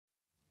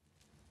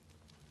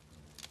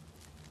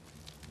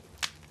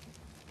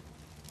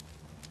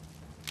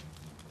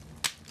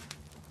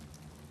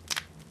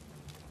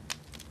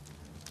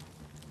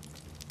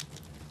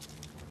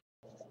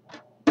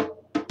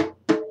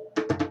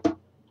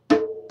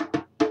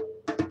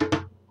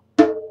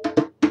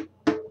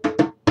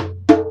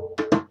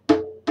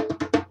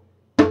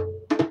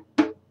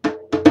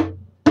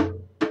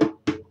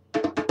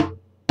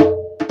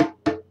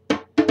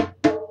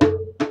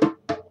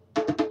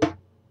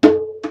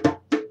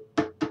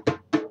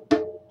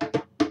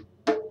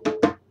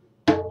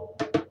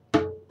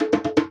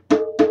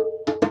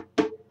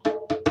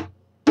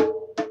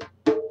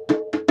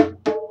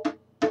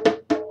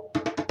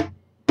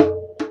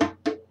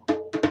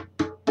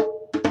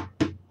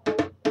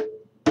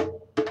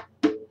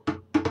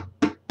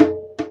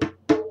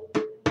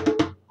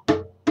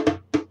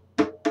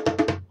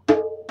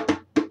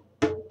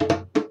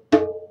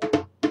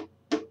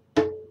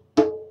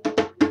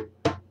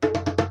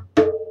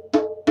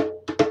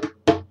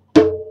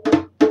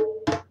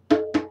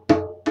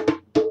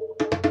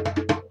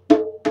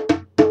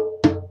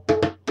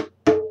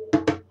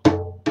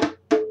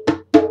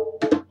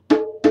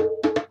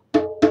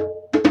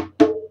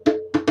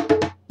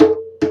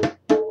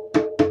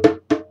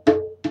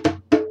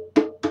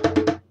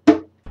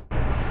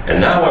And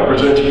now I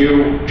present to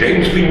you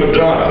James P.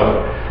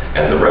 Madonna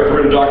and the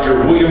Reverend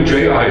Dr. William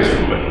J.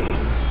 Eisenman.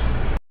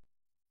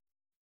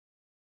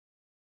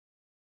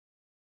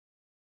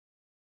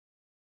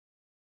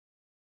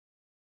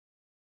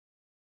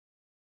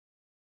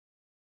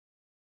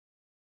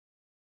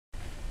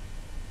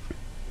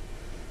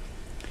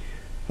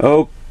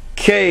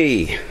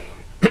 Okay,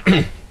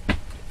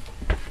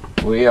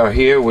 we are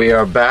here, we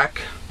are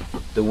back.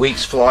 The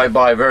weeks fly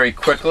by very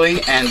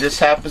quickly, and this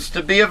happens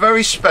to be a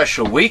very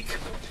special week.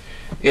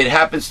 It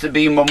happens to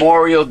be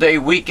Memorial Day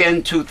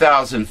weekend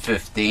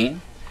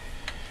 2015.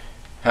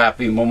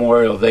 Happy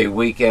Memorial Day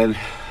weekend,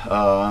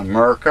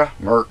 America,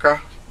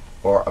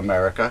 or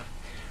America,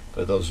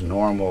 for those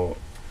normal,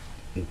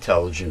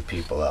 intelligent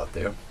people out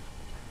there.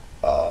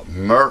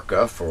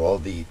 America for all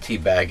the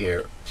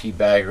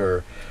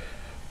teabagger,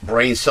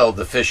 brain cell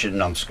deficient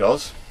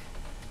numbskulls.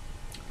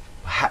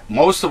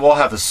 Most of all,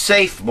 have a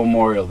safe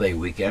Memorial Day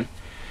weekend.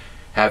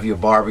 Have your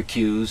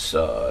barbecues,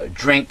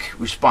 drink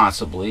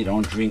responsibly,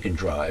 don't drink and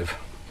drive.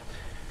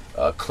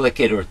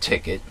 Click it or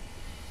ticket.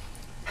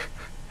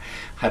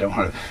 I don't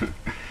want to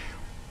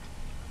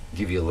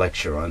give you a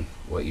lecture on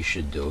what you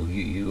should do.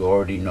 You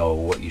already know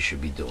what you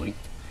should be doing.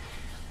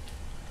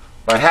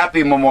 But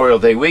happy Memorial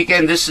Day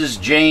weekend. This is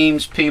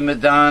James P.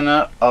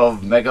 Madonna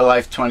of Mega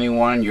Life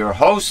 21, your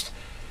host.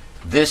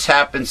 This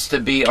happens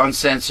to be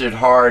uncensored,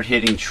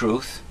 hard-hitting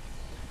truth.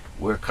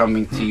 We're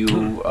coming to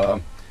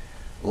you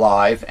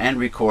live and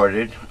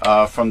recorded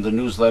from the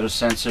Newsletter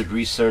Censored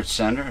Research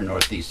Center in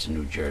northeastern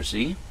New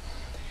Jersey.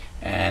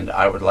 And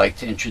I would like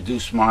to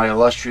introduce my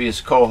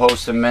illustrious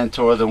co-host and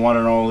mentor, the one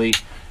and only,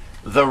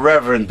 the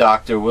Reverend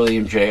Dr.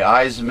 William J.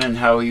 Eisenman.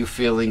 How are you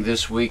feeling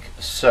this week,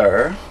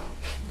 sir?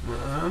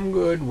 I'm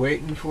good,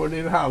 waiting for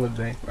the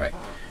holiday. Right.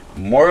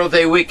 Memorial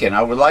Day weekend.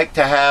 I would like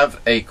to have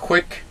a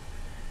quick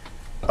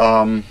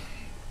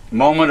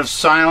moment of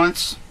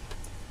silence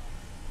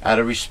out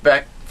of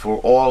respect for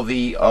all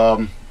the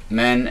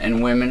men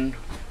and women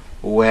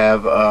who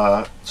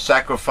have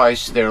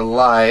sacrificed their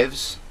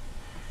lives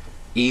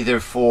either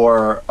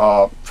for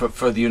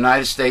the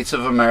United States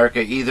of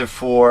America, either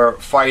for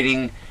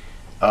fighting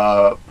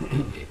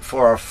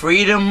for our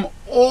freedom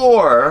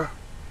or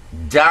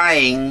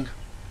dying,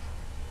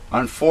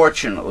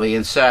 unfortunately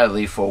and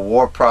sadly, for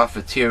war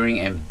profiteering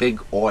and big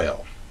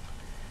oil.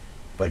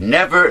 But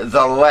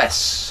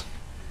nevertheless,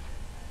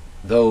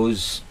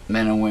 those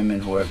men and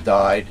women who have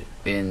died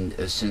since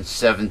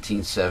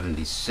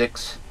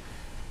 1776,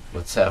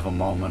 let's have a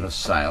moment of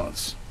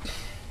silence.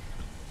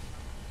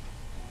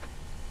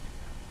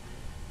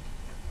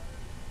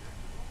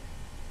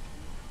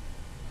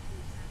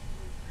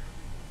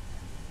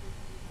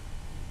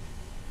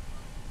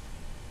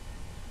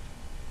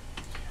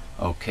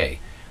 Okay,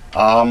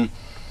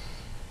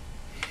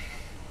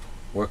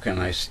 where can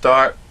I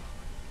start?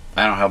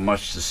 I don't have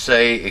much to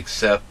say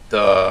except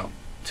to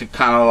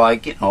kind of,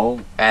 like, you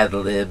know,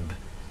 ad-lib,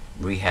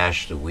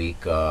 rehash the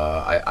week.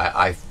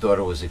 I thought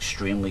it was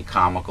extremely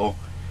comical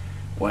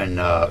when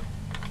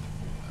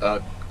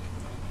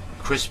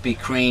Krispy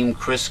Kreme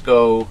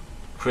Crisco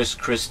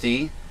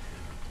Christie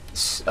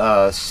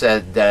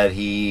said that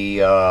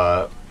he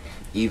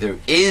either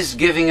is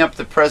giving up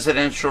the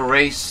presidential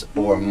race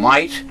or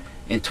might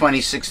in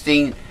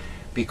 2016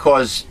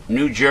 because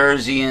New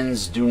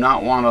Jerseyans do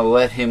not want to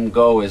let him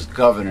go as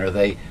governor.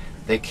 They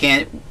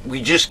can't.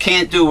 We just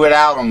can't do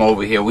without him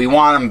over here. We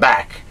want him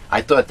back.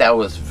 I thought that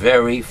was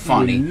very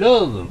funny. We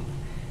love him,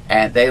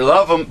 and they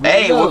love him.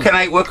 Hey,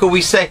 what can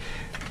we say?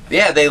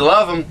 Yeah, they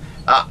love him.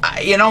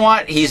 You know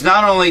what? He's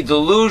not only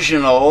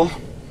delusional,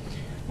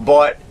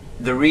 but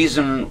the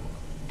real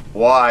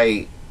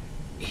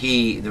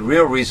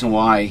reason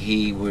why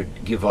he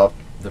would give up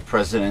the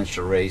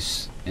presidential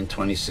race in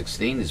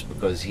 2016 is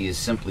because he is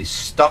simply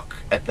stuck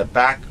at the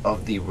back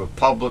of the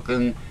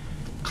Republican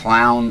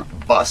clown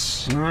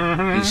bus.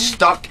 He's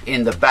stuck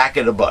in the back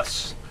of the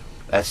bus.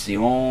 That's the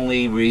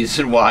only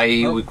reason why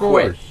he would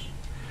quit.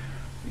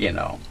 You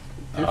know,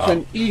 it's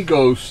an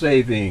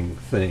ego-saving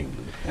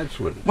thing. That's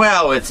what.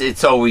 Well,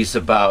 it's always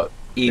about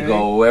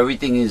ego. Okay.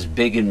 Everything is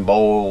big and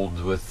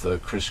bold with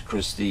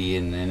Christie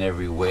in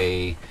every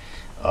way.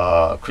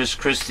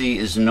 Christie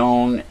is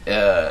known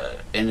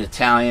in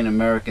Italian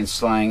American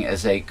slang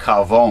as a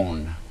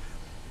Cavone,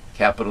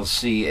 capital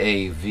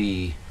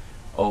C-A-V-O-N-E,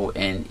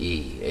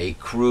 a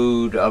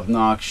crude,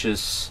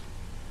 obnoxious,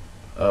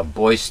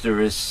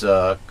 boisterous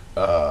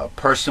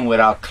person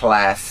without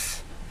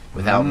class,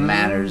 without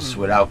manners,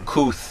 without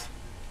couth.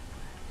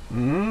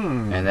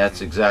 And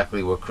that's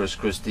exactly what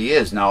Christie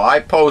is. Now, I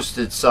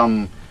posted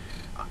some,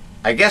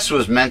 I guess it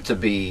was meant to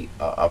be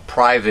a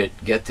private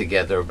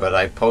get-together, but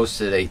I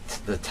posted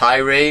the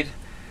tirade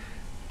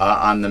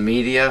on the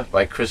media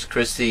by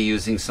Christie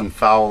using some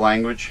foul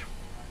language.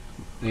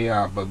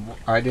 Yeah, but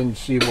I didn't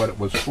see what it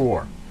was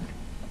for.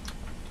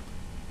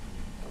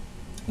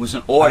 It was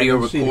an audio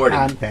recording. See the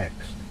context.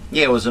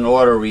 Yeah, it was an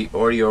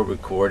audio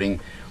recording.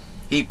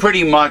 He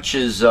pretty much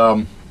is,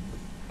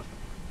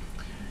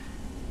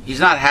 he's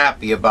not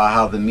happy about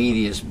how the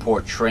media is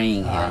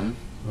portraying him.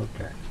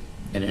 Okay.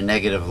 in a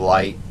negative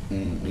light,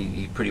 and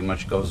he pretty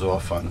much goes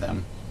off on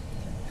them.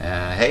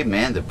 Hey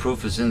man, the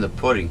proof is in the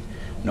pudding.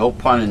 No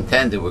pun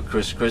intended with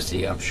Chris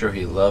Christie. I'm sure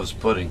he loves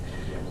pudding,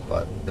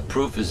 but the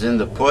proof is in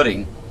the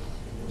pudding.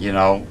 You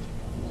know,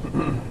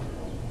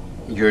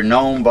 you're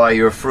known by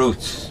your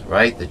fruits,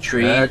 right? The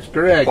tree, that's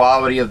correct. The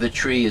quality of the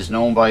tree is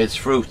known by its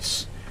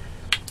fruits.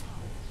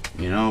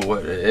 You know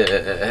what?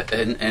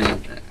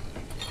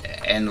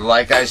 And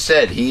like I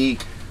said, he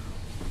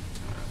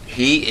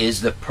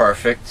is the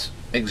perfect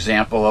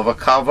example of a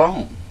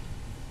Cavone.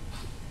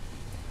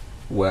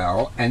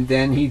 Well, and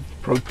then he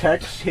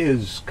protects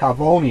his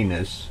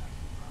Cavoniness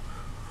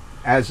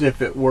as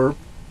if it were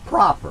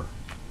proper.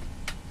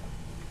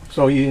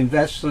 So he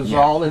invests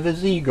all of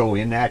his ego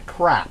in that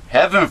crap.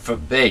 Heaven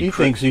forbid. He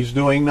thinks he's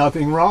doing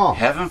nothing wrong.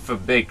 Heaven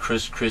forbid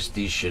Chris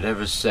Christie should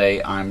ever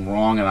say, I'm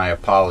wrong and I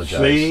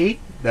apologize. See?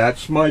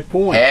 That's my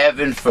point.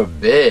 Heaven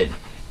forbid.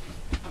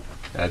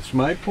 That's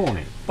my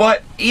point.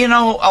 But, you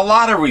know, a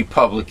lot of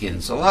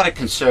Republicans, a lot of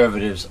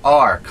conservatives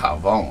are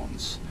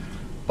Cavones.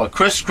 But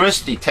Chris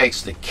Christie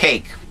takes the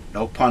cake,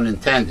 no pun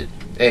intended.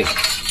 Hey,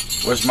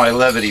 where's my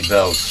levity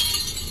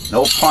bells?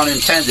 No pun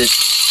intended.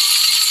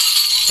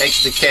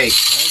 Takes the cake.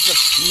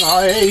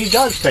 No, he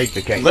does take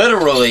the cake.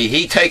 Literally,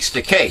 he takes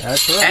the cake.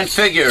 That's right. And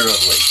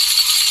figuratively.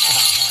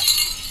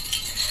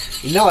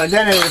 No, and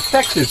then it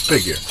affects his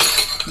figure.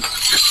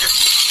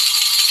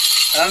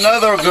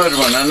 Another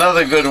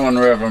good one,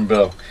 Reverend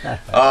Bill.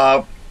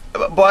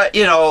 But,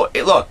 you know,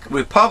 look,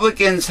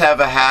 Republicans have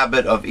a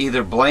habit of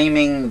either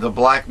blaming the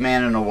black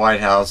man in the White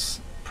House,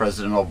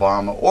 President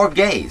Obama, or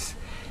gays.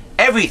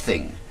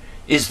 Everything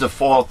is the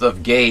fault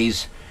of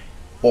gays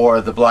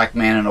or the black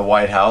man in the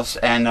White House.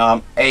 And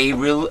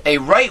a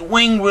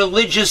right-wing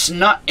religious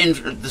nut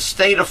in the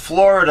state of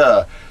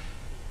Florida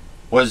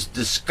was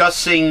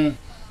discussing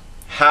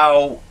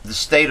how the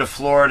state of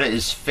Florida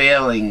is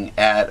failing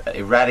at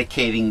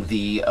eradicating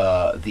the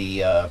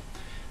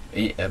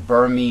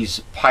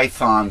Burmese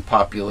python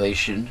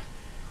population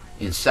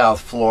in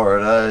South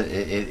Florida.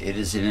 It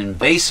is an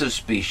invasive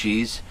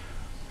species,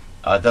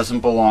 doesn't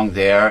belong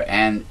there,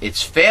 and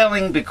it's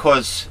failing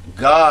because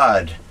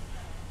God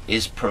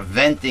is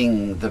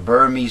preventing the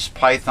Burmese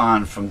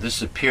python from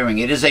disappearing.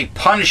 It is a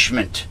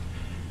punishment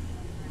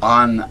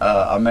on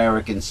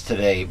Americans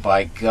today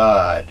by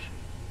God.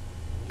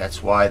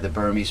 That's why the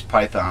Burmese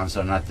pythons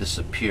are not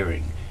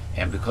disappearing.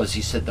 And because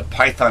he said the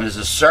python is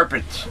a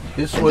serpent.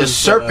 The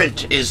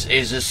serpent is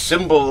a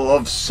symbol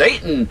of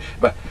Satan.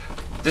 But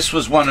this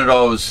was one of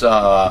those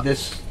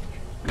this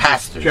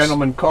pastors.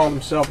 Gentleman called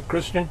himself a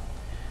Christian?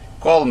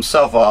 Called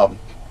himself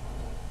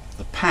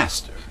the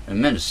pastor, a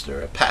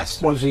minister, a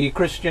pastor. Was he a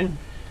Christian?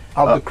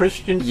 Of the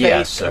Christian faith?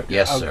 Yes, sir.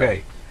 Yes, sir.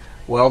 Okay.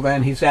 Well,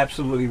 then he's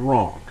absolutely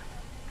wrong.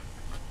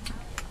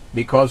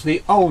 Because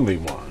the only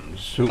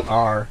ones who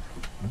are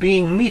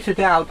being meted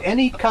out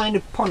any kind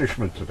of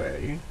punishment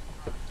today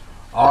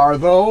are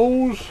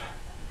those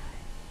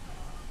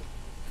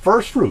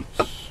first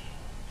fruits,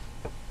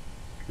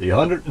 the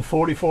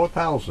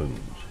 144,000,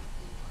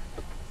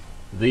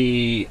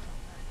 the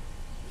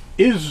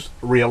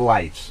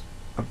Israelites.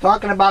 I'm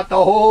talking about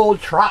the whole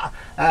tribes,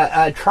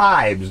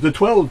 the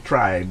 12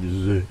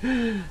 tribes,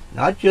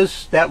 not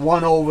just that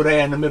one over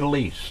there in the Middle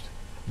East,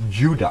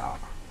 Judah.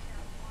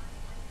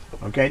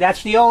 Okay,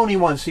 that's the only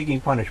one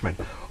seeking punishment.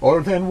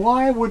 Or then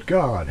why would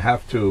God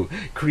have to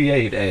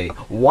create a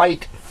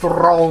white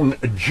throne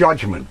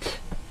judgment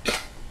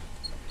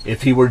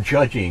if he were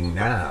judging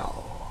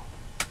now?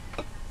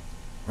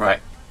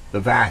 Right.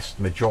 The vast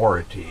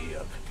majority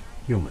of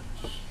humans,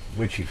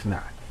 which he's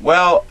not.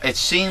 Well, it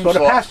seems so the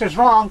pastor's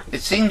wrong.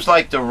 It seems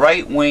like the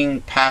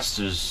right-wing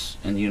pastors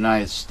in the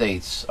United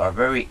States are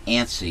very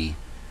antsy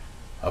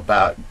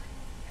about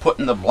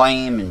putting the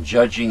blame and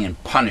judging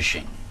and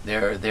punishing.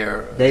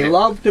 They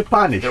love to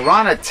punish. They're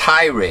on a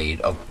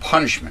tirade of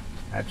punishment.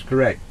 That's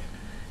correct.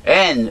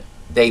 And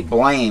they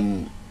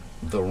blame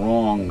the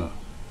wrong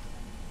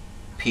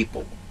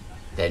people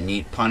that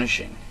need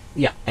punishing.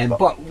 Yeah,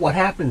 but what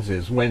happens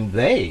is when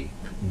they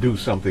do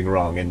something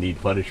wrong and need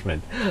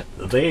punishment,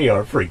 they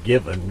are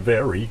forgiven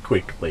very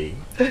quickly.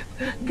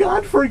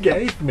 God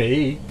forgave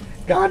me.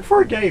 God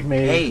forgave me.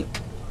 Hey,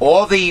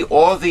 all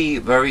the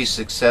very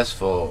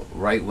successful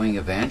right-wing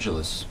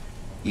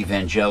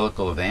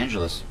evangelical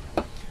evangelists,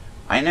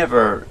 I've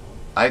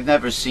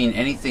never seen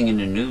anything in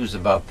the news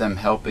about them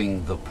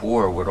helping the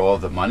poor with all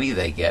the money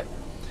they get.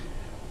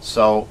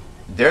 So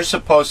they're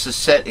supposed to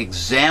set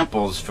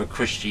examples for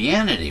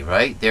Christianity,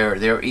 right?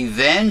 They're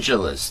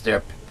evangelists,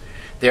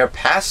 they're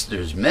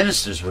pastors,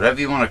 ministers, whatever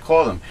you want to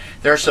call them.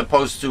 They're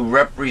supposed to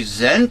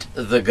represent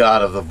the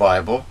God of the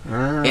Bible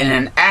in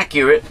an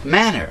accurate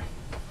manner.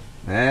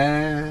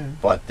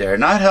 But they're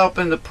not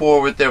helping the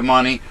poor with their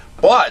money,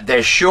 but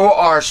they sure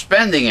are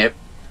spending it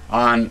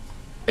on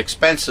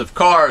expensive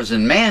cars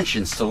and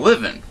mansions to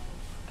live in.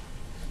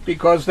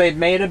 Because they've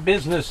made a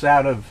business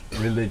out of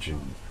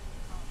religion.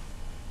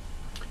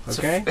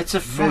 Okay? It's a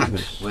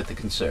front with the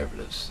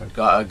conservatives.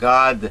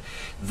 God,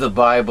 the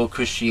Bible,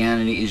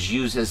 Christianity is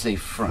used as a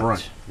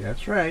front.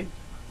 That's right.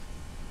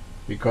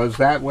 Because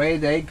that way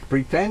they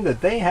pretend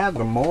that they have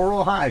the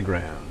moral high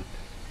ground.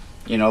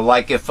 You know,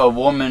 like if a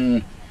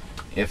woman,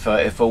 if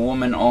a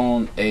woman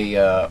owned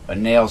a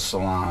nail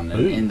salon,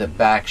 and in the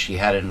back she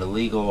had an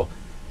illegal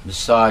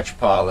massage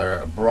parlor,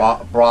 a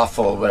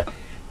brothel, but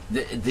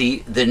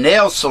the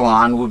nail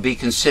salon would be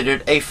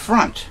considered a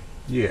front.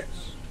 Yes.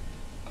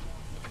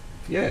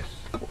 Yes.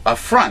 A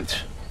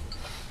front.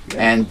 Yes.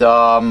 And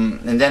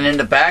then in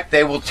the back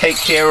they will take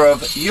care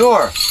of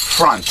your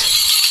front.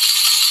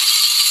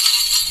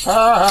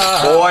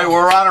 Boy,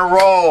 we're on a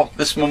roll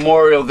this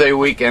Memorial Day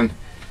weekend,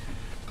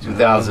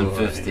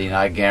 2015.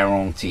 I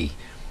guarantee.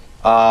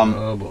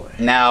 Oh boy.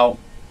 Now,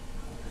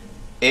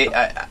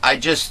 I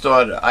just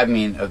thought. I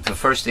mean, the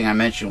first thing I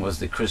mentioned was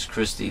the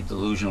Christie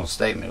delusional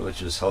statement,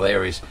 which was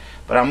hilarious.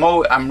 But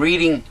I'm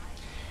reading.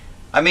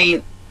 I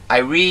mean, I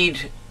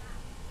read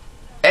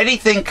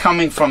anything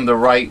coming from the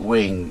right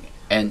wing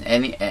and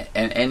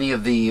any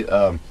of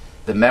the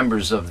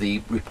members of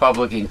the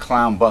Republican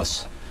clown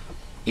bus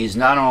is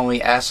not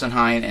only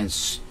asinine and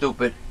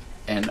stupid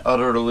and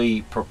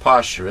utterly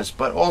preposterous,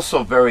 but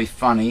also very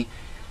funny,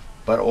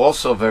 but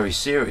also very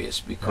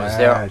serious, because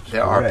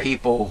there are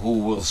people who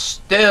will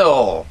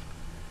still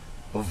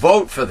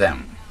vote for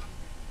them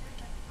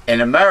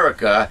in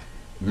America,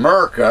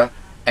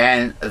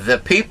 and the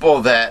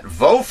people that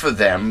vote for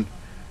them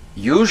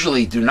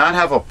usually do not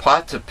have a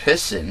pot to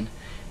piss in,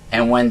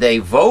 and when they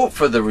vote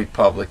for the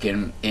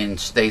Republican in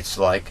states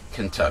like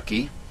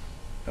Kentucky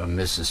or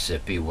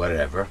Mississippi,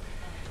 whatever,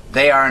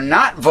 they are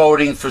not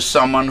voting for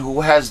someone who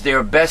has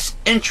their best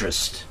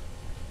interest.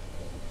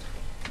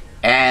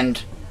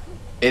 And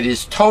it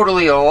is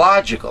totally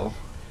illogical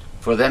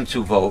for them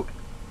to vote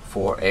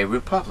for a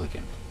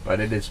Republican. But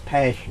it is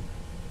passion.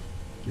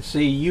 You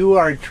see, you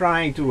are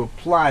trying to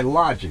apply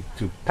logic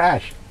to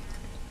passion.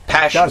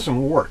 Passion. It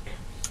doesn't work.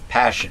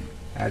 Passion.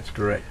 That's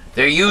correct.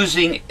 They're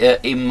using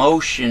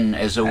emotion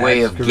as a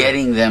way of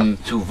getting them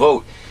to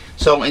vote.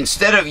 So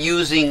instead of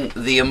using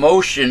the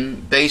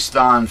emotion based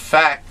on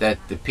fact that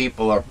the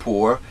people are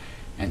poor,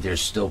 and they're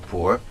still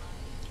poor,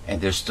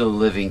 and they're still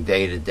living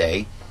day to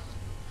day,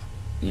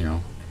 you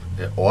know,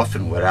 they're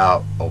often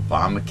without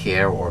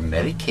Obamacare or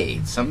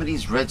Medicaid. Some of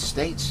these red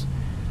states,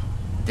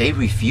 they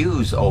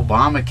refuse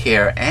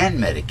Obamacare and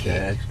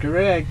Medicaid. That's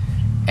correct.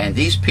 And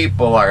these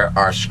people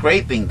are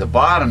scraping the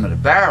bottom of the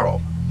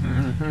barrel.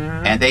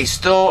 Mm-hmm. And they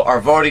still are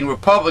voting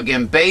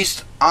Republican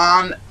based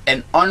on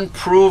an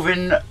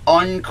unproven,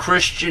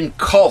 un-Christian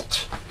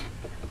cult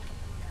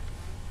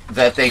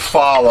that they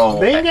follow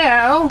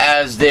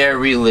as their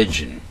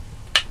religion.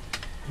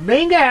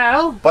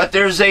 Bingo! But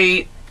there's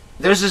a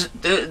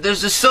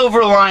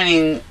silver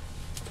lining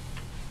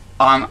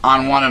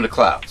on one of the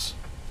clouds.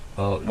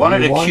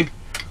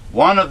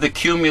 One of the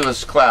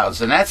cumulus clouds,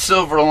 and that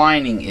silver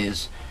lining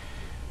is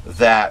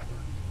that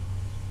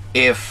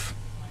if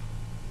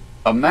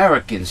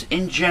Americans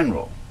in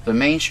general, the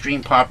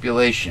mainstream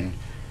population,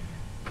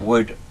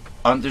 would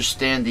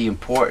understand the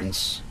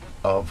importance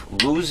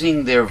of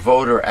losing their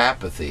voter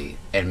apathy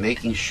and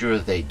making sure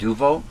they do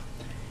vote,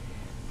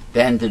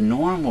 then the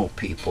normal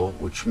people,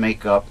 which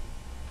make up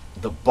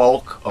the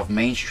bulk of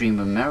mainstream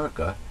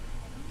America,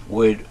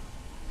 would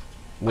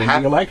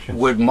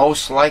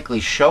most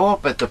likely show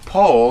up at the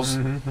polls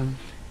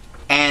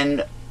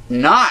and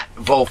not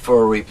vote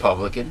for a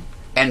Republican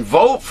and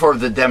vote for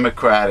the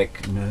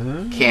Democratic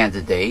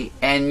candidate,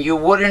 and you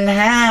wouldn't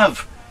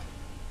have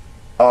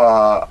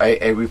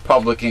a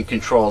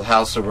Republican-controlled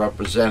House of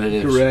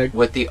Representatives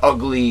with the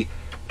ugly,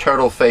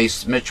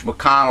 turtle-faced Mitch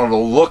McConnell to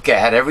look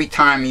at every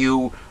time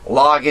you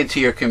log into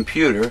your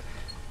computer.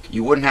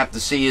 You wouldn't have to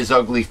see his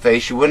ugly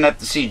face. You wouldn't have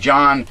to see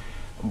John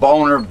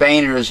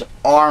Boehner-Boehner's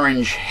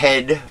orange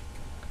head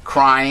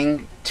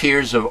crying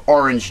tears of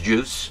orange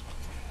juice.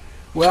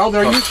 Well,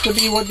 there used to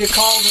be what you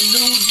call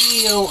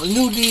the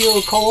New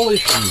Deal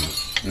coalition.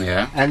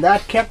 Yeah. And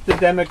that kept the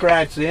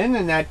Democrats in,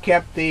 and that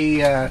kept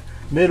the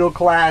middle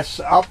class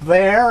up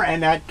there,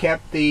 and that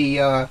kept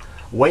the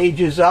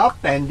wages up,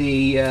 and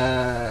the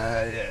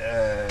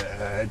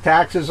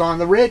taxes on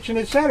the rich, and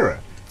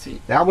etc.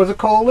 That was a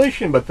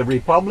coalition, but the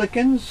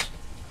Republicans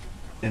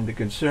and the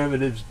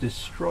conservatives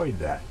destroyed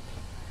that.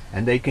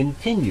 And they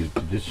continued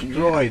to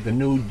destroy the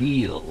New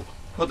Deal.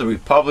 Well, the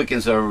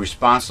Republicans are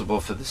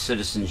responsible for the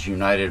Citizens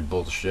United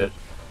bullshit.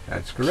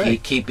 That's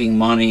correct. Keeping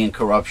money and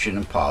corruption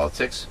in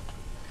politics.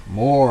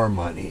 More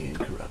money and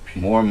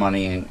corruption. More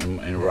money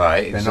and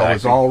right, exactly. And it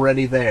was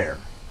already there.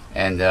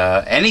 And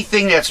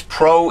anything that's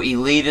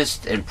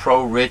pro-elitist and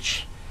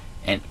pro-rich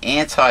and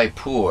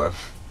anti-poor,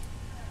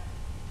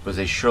 because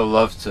they sure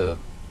love to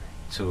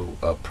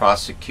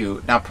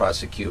persecute and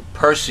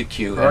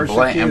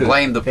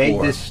blame the poor. They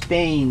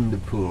disdain the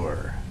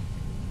poor.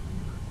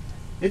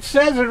 It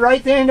says it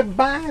right there in the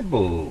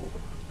Bible.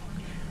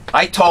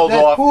 I told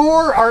that off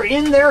poor are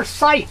in their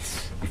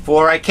sights.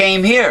 Before I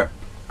came here,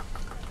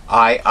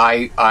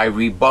 I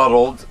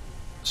rebutted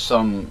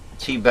some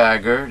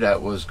teabagger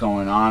that was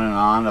going on and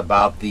on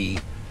about the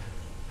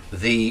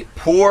the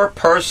poor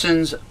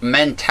person's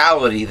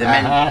mentality.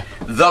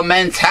 The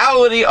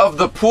mentality of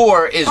the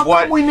poor is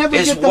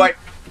what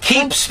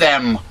keeps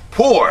them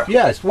poor.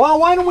 Yes. Well,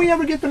 why don't we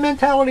ever get the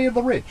mentality of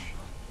the rich?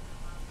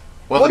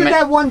 Well, what did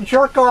that one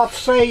jerk off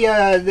say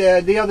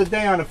the other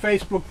day on a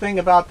Facebook thing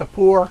about the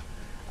poor?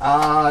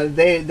 All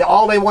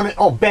they want to...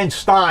 Oh, Ben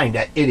Stein,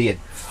 that idiot.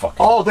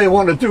 All they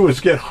want to do is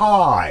get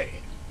high.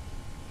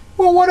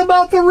 Well, what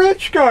about the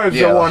rich guys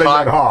that want to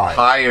get high?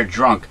 High or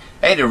drunk.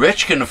 Hey, the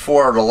rich can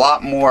afford a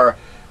lot more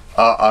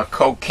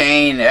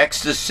cocaine,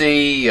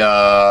 ecstasy,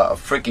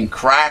 freaking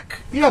crack.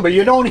 Yeah, but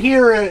you don't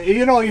hear,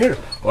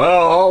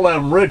 well, all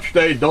them rich,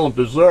 they don't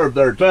deserve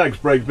their tax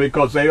breaks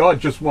because they all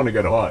just want to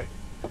get high.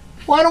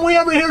 Why don't we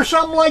ever hear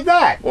something like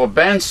that? Well,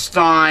 Ben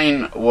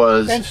Stein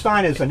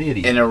is an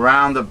idiot. In a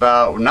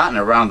roundabout, not in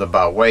a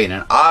roundabout way, in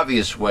an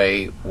obvious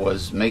way,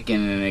 was making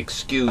an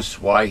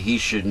excuse why he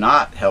should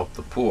not help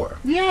the poor.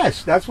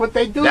 Yes, that's what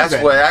they do. That's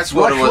what it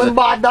was.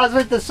 Limbaugh does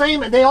it the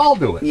same. They all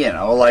do it. You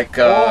know, like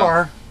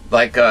a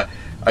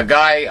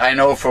guy I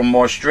know from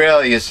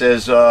Australia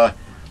says,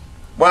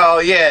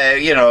 well, yeah,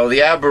 you know,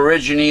 the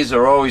Aborigines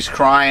are always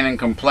crying and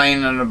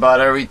complaining about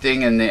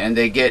everything, and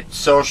they get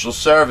social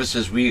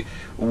services. We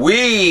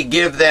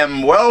give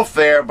them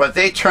welfare, but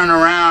they turn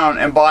around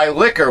and buy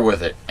liquor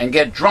with it and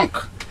get drunk.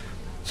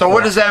 So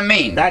what does that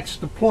mean? That's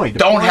the point.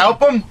 Don't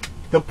help them?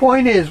 The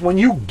point is, when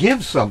you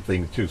give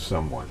something to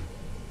someone,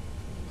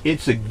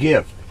 it's a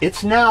gift.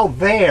 It's now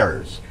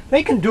theirs.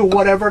 They can do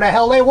whatever the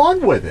hell they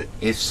want with it.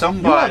 If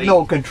somebody, you have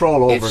no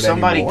control over it anymore. If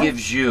somebody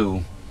gives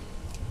you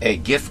a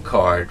gift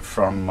card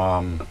from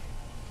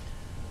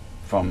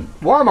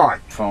Walmart,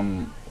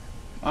 all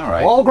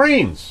right,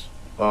 Walgreens.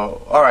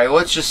 All right,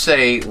 let's just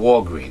say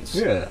Walgreens.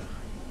 Yeah.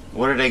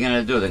 What are they going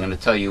to do? They're going to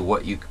tell you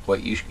what you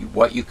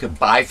could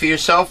buy for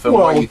yourself and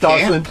what you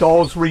can't. Doesn't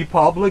those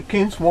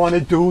Republicans want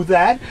to do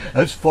that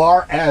as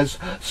far as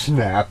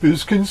SNAP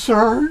is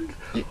concerned?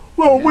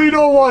 Well, we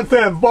don't want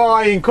them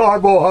buying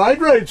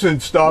carbohydrates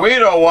and stuff. We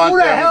don't want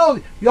them. Who the hell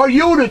are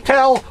you to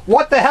tell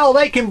what the hell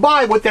they can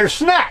buy with their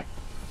SNAP?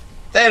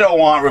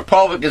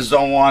 Republicans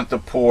don't want the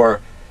poor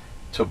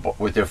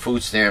with their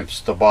food stamps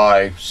to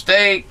buy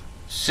steak,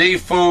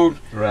 seafood,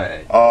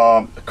 right?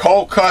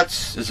 Cold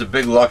cuts is a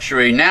big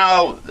luxury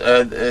now.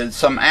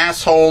 Some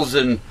assholes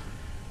in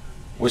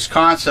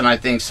Wisconsin, I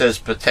think, says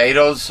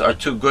potatoes are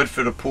too good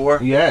for the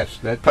poor. Yes,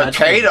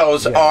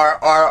 potatoes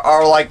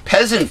are like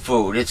peasant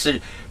food.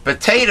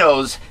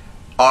 Potatoes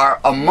are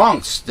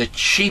amongst the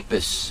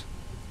cheapest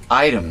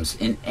items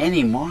in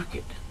any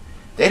market.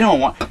 They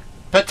don't want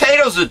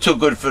potatoes are too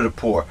good for the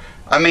poor.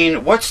 I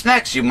mean, what's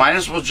next? You might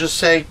as well just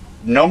say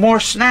no more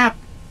SNAP.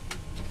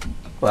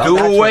 Well, do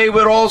away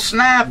with all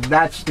SNAP.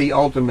 That's the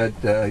ultimate,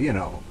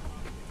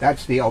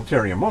 that's the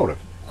ulterior motive.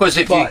 Because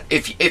if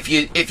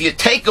you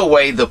take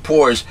away the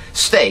poor's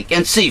steak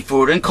and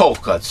seafood and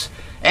cold cuts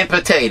and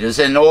potatoes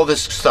and all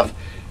this stuff,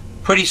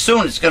 pretty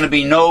soon it's going to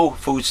be no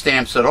food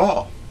stamps at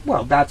all.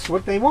 Well, that's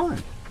what they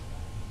want.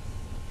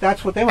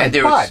 That's what they want. And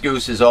their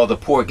excuse is, oh, the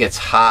poor gets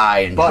high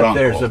and drunk. But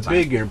there's a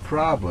bigger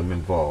problem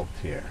involved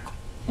here.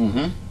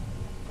 Mm-hmm.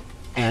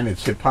 And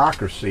it's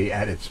hypocrisy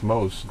at its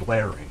most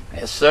glaring.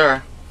 Yes,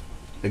 sir.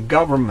 The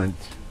government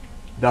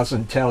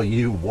doesn't tell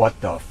you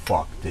what the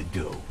fuck to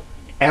do.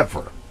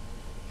 Ever.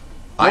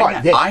 We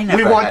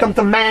want them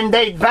to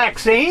mandate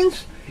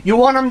vaccines? You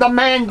want them to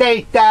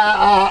mandate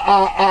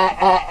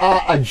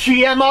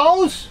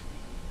GMOs?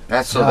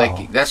 That's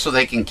so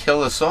they can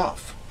kill us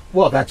off.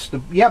 Well,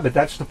 but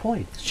that's the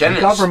point. The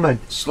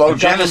government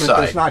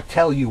does not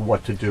tell you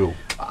what to do.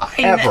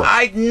 Ever.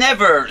 I've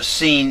never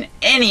seen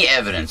any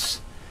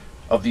evidence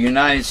of the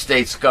United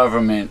States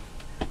government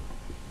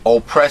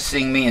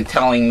oppressing me and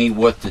telling me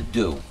what to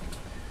do.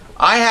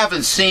 I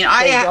haven't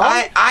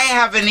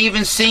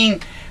even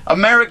seen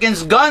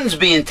Americans' guns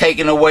being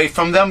taken away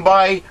from them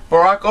by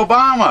Barack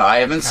Obama. I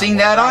haven't seen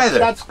that either.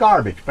 That's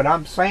garbage. But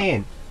I'm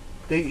saying,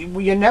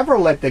 you never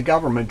let the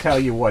government tell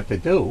you what to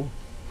do.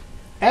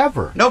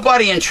 Ever.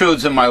 Nobody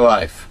intrudes in my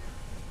life.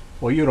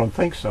 Well, you don't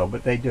think so,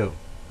 but they do.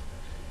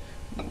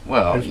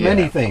 Well, there's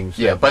many things.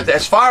 Yeah, but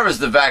as far as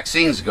the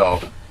vaccines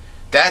go,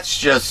 that's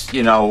just,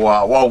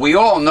 well, we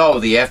all know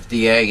the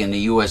FDA and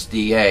the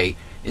USDA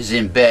is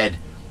in bed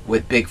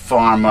with Big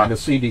Pharma. And the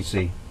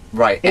CDC.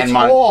 Right, and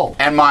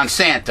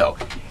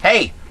Monsanto.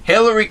 Hey,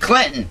 Hillary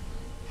Clinton,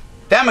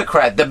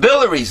 Democrat, the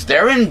Billeries,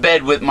 they're in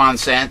bed with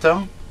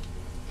Monsanto.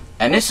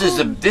 And this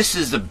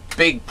is the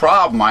big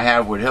problem I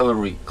have with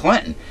Hillary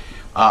Clinton.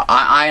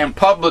 I am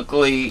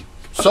publicly,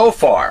 so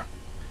far,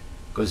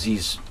 because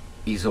he's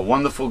a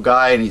wonderful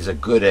guy and he's a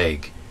good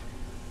egg.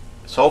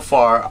 So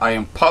far, I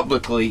am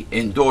publicly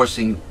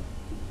endorsing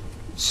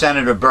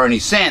Senator Bernie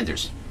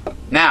Sanders.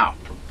 Now,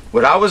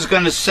 what I was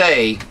going to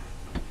say,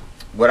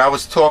 what I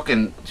was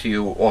talking to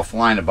you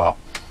offline about,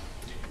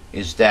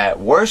 is that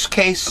worst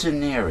case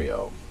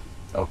scenario,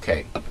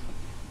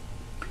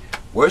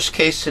 worst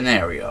case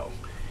scenario,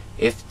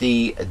 if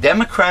the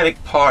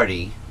Democratic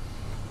Party,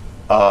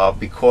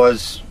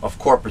 because of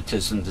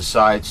corporatism,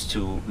 decides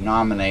to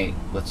nominate,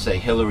 let's say,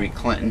 Hillary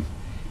Clinton,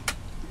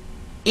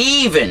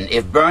 even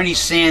if Bernie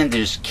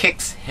Sanders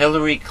kicks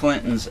Hillary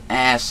Clinton's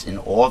ass in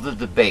all the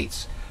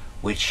debates,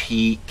 which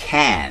he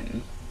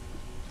can,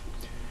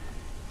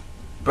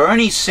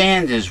 Bernie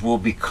Sanders will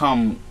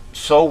become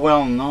so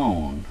well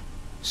known,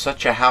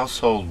 such a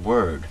household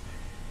word,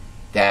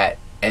 that,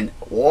 and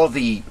all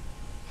the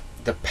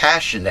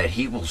passion that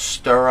he will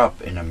stir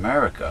up in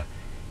America,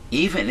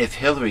 even if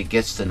Hillary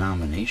gets the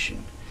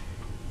nomination,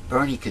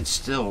 Bernie can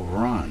still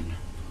run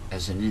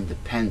as an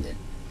independent.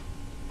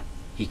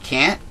 He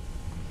can't?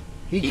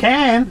 He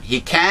can. He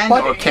can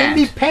but or can't?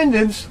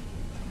 Independence,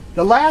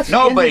 the last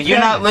No, but you're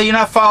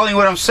not following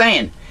what I'm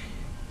saying.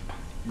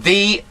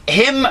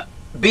 Him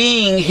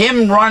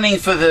running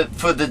for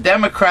the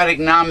Democratic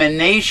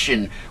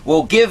nomination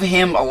will give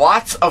him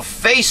lots of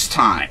face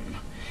time,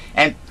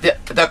 and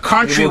the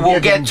country will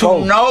get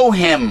to know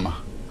him.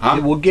 Huh?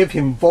 It will give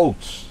him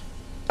votes.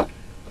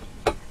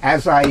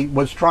 As I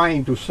was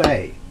trying to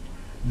say,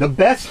 the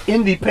best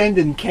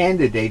independent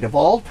candidate of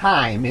all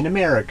time in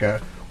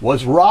America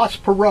was Ross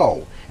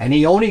Perot, and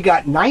he only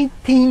got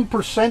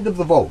 19% of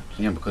the vote.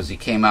 Yeah, because he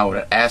came out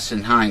with an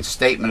asinine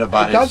statement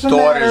about his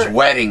daughter's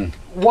wedding.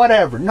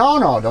 Whatever.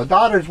 No, the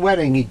daughter's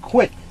wedding, he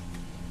quit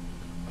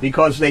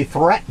because they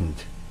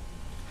threatened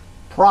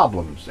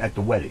problems at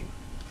the wedding.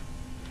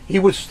 He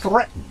was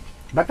threatened.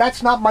 But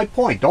that's not my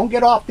point. Don't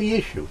get off the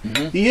issue.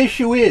 The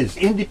issue is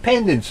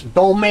independents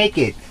don't make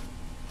it.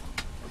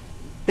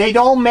 They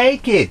don't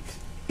make it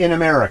in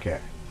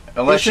America.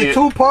 It's a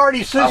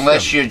two-party system.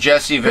 Unless you're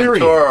Jesse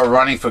Ventura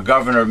running for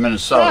governor of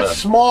Minnesota. That's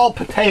small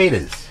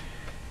potatoes.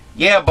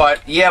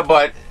 But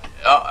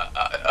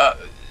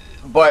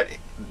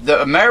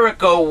the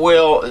America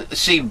will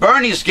see.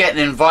 Bernie's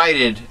getting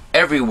invited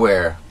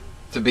everywhere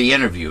to be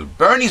interviewed.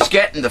 Bernie's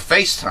getting the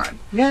FaceTime.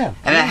 Yeah.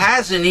 And it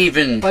hasn't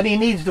even. But he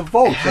needs the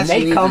votes, and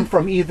they come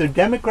from either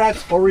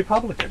Democrats or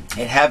Republicans.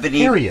 It haven't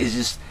even. It's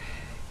just,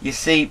 you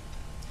see,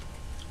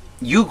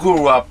 you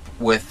grew up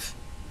with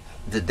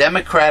the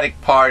Democratic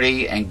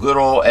Party and good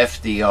old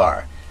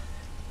FDR.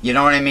 You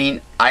know what I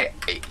mean? I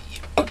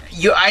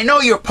know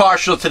you're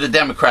partial to the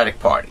Democratic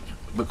Party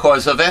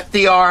because of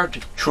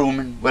FDR,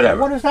 Truman,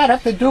 whatever. What does that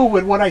have to do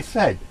with what I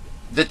said?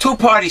 The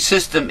two-party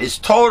system is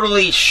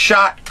totally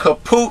shot,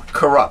 kaput,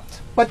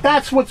 corrupt. But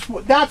that's what's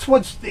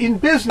in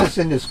business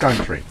in this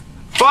country.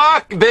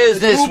 Fuck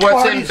business,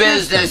 what's in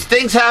business.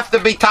 Things have to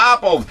be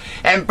toppled.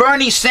 And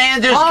Bernie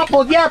Sanders...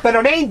 Toppled, yeah, but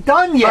it ain't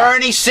done yet.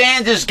 Bernie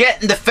Sanders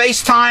getting the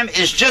FaceTime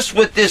is just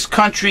what this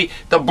country,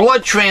 the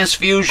blood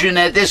transfusion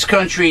that this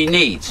country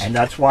needs. And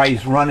that's why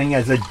he's running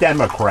as a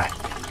Democrat.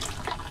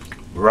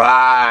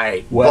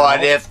 Right. Well,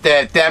 but if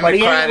the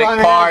Democratic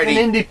Party... as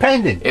an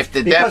independent. If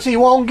the because he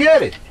won't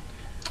get it.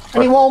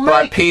 And he won't make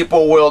it. But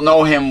people will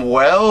know him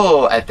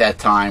well at that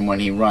time when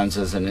he runs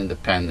as an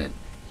independent.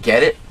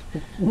 Get it?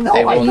 No,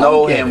 they will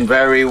know him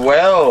very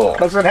well.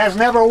 Because it has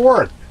never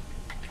worked.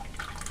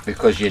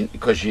 Because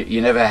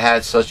you never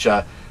had such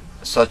a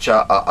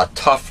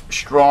tough,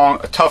 strong,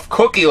 a tough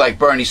cookie like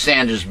Bernie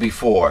Sanders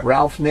before.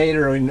 Ralph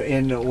Nader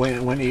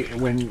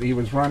when he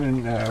was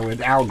running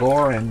with Al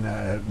Gore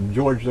and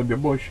George W.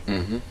 Bush,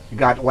 he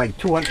got like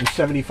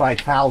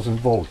 275,000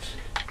 votes.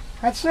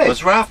 That's it.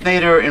 Was Ralph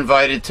Nader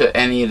invited to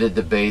any of the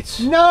debates?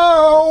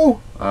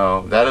 No.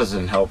 Oh, that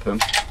doesn't help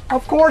him.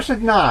 Of course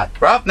it's not.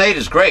 Ralph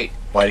Nader's great,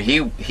 but he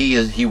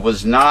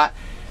was not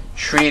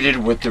treated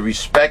with the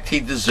respect he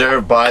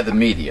deserved by the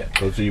media.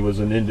 Because he was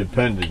an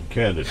independent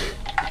candidate.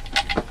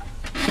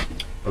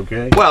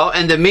 Okay. Well,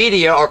 and the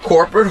media are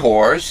corporate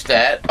whores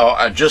that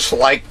are just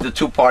like the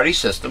two-party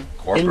system.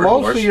 Corporate In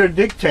most whores. of your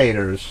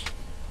dictators,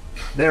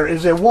 there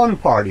is a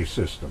one-party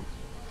system.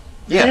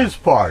 Yeah. His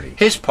party.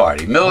 His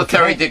party.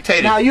 Military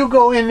dictator. Now you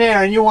go in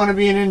there and you want to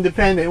be an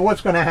independent, what's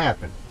going to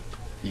happen?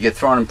 You get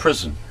thrown in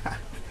prison.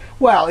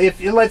 Well,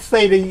 if let's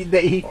say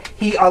that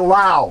he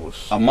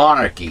allows a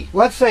monarchy.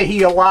 Let's say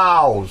he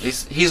allows.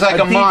 He's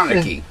like a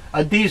monarchy.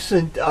 A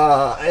decent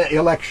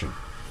election.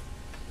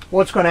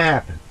 What's going to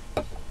happen?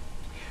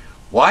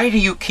 Why do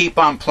you keep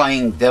on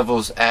playing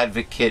devil's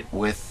advocate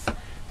with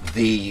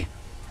the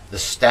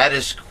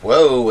status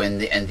quo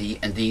and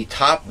the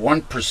top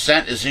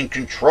 1% is in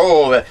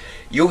control?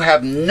 You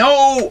have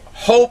no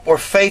hope or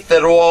faith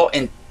at all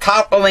in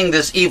toppling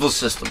this evil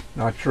system.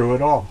 Not true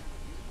at all.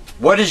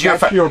 What is your...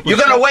 You're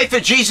going to wait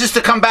for Jesus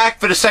to come back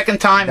for the second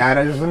time? That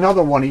is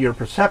another one of your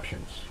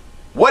perceptions.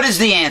 What is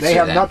the answer? They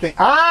have nothing...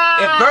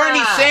 If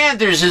Bernie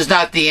Sanders is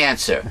not the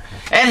answer,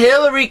 and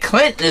Hillary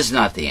Clinton is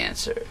not the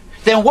answer,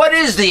 then what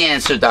is the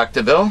answer,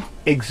 Dr. Bill?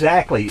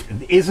 Exactly.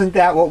 Isn't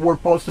that what we're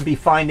supposed to be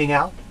finding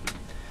out?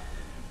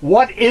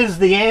 What is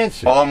the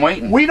answer? Oh, I'm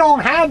waiting. We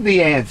don't have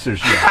the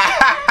answers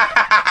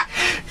yet.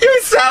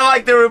 You sound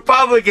like the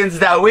Republicans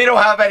now. We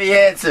don't have any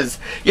answers.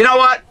 You know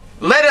what?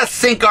 Let us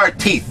sink our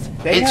teeth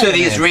into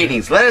these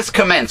readings. Let us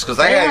commence, because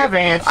I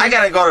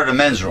got to go to the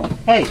men's room.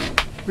 Hey,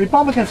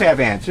 Republicans have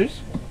answers.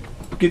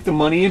 Get the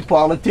money in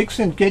politics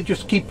and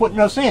just keep putting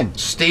us in.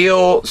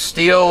 Steal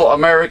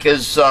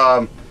America's...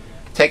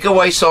 take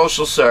away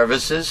social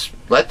services.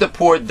 Let the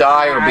poor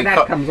die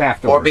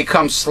or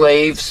become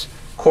slaves.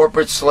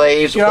 corporate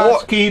slaves,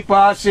 Just keep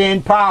us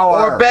in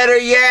power. or better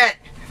yet,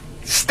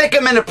 stick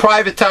them into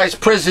privatized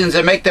prisons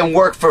and make them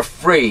work for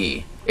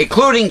free,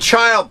 including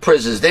child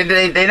prisons. They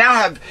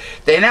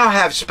now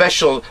have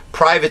special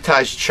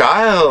privatized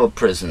child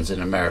prisons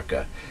in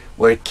America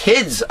where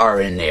kids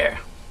are in there.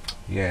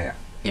 Yeah.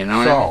 You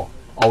know.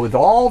 So, with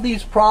all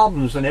these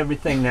problems and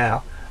everything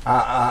now,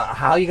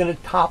 how are you going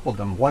to topple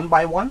them one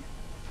by one?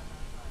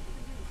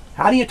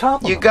 How do you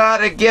topple them? You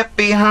gotta get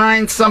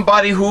behind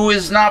somebody who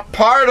is not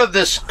part of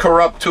this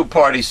corrupt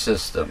two-party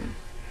system.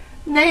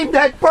 Name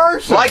that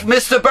person. Like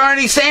Mr.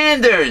 Bernie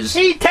Sanders.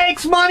 He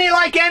takes money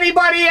like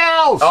anybody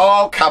else.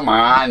 Oh, come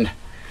on.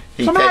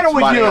 He What's the matter takes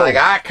with money you?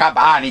 like, come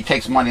on, he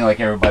takes money like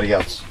everybody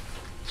else.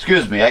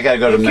 Excuse me, I gotta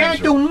go to the You men's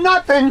can't room. do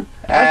nothing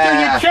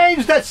until you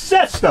change the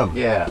system.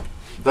 Yeah.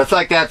 That's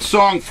like that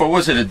song for,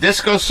 was it a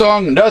disco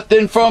song?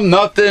 Nothing from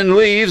nothing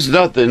leaves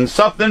nothing.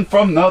 Something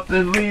from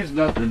nothing leaves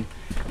nothing.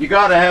 You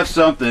gotta have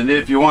something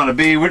if you want to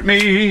be with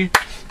me.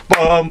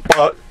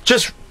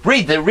 Just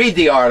read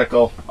the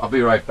article. I'll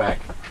be right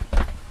back.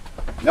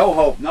 No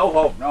hope, no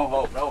hope, no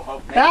hope, no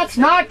hope. That's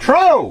not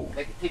true.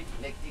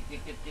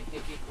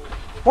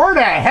 Where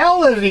the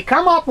hell does he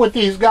come up with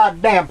these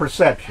goddamn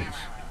perceptions?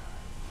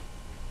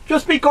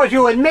 Just because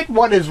you admit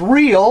what is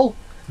real,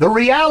 the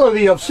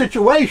reality of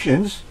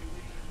situations,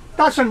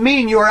 doesn't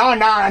mean you're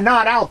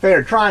not out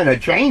there trying to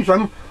change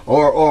them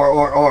or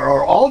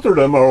alter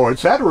them or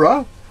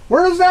etc.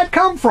 Where does that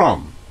come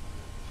from?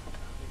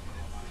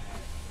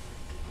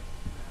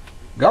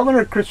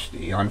 Governor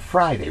Christie on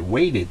Friday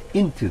waded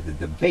into the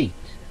debate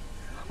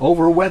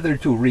over whether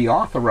to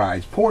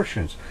reauthorize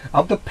portions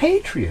of the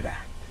Patriot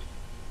Act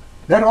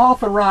that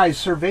authorize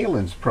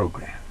surveillance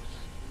programs,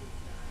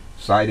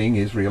 citing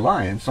his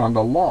reliance on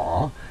the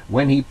law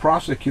when he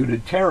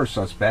prosecuted terror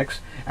suspects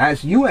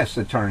as U.S.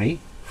 Attorney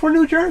for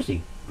New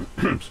Jersey.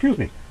 Excuse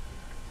me.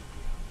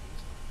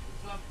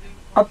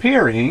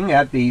 Appearing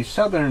at the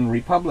Southern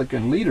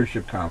Republican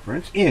Leadership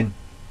Conference in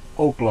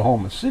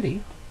Oklahoma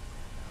City,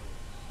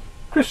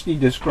 Christie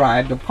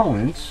described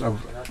opponents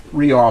of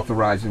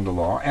reauthorizing the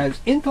law as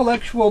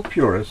intellectual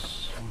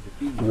purists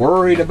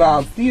worried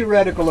about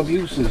theoretical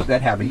abuses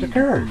that haven't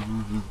occurred.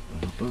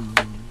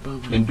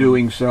 In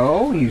doing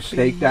so, he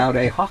staked out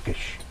a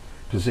hawkish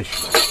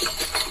position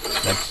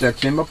that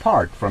sets him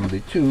apart from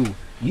the two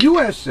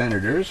U.S.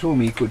 senators whom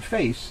he could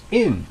face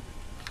in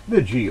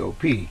the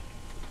GOP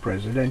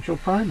presidential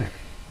primary.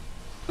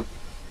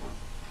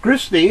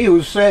 Christie,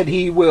 who said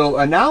he will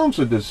announce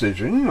a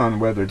decision on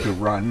whether to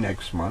run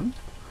next month,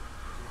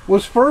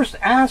 was first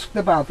asked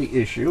about the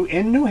issue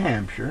in New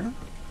Hampshire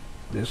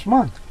this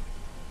month,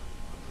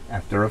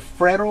 after a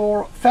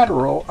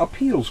federal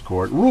appeals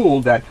court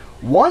ruled that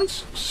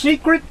once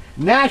secret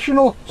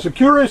national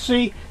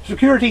security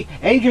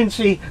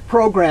agency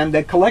program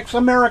that collects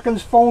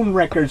Americans' phone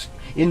records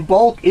in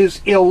bulk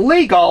is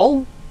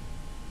illegal.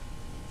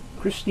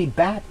 Christie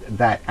backed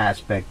that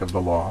aspect of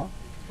the law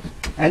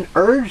and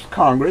urged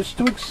Congress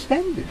to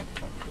extend it.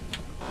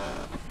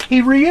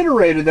 He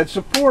reiterated that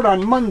support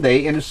on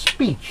Monday in a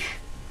speech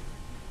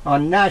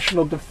on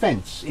national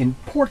defense in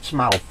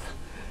Portsmouth,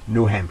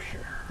 New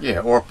Hampshire. Yeah,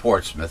 or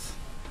Portsmouth.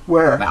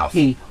 Where Mouth.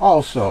 he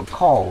also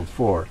called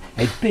for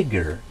a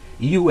bigger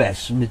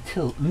U.S.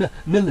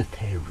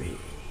 military.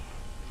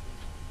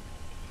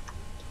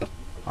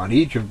 On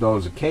each of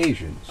those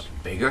occasions,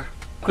 Bigger?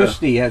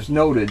 Christie has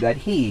noted that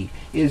he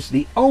is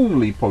the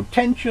only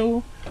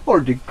potential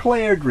or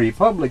declared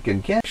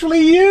Republican can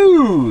actually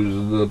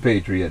use the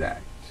Patriot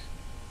Act,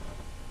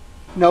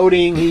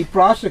 noting he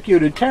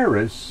prosecuted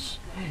terrorists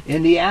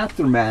in the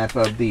aftermath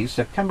of the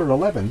September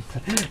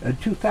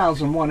 11th,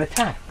 2001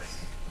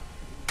 attacks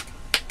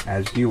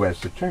as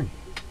U.S. Attorney.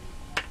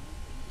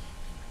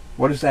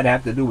 What does that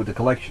have to do with the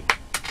collection?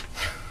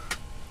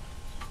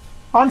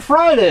 On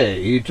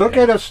Friday, he took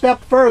it a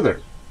step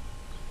further,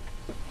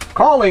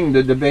 calling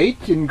the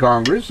debate in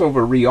Congress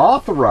over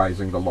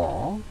reauthorizing the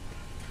law,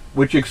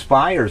 which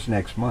expires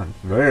next month,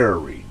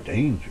 very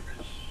dangerous.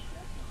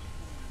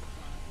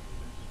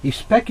 He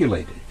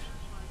speculated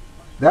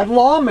that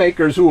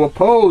lawmakers who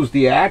opposed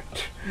the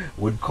act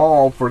would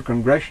call for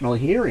congressional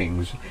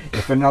hearings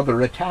if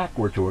another attack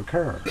were to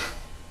occur,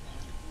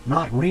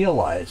 not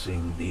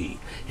realizing the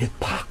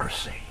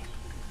hypocrisy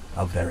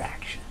of their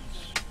actions.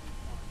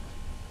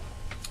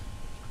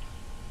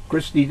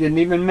 Christie didn't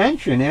even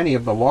mention any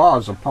of the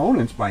law's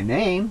opponents by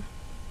name.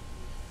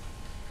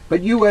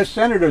 But U.S.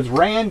 Senators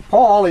Rand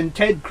Paul and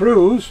Ted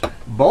Cruz,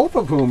 both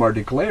of whom are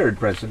declared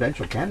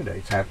presidential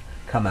candidates, have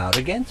come out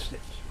against it.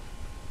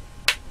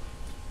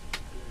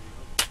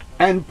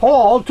 And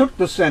Paul took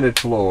the Senate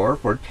floor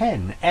for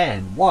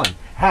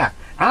 10½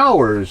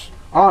 hours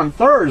on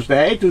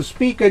Thursday to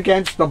speak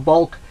against the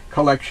bulk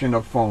collection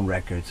of phone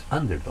records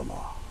under the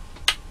law.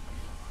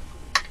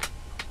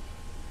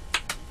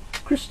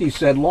 Christie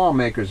said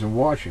lawmakers in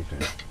Washington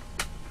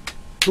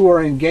who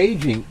are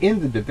engaging in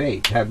the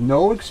debate have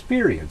no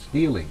experience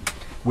dealing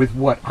with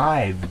what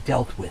I've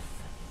dealt with.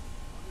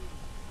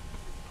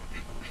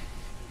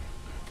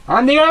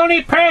 I'm the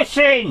only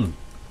person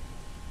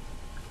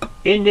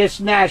in this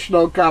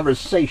national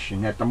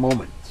conversation at the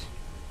moment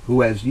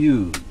who has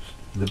used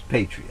the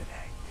Patriot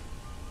Act.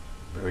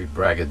 Very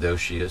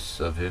braggadocious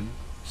of him.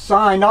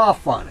 Signed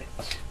off on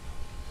it.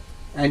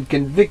 And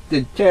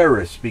convicted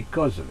terrorists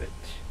because of it.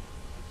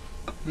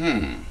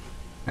 And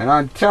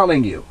I'm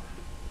telling you,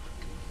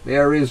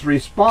 there is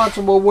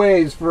responsible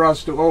ways for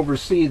us to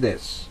oversee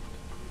this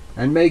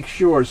and make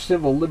sure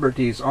civil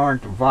liberties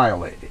aren't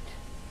violated.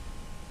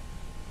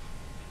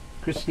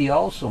 Christie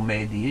also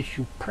made the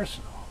issue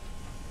personal.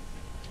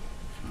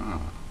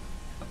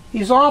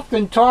 He's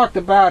often talked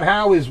about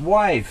how his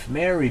wife,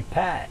 Mary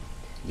Pat,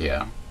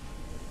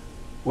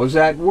 was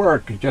at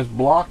work just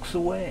blocks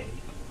away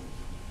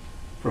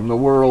from the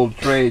World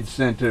Trade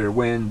Center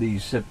when the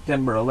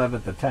September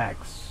 11th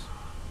attacks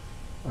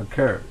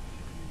occurred.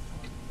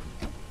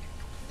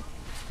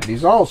 And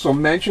he's also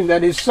mentioned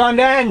that his son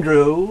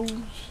Andrew's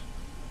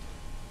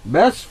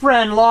best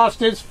friend lost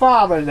his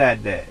father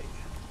that day.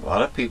 A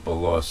lot of people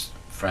lost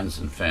friends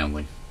and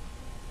family.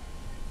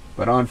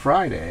 But on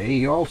Friday,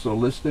 he also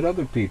listed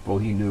other people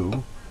he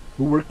knew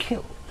who were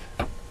killed.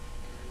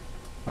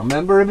 A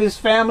member of his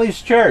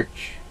family's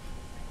church,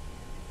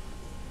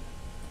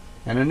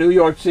 and a New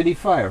York City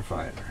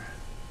firefighter,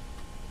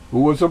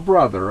 who was a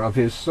brother of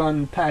his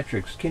son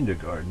Patrick's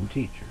kindergarten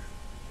teacher.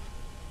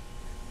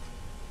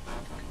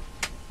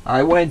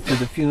 I went to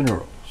the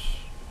funerals.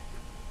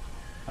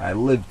 I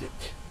lived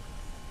it.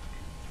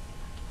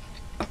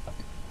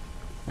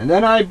 And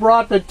then I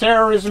brought the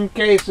terrorism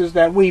cases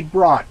that we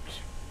brought.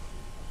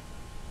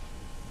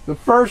 The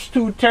first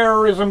 2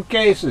 terrorism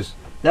cases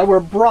that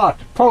were brought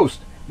post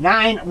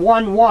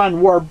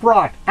 9/11 were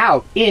brought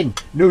out in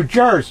New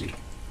Jersey.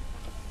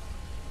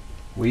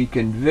 We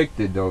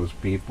convicted those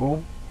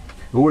people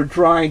who were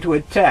trying to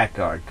attack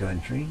our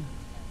country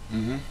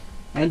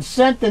and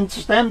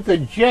sentenced them to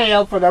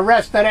jail for the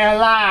rest of their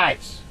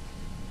lives.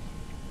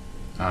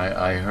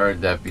 I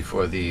heard that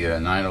before the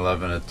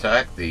 9/11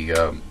 attack,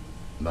 the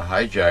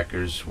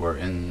hijackers were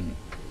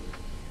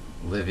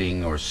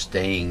living or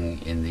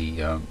staying in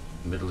the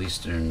Middle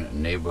Eastern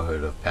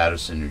neighborhood of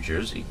Paterson, New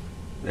Jersey.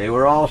 They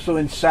were also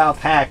in South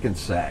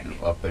Hackensack,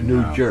 up in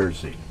New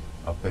Jersey.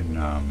 Up in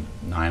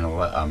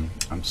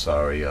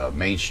 9/11.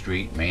 Main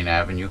Street, Main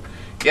Avenue.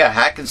 Yeah,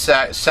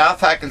 Hackensack,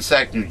 South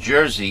Hackensack, New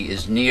Jersey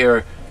is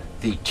near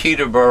the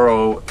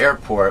Teterboro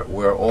Airport,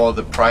 where all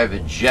the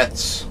private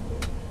jets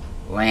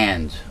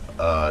land.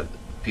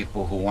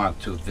 People who want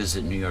to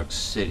visit New York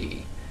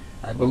City,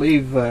 I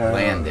believe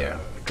land there.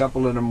 A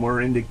couple of them were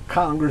in the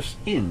Congress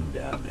Inn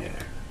down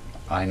there.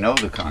 I know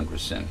the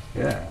Congressman.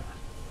 Yeah.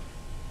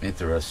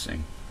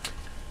 Interesting.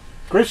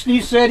 Christie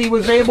said he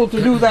was able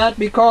to do that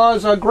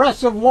because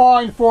aggressive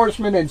law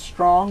enforcement and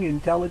strong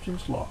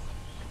intelligence laws.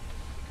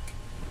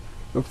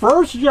 The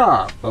first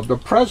job of the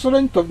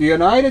President of the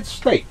United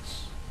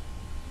States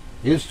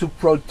is to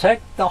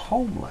protect the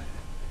homeland.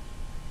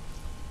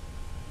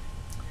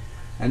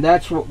 And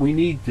that's what we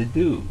need to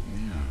do.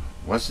 Yeah.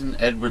 Wasn't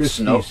Edward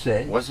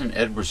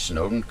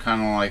Snowden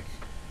kind of like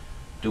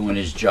doing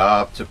his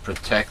job to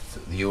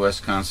protect the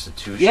U.S.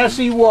 Constitution? Yes,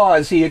 he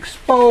was. He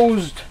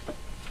exposed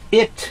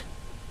it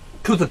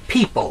to the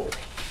people.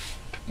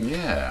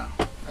 Yeah.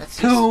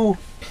 To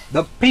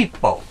the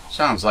people.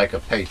 Sounds like a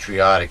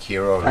patriotic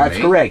hero to me. That's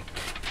correct.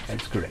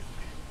 That's correct.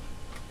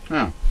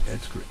 Huh.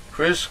 That's correct.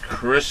 Chris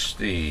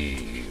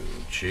Christie.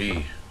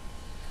 Gee.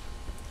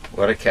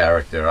 What a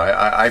character.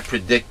 I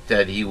predict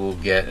that he will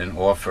get an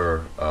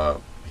offer.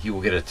 He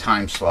will get a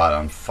time slot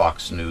on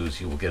Fox News.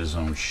 He will get his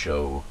own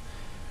show.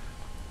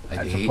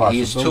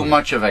 He's too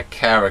much of a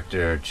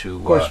character to...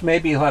 Of course,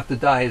 maybe he'll have to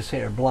dye his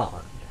hair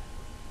blonde.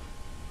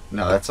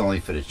 No, that's only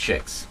for the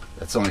chicks.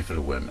 That's only for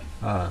the women.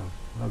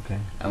 Okay.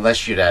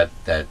 Unless you're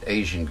that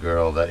Asian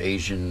girl, that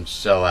Asian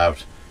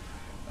sellout,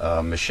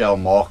 Michelle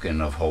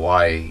Malkin of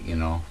Hawaii, you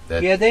know,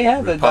 that they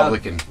have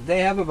Republican. They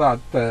have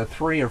about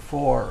 3 or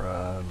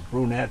 4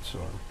 brunettes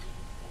or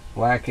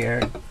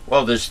black-haired.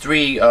 Well, there's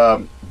 3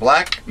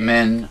 black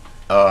men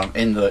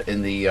in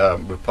the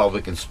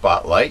Republican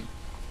spotlight.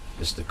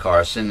 Mr.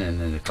 Carson and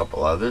then a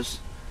couple others.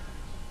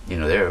 You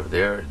know,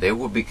 they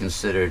will be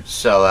considered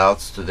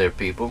sellouts to their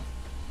people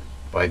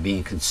by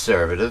being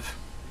conservative.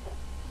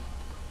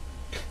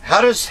 How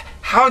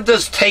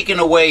does taking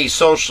away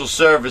social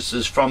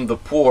services from the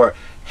poor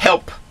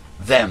help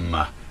them?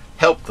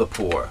 Help the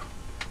poor?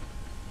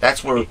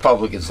 That's what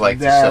Republicans like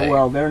to say.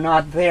 Well, they're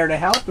not there to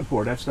help the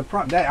poor. That's the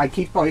problem. I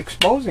keep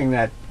exposing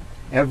that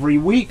every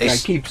week. I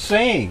keep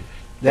saying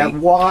that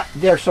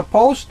they're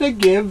supposed to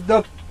give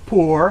the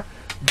poor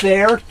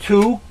their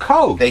 2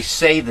 coats. They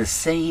say the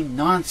same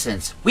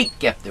nonsense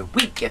week after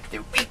week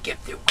after week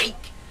after week.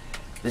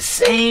 The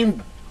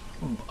same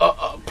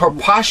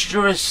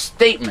preposterous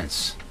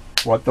statements.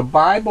 What the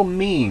Bible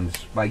means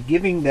by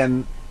giving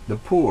them, the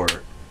poor,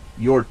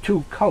 your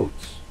 2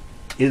 coats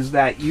is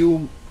that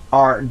you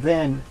are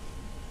then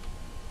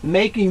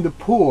making the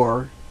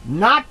poor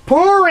not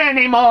poor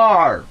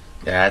anymore.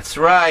 That's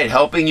right,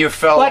 helping your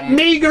fellow... But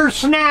meager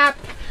SNAP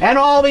and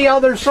all the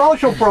other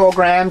social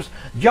programs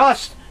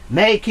just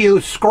make you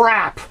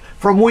scrap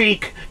from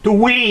week to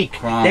week.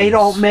 Crumbs. They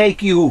don't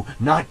make you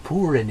not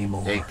poor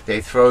anymore. They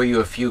throw you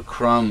a few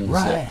crumbs.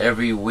 Right.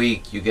 Every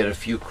week you get a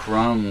few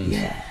crumbs.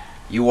 Yeah.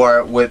 You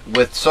are,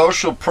 with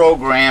social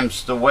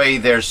programs, the way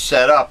they're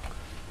set up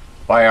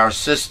by our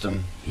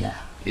system, Yeah.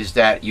 is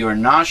that your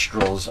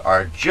nostrils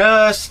are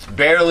just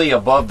barely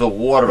above the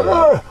water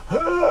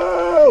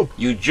level.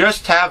 You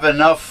just have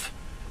enough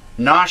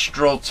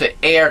nostril to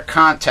air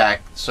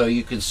contact so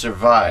you can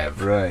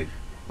survive. Right.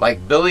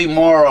 Like Billy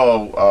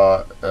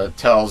Morrow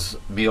tells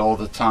me all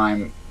the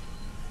time,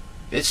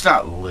 it's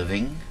not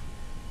living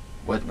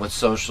what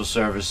social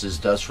services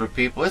does for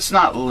people. It's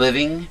not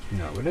living.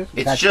 No, it isn't.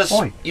 It's That's just, the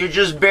point. you're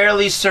just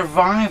barely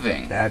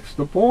surviving. That's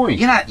the point.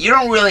 You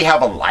don't really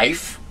have a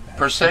life,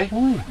 per se.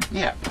 Point.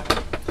 Yeah.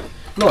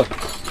 Look,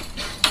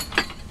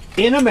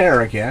 in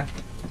America,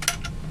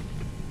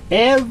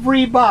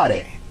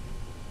 everybody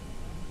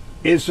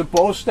is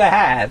supposed to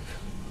have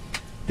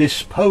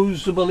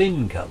disposable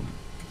income.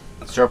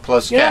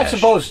 Surplus You're cash. not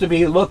supposed to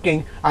be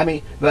looking,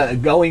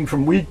 going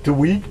from week to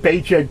week,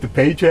 paycheck to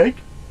paycheck.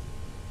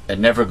 And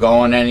never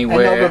going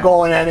anywhere. And never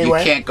going anywhere.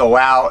 You can't go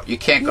out. You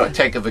can't go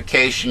take a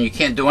vacation. You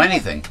can't do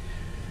anything.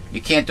 You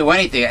can't do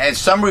anything. And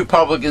some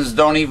Republicans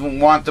don't even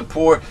want the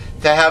poor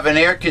to have an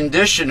air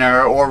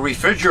conditioner or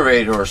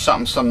refrigerator or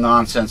some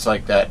nonsense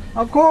like that.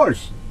 Of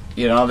course.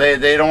 They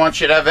don't want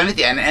you to have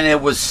anything. And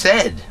it was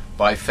said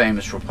by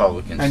famous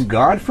Republicans. And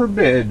God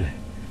forbid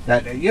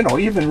that,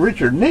 even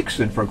Richard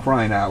Nixon, for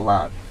crying out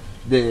loud,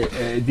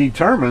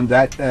 determined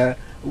that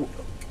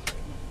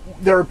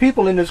there are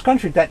people in this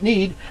country that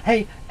need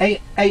an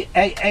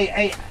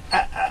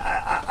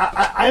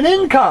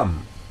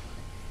income.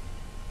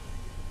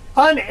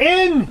 An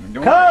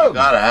income. Well,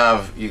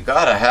 you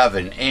gotta have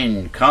an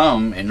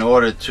income in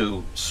order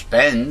to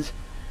spend.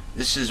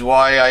 This is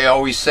why I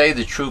always say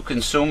the true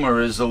consumer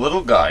is the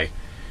little guy.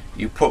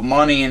 You put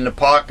money in the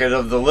pocket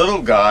of the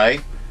little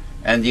guy,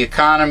 and the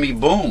economy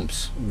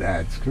booms.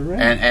 That's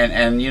correct.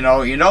 And you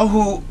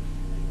know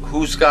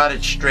who's got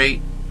it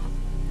straight?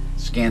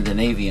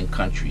 Scandinavian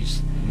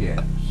countries.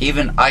 Yeah.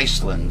 Even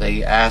Iceland.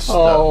 They asked.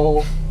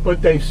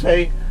 But they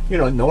say,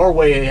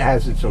 Norway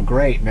has it so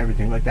great and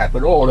everything like that.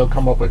 But they'll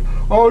come up with,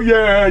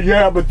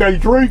 but they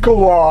drink a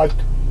lot.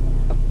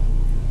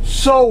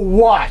 So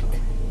what?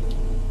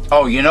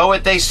 Oh, you know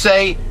what they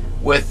say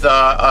with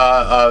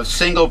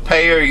single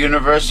payer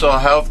universal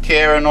health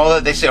care and all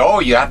that? They say,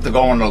 you have to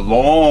go on a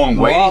long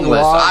waiting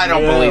list. I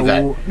don't believe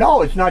that.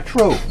 No, it's not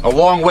true. A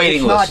long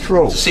waiting list. It's not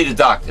true. To see the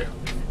doctor.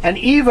 And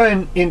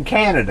even in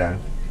Canada,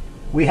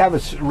 we have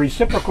a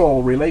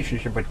reciprocal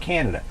relationship with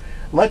Canada.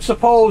 Let's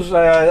suppose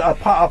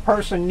a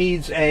person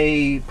needs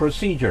a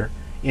procedure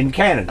in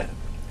Canada.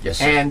 Yes,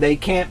 sir. And they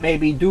can't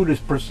maybe do this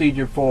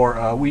procedure for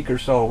a week or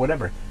so or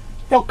whatever.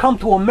 They'll come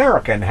to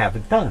America and have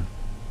it done.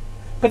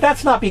 But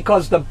that's not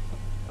because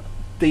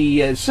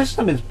the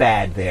system is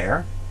bad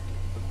there.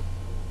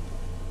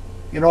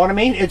 You know what I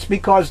mean? It's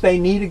because they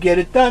need to get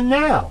it done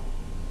now.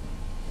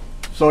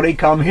 So they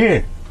come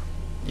here.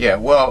 Yeah,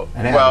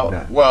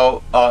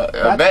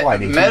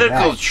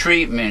 medical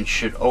treatment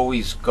should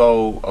always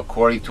go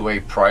according to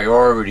a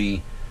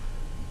priority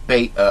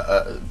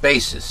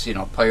basis.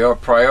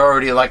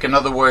 Priority. Like, in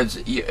other words,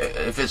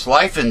 if it's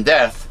life and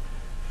death,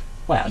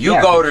 you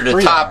go to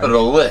the top of the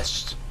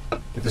list.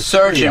 The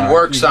surgeon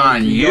works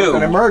on you.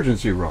 An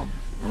emergency room.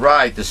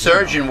 Right. The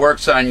surgeon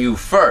works on you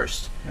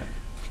first.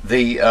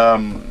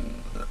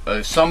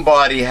 If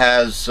somebody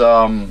has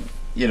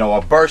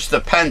a burst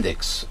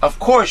appendix, of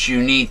course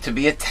you need to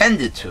be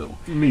attended to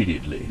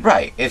immediately.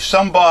 Right. If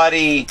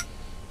somebody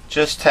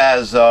just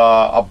has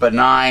a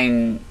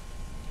benign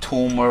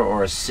tumor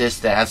or a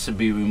cyst that has to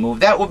be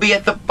removed, that will be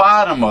at the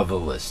bottom of the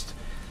list.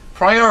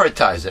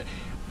 Prioritize it.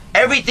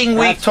 Everything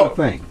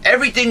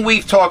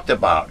we've talked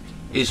about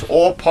is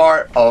all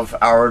part of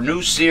our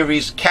new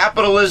series,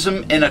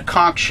 Capitalism in a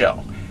Conch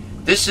Shell.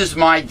 This is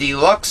my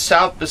deluxe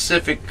South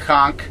Pacific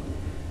conch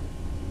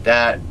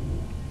that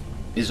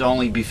is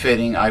only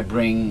befitting I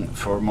bring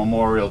for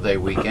Memorial Day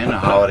weekend, a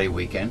holiday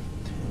weekend.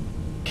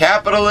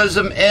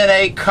 Capitalism in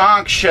a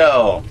conch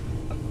shell.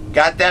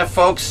 Got that,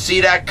 folks?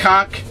 See that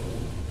conch?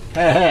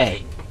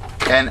 Hey.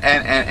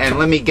 And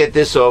let me get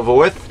this over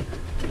with.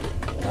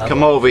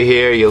 Come over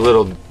here, you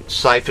little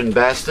siphon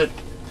bastard.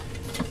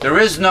 There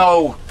is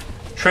no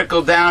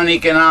trickle-down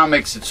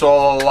economics. It's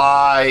all a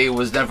lie. It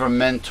was never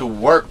meant to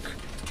work.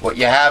 What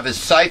you have is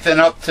siphon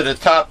up to the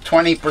top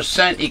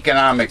 20%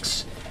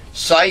 economics.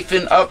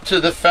 Siphon up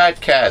to the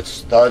fat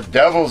cats, the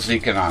devil's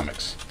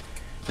economics.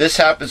 This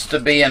happens to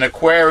be an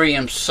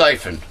aquarium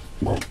siphon.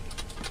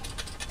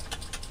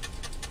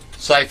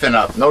 Siphon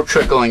up, no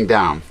trickling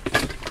down.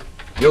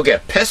 You'll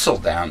get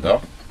pissled down,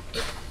 though.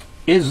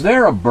 Is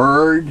there a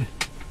bird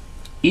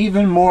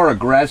even more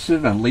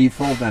aggressive and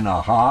lethal than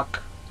a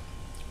hawk?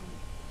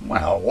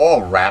 Well,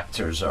 all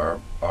raptors are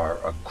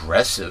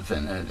aggressive,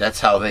 and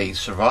that's how they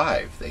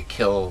survive. They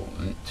kill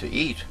to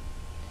eat.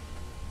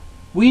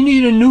 We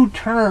need a new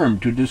term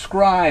to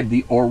describe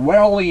the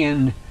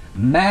Orwellian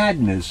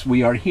madness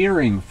we are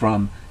hearing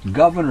from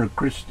Governor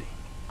Christie.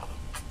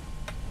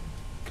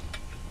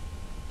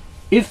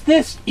 If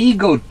this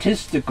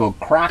egotistical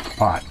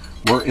crackpot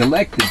were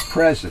elected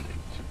president,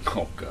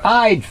 Oh, God.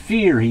 I'd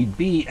fear he'd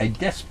be a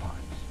despot.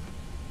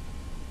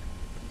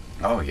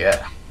 Oh,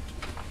 yeah.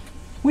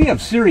 We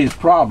have serious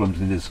problems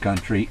in this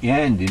country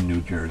and in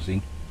New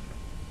Jersey.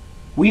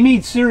 We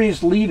need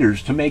serious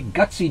leaders to make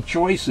gutsy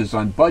choices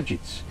on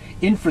budgets,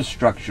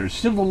 infrastructure,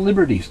 civil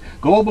liberties,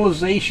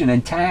 globalization,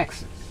 and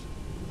taxes.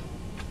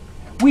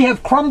 We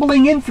have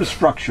crumbling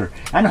infrastructure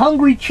and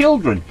hungry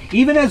children,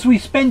 even as we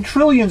spend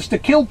trillions to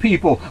kill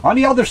people on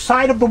the other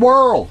side of the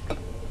world.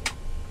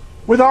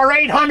 With our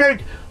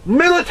 800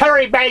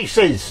 military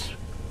bases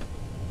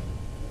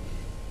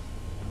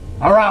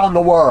around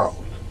the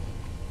world.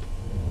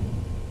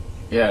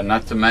 Yeah,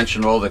 not to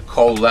mention all the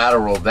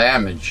collateral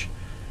damage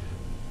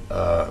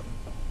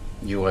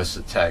U.S.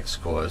 attacks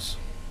cause.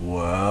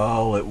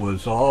 Well, it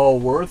was all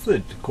worth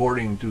it,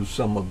 according to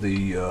some of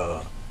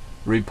the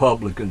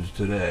Republicans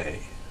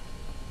today.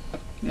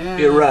 Yeah.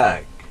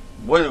 Iraq.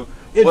 What,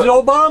 It's what-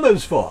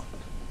 Obama's fault.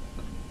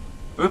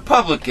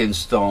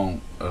 Republicans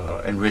don't,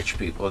 and rich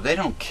people, they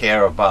don't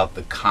care about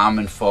the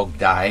common folk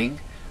dying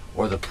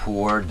or the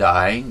poor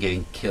dying,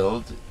 getting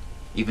killed,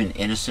 even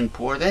innocent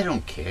poor. They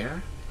don't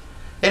care.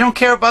 They don't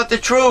care about the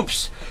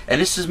troops. And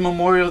this is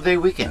Memorial Day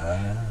weekend.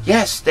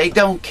 Yes, they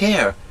don't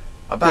care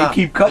about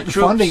They keep cutting the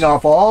troops. funding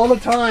off all the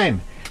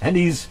time. And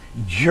these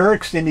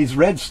jerks in these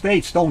red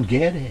states don't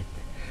get it.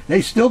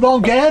 They still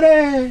don't get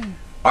it.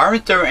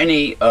 Aren't there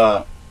any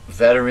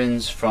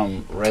veterans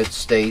from red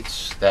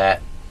states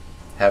that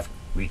have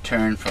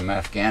returned from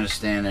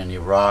Afghanistan and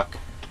Iraq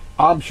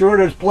I'm sure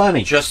there's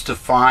plenty. just to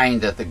find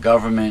that the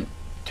government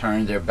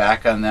turned their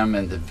back on them?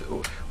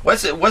 And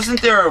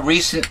wasn't there a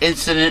recent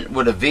incident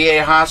with a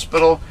VA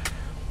hospital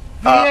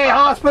VA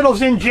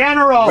hospitals in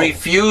general.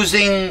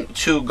 refusing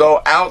to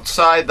go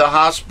outside the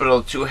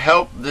hospital to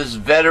help this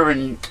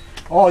veteran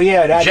Oh,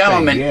 yeah, that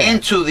gentleman thing, yeah.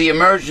 into the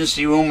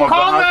emergency room of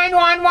Call the hospital?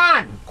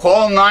 911.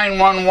 Call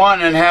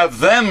 911 and have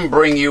them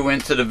bring you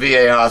into the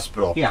VA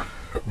hospital. Yeah.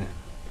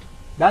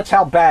 That's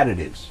how bad it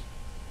is.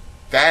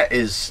 That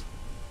is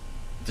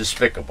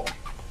despicable.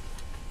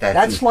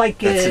 That's like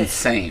that's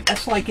insane.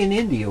 That's like in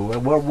India,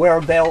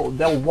 where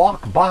they'll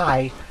walk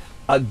by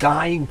a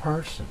dying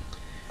person.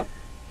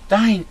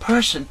 Dying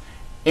person.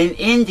 In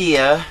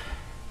India,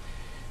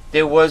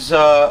 there was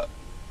a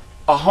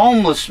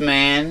homeless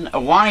man, a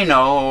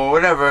wino or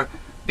whatever,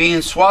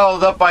 being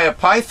swallowed up by a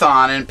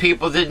python, and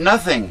people did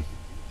nothing.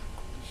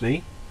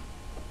 See?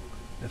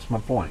 That's my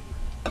point.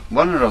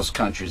 One of those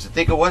countries, I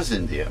think it was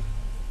India.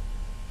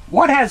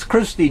 What has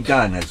Christie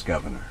done as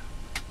governor?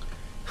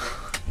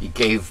 He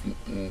gave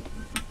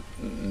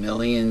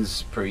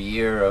millions per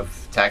year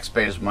of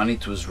taxpayers' money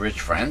to his rich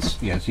friends.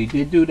 Yes, he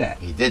did do that.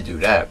 He did do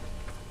that.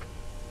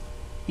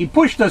 He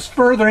pushed us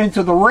further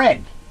into the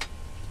red.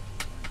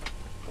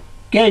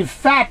 Gave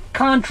fat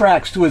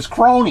contracts to his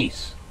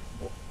cronies,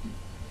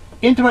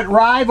 intimate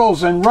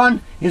rivals, and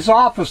run his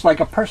office like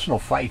a personal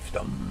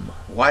fiefdom.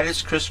 Why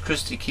does Chris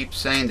Christie keep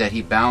saying that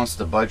he balanced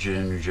the budget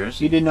in New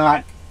Jersey? He did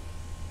not.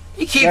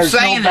 He keeps There's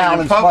saying no it in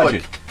balanced public.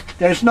 budget.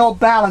 There's no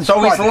balanced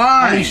So he's budget.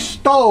 lying. And he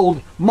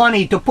stole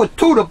money to put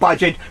to the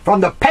budget from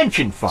the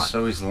pension fund.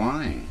 So he's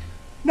lying.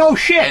 No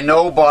shit. And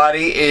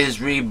nobody is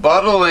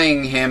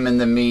rebuttaling him in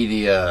the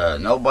media.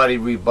 Nobody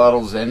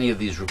rebuttals any of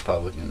these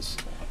Republicans.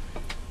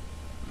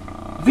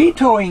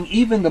 Vetoing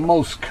even the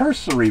most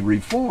cursory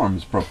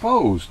reforms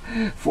proposed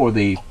for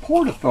the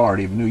Port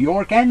Authority of New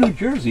York and New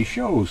Jersey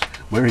shows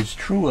where his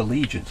true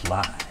allegiance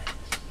lies.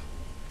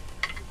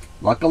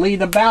 Luckily,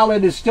 the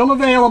ballot is still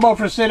available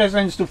for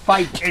citizens to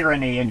fight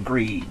tyranny and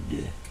greed.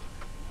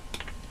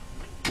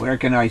 Where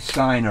can I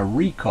sign a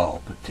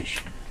recall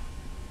petition?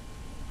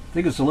 I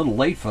think it's a little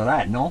late for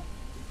that, no?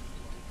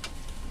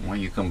 Well,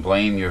 you can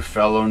blame your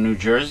fellow New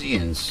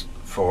Jerseyans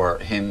for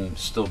him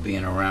still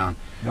being around.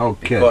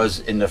 Okay. Because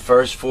in the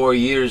first 4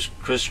 years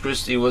Chris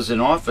Christie was in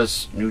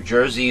office, New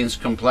Jerseyans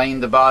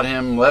complained about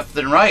him left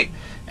and right.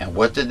 And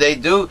what did they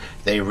do?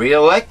 They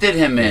re-elected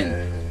him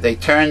in. They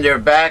turned their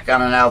back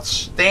on an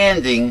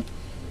outstanding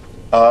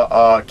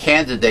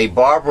candidate,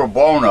 Barbara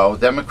Buono,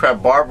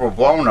 Democrat Barbara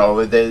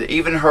Buono.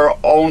 Even her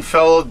own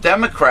fellow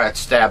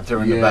Democrats stabbed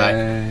her in the back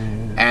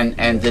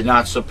and did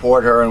not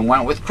support her and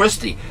went with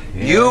Christie.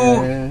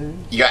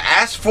 You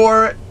asked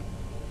for it,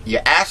 you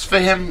asked for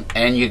him,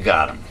 and you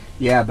got him.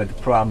 Yeah, but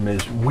the problem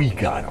is we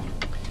got him.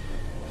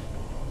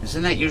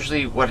 Isn't that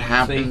usually what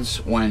happens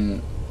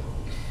when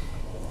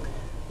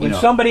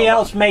Somebody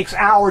else makes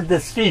our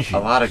decision? a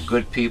lot of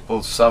good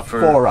people suffer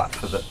For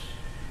us.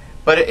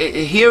 But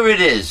here it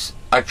is,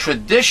 a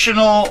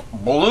traditional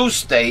blue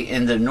state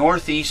in the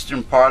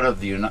northeastern part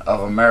of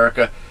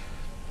America.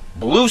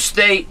 Blue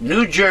state,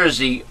 New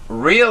Jersey,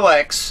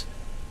 re-elects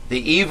the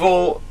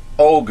evil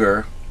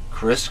ogre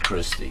Chris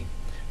Christie.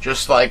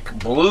 Just like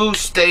blue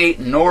state,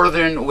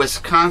 northern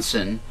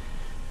Wisconsin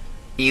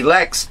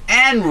elects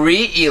and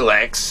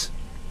re-elects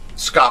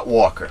Scott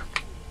Walker.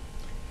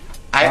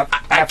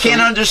 I can't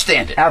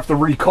understand it. After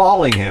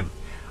recalling him.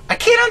 I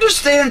can't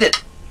understand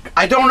it.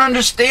 I don't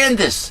understand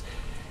this.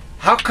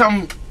 How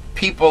come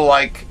people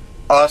like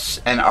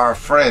us and our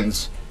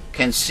friends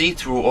can see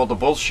through all the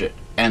bullshit,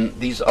 and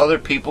these other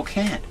people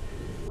can't.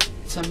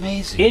 It's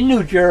amazing. In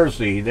New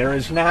Jersey, there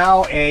is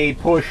now a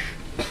push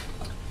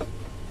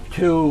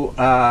to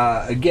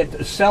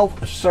get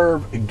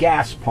self-serve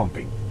gas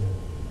pumping.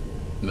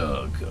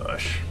 Oh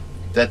gosh,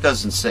 that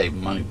doesn't save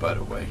money, by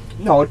the way.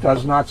 No, it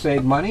does not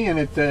save money, and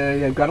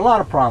it got a lot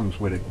of problems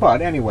with it.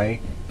 But anyway,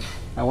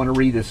 I want to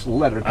read this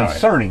letter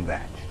concerning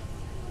that.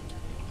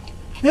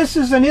 This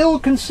is an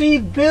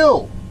ill-conceived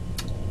bill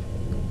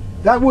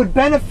that would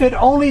benefit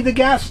only the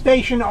gas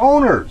station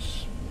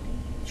owners.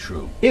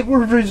 True. It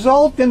would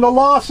result in the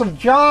loss of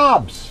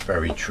jobs.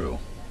 Very true.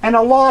 And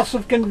a loss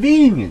of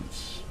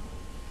convenience.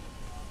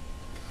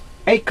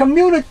 A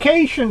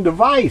communication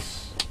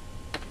device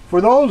for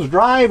those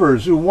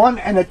drivers who want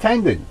an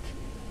attendant.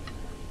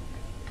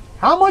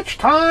 How much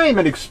time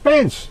and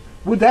expense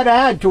would that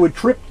add to a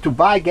trip to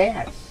buy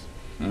gas?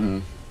 Mm-hmm.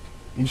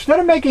 Instead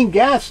of making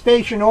gas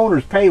station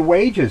owners pay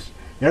wages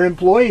their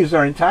employees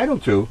are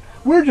entitled to,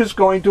 we're just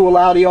going to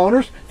allow the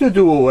owners to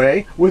do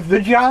away with the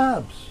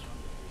jobs.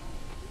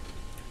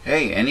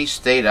 Hey, any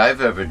state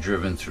I've ever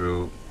driven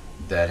through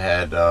that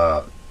had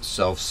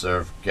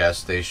self-serve gas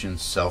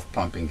stations,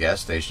 self-pumping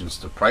gas stations,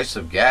 the price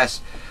of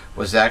gas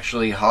was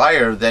actually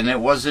higher than it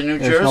was in New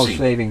Jersey. There's no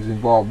savings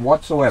involved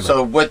whatsoever.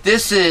 So what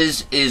this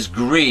is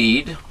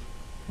greed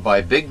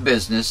by big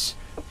business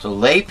to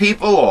lay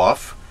people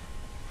off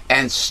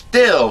and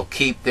still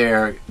keep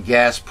their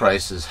gas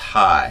prices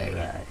high.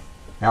 Right.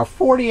 Now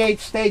 48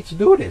 states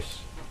do this.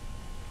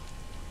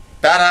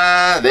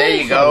 Ta-da! There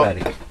you go.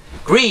 Already.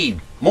 Greed.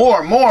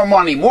 More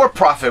money, more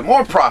profit,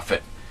 more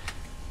profit.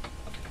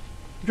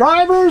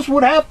 Drivers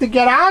would have to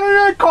get out of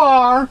their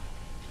car,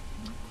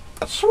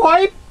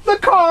 swipe the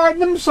card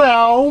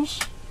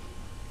themselves,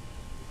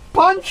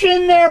 punch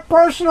in their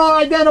personal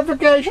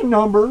identification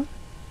number,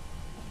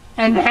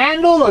 and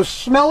handle a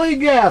smelly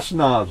gas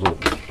nozzle.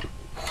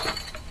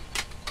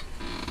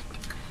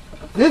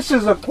 This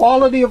is a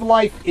quality of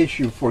life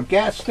issue for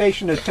gas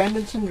station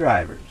attendants and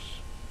drivers,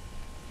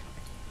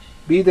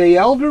 be they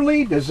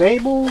elderly,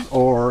 disabled,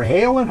 or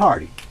hale and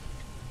hearty.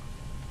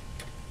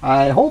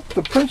 I hope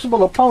the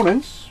principal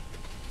opponents,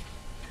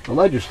 the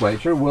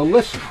legislature, will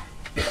listen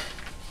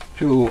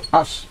to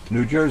us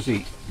New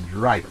Jersey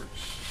drivers.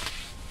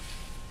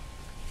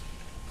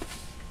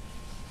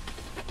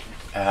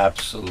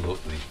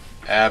 Absolutely.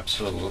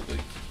 Absolutely.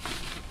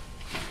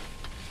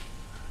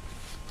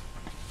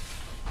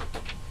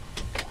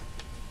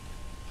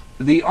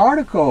 The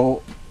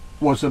article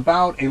was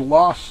about a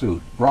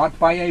lawsuit brought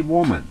by a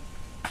woman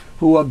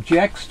who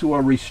objects to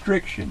a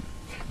restriction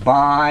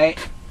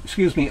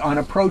on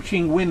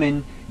approaching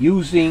women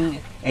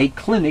using a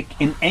clinic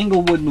in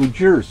Englewood, New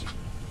Jersey.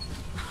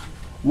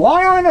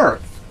 Why on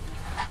earth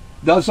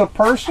does a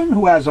person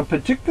who has a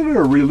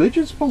particular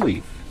religious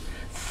belief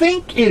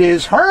think it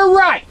is her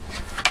right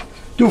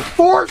to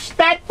force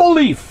that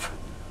belief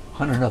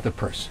on another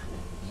person?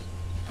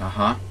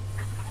 Uh-huh.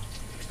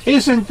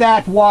 Isn't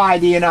that why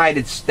the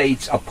United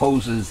States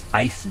opposes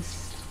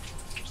ISIS?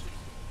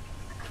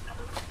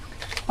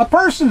 A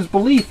person's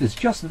belief is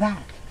just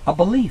that, a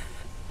belief.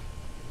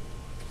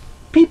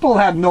 People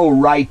have no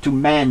right to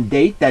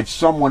mandate that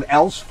someone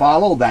else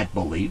follow that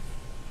belief.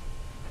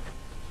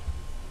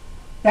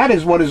 That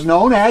is what is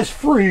known as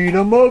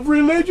freedom of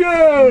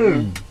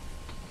religion.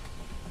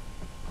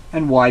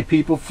 And why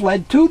people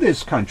fled to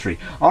this country.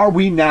 Are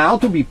we now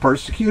to be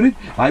persecuted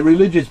by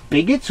religious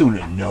bigots who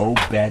know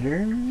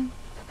better?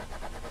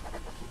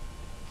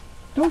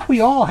 Don't we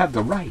all have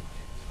the right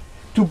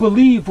to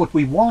believe what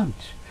we want,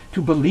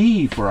 to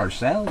believe for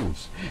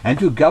ourselves, and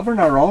to govern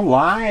our own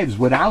lives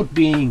without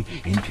being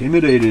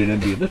intimidated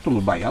and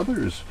belittled by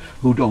others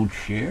who don't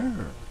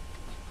share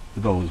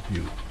those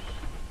views?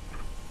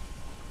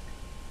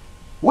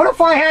 What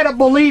if I had a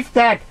belief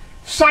that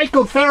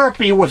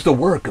psychotherapy was the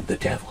work of the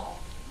devil?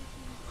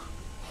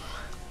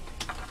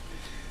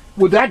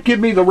 Would that give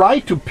me the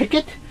right to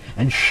picket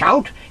and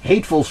shout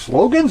hateful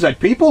slogans at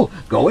people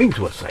going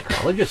to a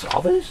psychologist's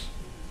office?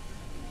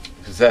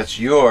 Because that's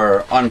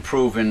your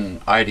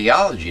unproven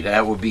ideology.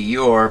 That would be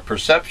your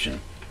perception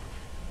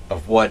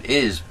of what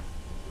is,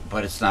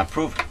 but it's not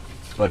proven.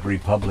 But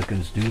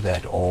Republicans do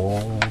that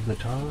all the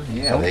time.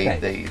 Yeah,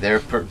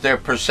 their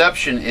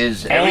perception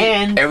is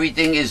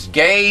everything is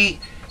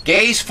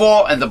gay's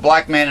fault and the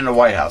black man in the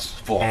White House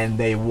fault. And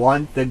they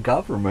want the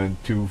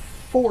government to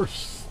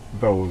force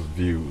those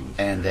views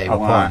and they upon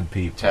want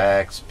people.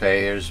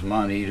 Taxpayers'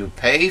 money to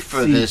pay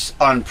for this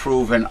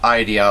unproven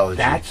ideology.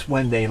 That's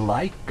when they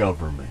like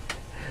government.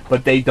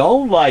 But they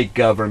don't like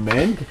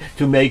government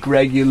to make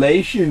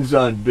regulations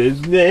on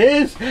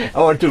business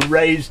or to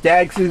raise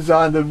taxes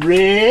on the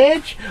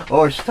rich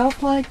or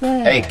stuff like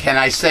that. Hey, can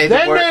I say the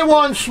word? Then they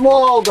want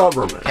small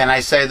government. Can I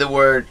say the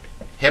word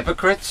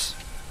hypocrites?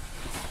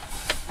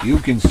 You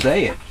can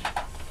say it,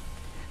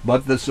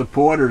 but the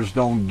supporters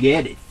don't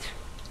get it.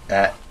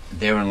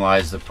 Therein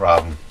lies the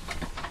problem.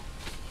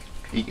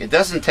 It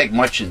doesn't take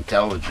much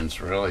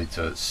intelligence, really,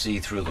 to see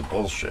through the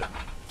bullshit.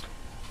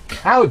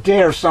 How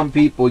dare some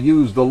people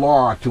use the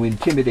law to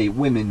intimidate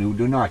women who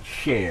do not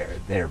share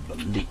their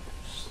beliefs?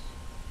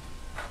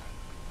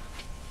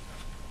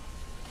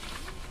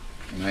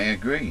 I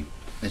agree.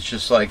 It's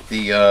just like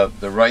the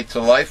right to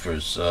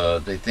lifers.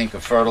 They think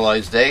a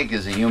fertilized egg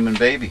is a human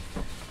baby.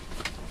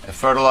 A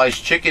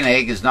fertilized chicken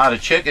egg is not a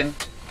chicken,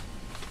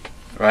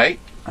 right?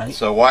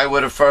 So why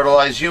would a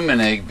fertilized human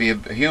egg be a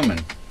human?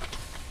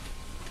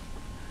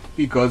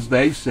 Because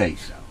they say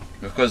so.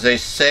 Because they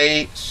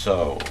say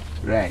so.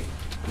 Right.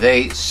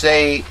 They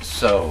say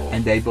so.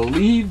 And they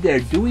believe they're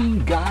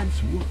doing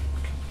God's work.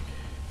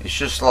 It's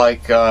just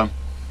like I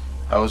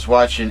was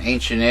watching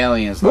Ancient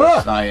Aliens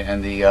last night,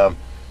 and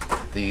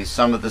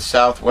some of the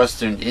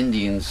southwestern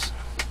Indians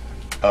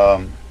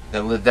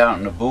that lived out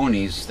in the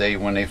boonies,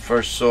 when they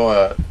first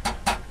saw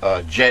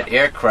a jet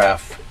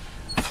aircraft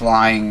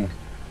flying,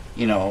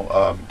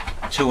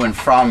 to and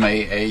from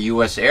a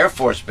U.S. Air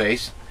Force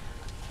base,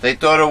 they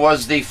thought it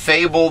was the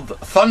fabled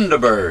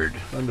Thunderbird.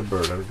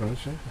 Thunderbird, I was going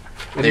to say.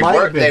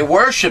 They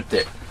worshipped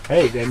it.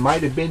 Hey, they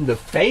might have been the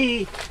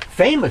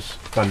famous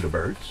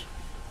Thunderbirds.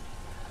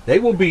 They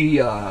will be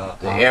the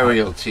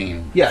aerial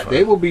team. Yeah,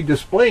 they will be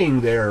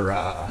displaying their.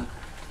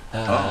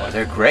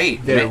 They're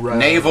great. Their,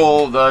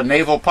 the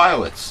naval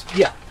pilots.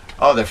 Yeah.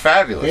 Oh, they're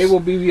fabulous. They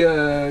will be,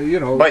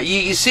 But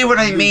you see what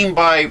I mean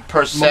by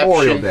perception.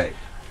 Memorial Day.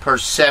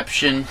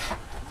 Perception.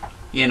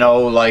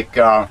 Like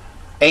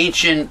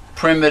ancient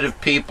primitive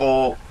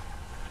people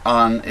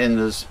in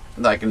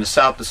the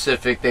South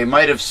Pacific, they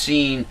might have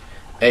seen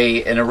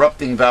an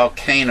erupting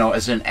volcano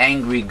as an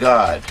angry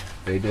god.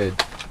 They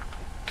did.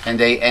 And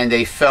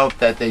they felt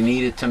that they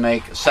needed to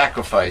make a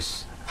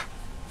sacrifice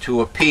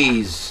to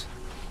appease.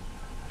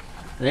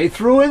 They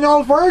threw in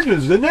those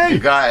virgins, didn't they?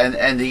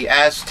 And the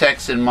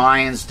Aztecs and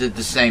Mayans did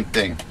the same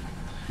thing.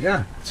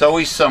 Yeah. It's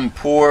always some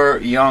poor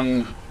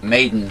young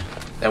maiden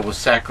that was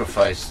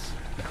sacrificed.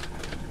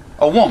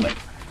 A woman.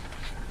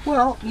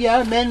 Well,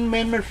 yeah,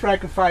 men were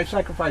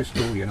sacrificed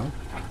too,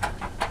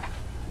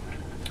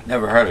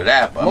 Never heard of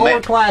that. But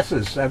lower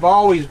classes have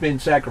always been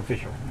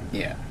sacrificial.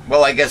 Yeah.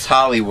 Well, I guess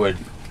Hollywood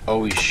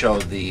always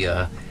showed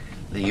the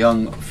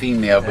young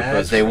female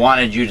because they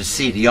wanted you to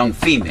see the young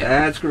female.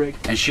 That's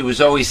correct. And she was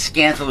always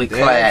scantily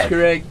clad. That's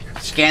correct.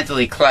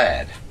 Scantily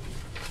clad.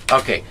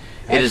 Okay.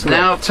 It is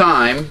now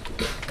time.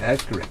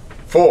 That's correct.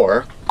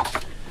 For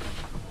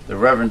the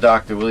Reverend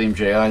Dr. William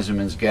J.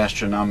 Eiserman's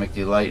gastronomic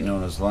delight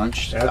known as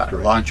lunch.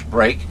 Lunch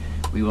break.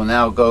 We will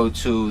now go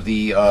to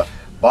the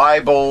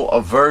Bible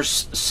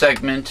verse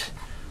segment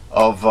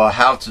of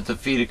How to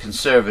Defeat a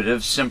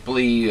Conservative.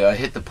 Simply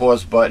hit the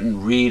pause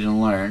button, read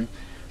and learn,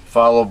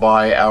 followed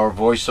by our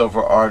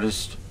voiceover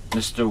artist,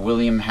 Mr.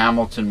 William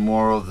Hamilton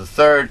Morrow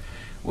III,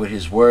 with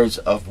his words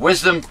of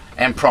wisdom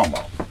and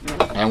promo.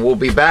 And we'll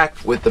be back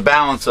with the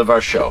balance of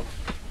our show.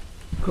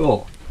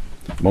 Cool.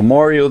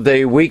 Memorial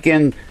Day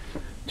weekend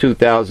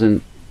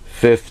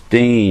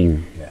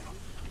 2015. Yeah.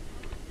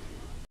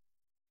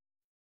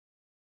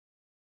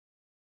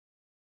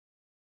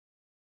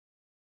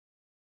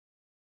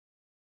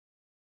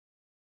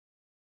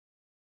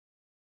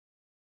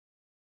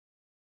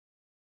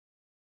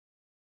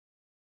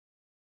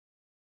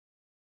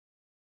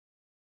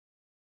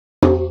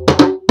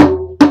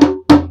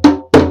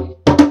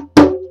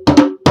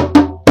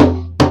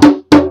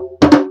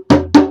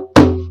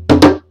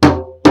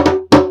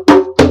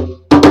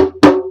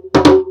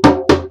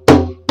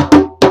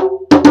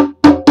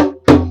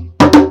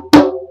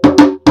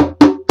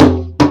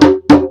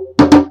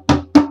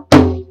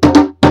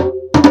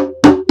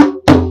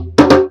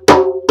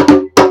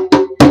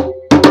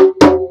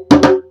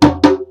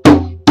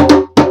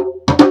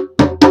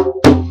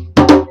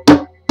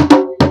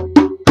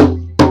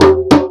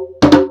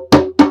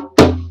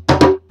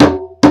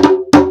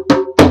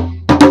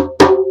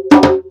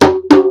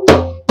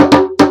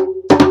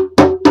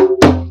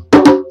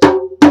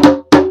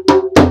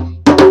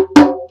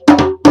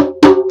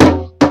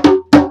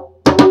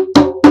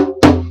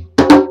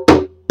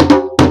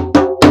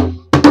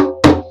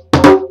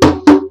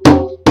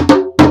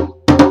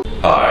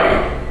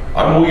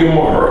 I'm William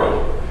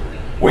Morrow.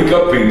 Wake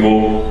up,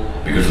 people,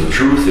 because the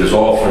truth is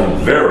often,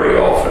 very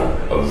often,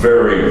 a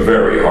very,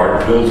 very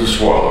hard pill to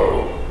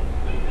swallow.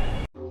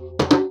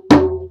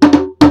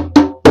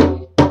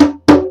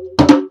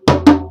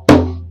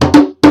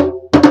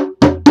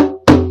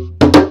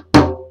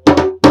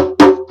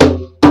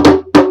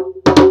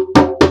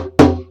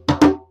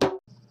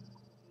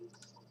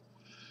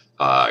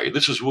 Hi,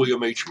 this is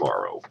William H.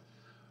 Morrow.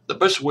 The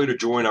best way to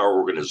join our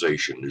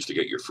organization is to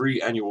get your free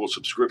annual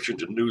subscription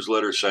to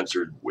Newsletter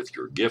Censored with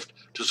your gift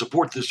to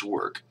support this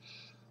work.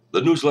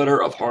 The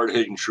newsletter of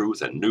hard-hitting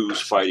truth and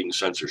news-fighting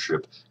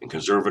censorship and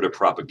conservative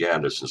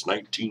propaganda since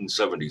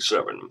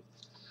 1977.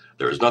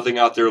 There is nothing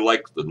out there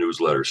like the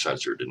Newsletter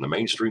Censored in the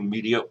mainstream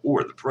media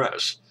or the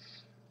press.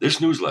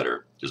 This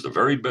newsletter is the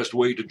very best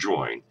way to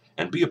join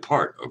and be a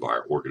part of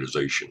our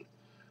organization.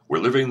 We're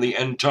living the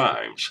end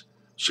times,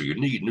 so you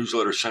need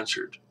Newsletter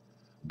Censored.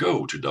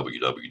 Go to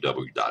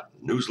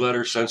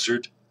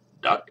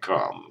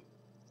www.newslettercensored.com.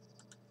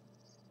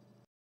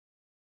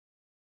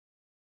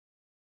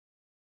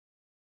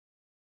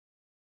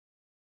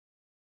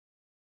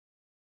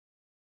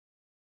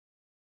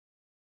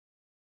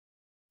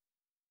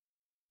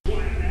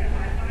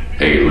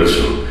 Hey,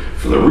 listen,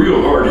 for the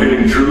real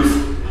hard-hitting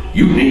truth,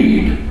 you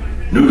need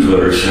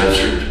Newsletter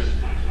Censored.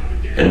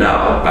 And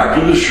now, back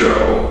to the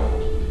show.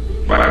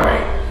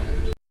 Bye-bye.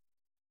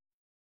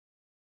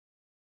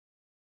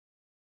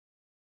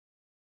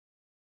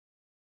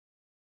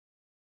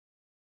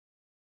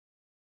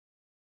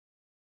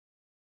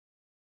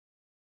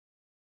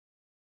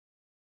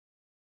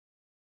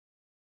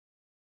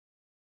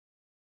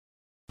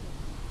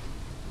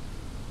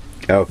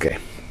 Okay.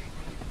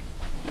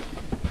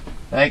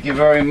 Thank you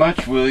very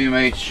much, William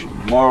H.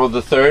 Morrow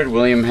III,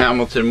 William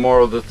Hamilton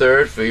Morrow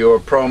III, for your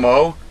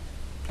promo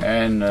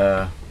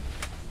and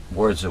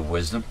words of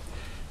wisdom.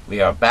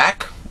 We are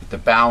back with the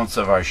balance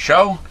of our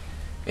show.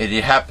 It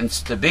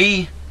happens to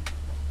be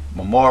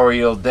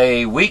Memorial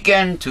Day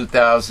weekend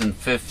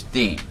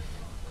 2015.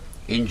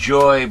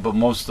 Enjoy, but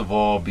most of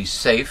all, be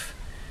safe.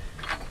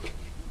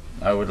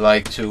 I would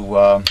like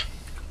to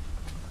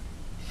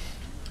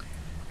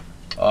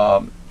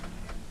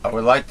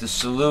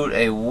salute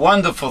a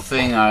wonderful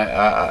thing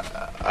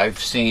I've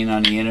seen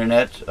on the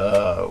internet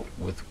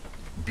with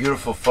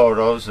beautiful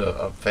photos,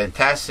 a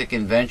fantastic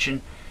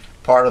invention,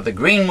 part of the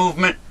green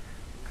movement.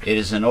 It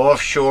is an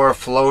offshore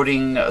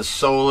floating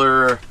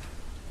solar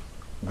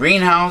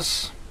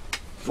greenhouse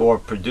for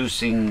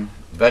producing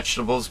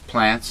vegetables,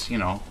 plants,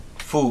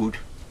 food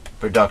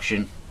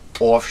production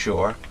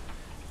offshore.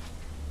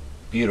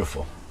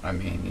 Beautiful. I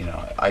mean,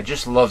 I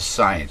just love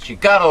science. You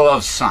gotta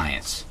love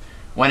science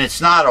when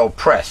it's not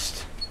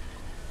oppressed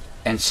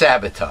and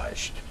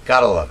sabotaged.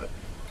 Gotta love it.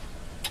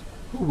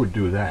 Who would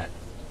do that?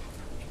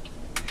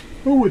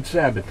 Who would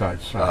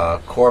sabotage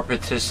science?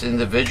 Corporatist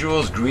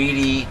individuals,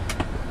 greedy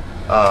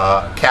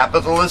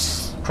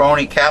capitalists,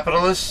 crony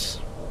capitalists.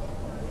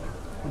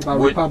 What about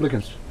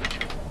Republicans?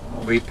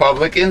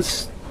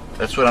 Republicans,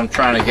 that's what I'm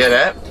trying to get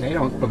at. They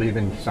don't believe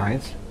in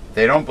science.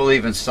 They don't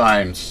believe in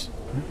science.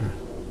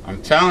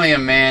 I'm telling you,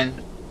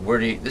 man, we're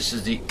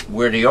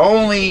the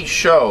only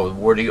show,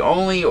 we're the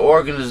only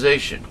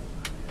organization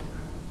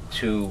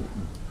to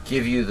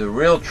give you the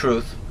real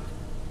truth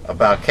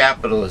about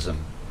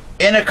capitalism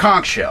in a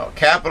conch shell.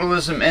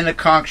 Capitalism in a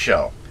conch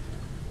shell.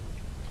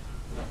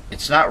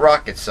 It's not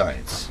rocket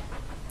science.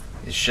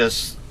 It's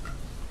just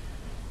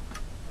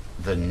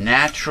the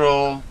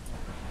natural,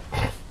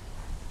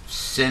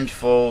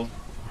 sinful,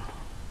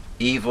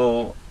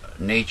 evil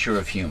nature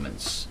of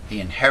humans.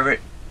 The inherent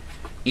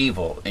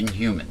evil in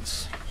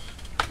humans.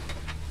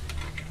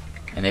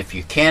 And if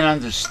you can't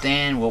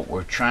understand what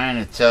we're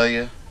trying to tell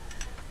you,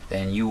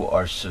 then you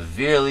are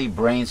severely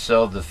brain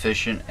cell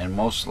deficient and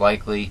most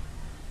likely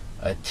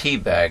a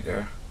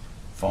teabagger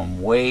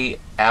from way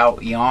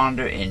out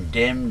yonder in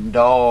them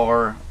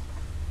dar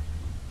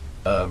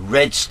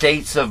red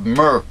states of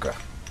America.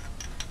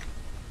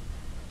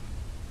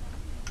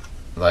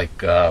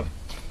 Like, I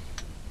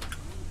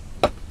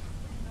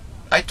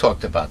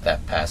talked about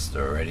that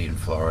pastor already in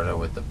Florida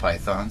with the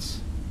pythons.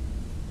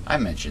 I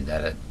mentioned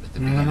that at the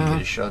beginning of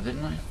the show,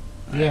 didn't I?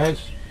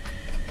 Yes.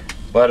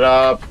 But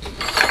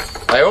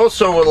I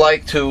also would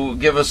like to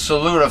give a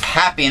salute of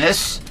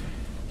happiness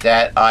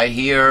that I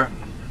hear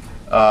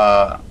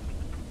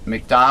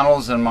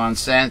McDonald's and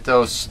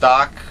Monsanto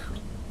stock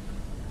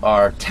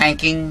are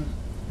tanking.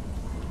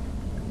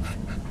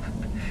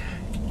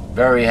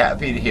 Very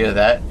happy to hear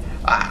that.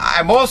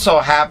 I'm also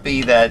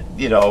happy that,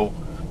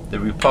 the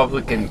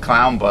Republican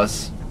clown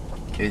bus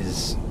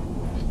is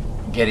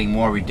getting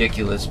more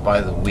ridiculous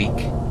by the week.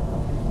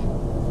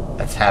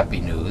 That's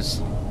happy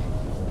news.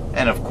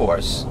 And of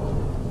course,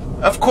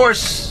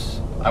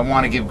 I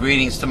want to give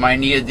greetings to my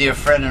near dear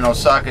friend in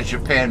Osaka,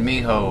 Japan,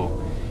 Miho,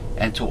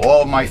 and to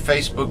all my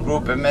Facebook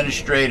group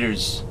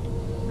administrators,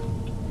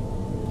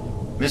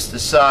 Mr.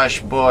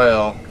 Sash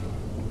Boyle,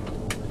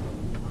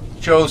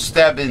 Joe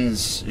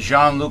Stebbins,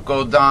 Jean-Luc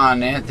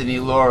Odon, Anthony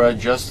Laura,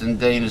 Justin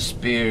Dana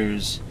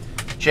Spears,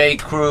 Jay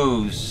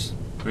Cruz,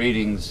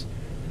 greetings,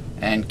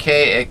 and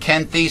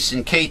Ken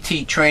Thiessen,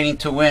 KT Training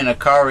to Win,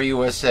 Akara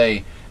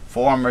USA,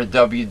 former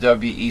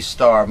WWE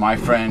star, my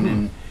friend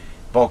in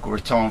Boca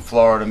Raton,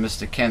 Florida,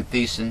 Mr. Ken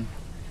Thiessen.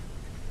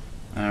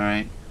 All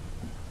right.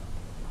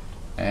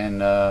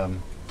 And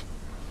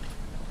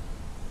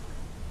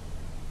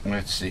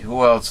let's see,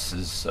 who else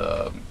is...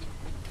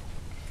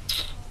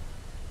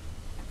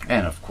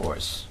 and of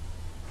course,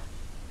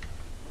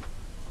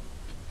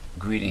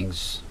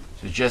 greetings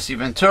to Jesse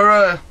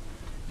Ventura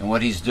and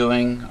what he's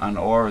doing on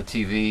Aura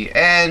TV,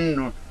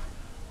 and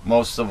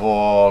most of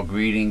all,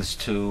 greetings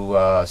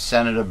to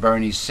Senator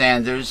Bernie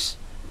Sanders.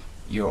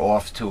 You're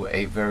off to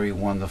a very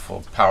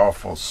wonderful,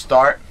 powerful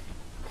start.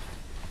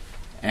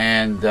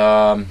 And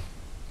the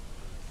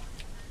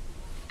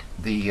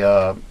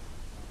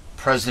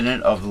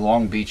president of the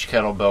Long Beach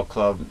Kettlebell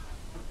Club,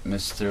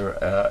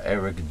 Mr.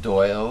 Eric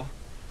Doyle,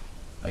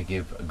 I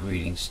give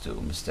greetings to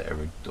Mr.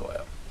 Eric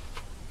Doyle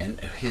and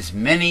his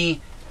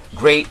many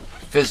great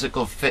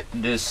physical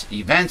fitness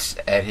events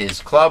at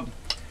his club,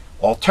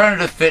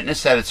 alternative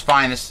fitness at its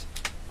finest,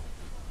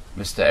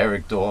 Mr.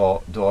 Eric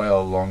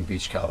Doyle, Long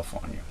Beach,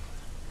 California.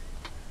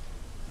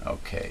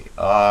 Okay.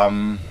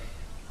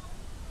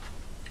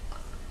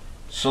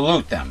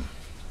 Salute them.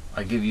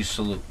 I give you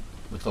salute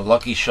with the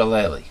lucky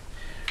shillelagh.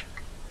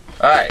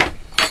 Alright.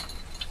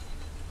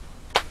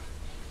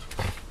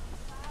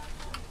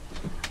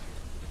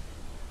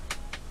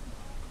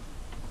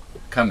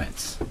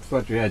 Comments. I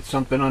thought you had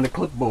something on the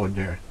clipboard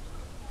there.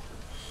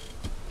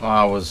 Well,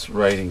 I was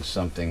writing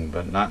something,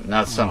 but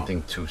not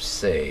something to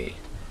say.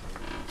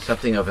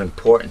 Something of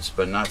importance,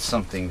 but not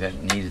something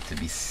that needed to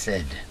be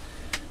said.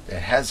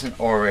 That hasn't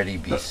already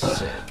been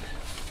said.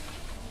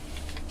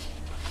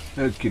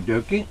 Okie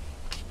dokie.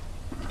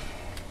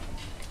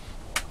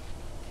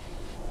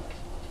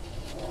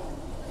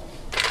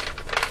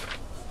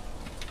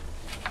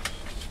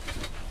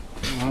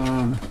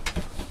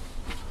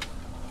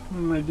 What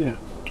am I doing?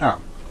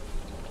 Oh.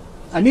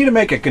 I need to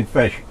make a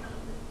confession.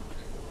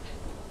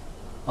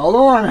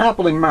 Although I'm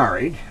happily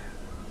married,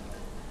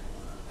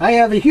 I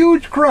have a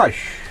huge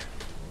crush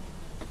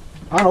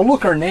on a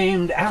looker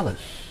named Alice.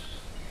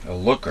 A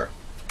looker.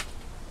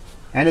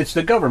 And it's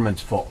the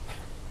government's fault.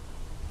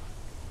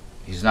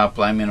 He's not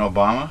blaming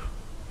Obama?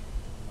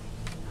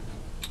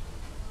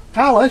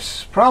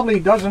 Alice probably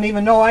doesn't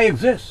even know I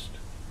exist.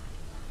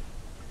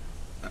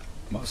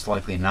 Most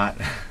likely not.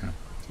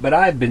 But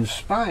I've been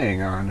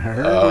spying on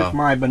her with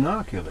my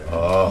binoculars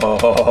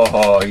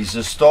Oh, he's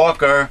a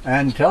stalker.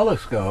 and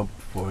telescope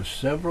for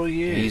several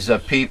years. He's a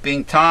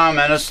peeping Tom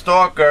and a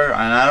stalker.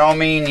 And I don't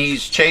mean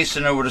he's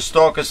chasing her with a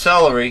stalk of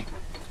celery.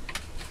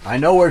 I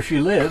know where she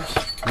lives.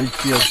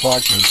 Ridgefield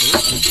Park, New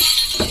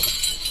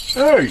Jersey.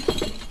 Hey!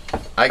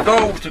 I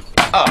go to...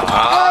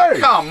 Ah, Hey!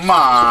 come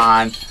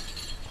on.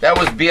 That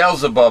was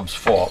Beelzebub's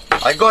fault.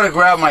 I go to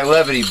grab my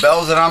levity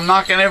bells and I'm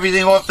knocking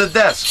everything off the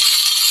desk.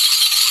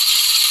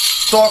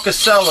 Stalk of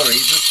celery.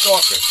 He's a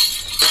stalker.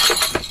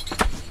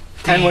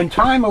 And when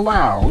time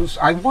allows,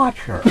 I watch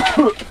her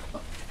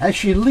as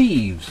she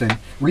leaves and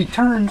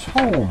returns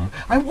home.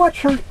 I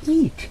watch her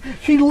eat.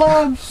 She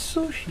loves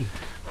sushi.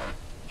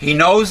 He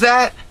knows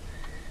that?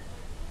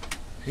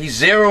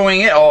 He's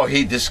zeroing it. Oh,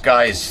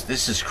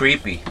 this is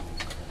creepy.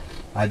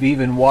 I've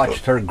even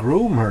watched her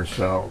groom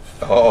herself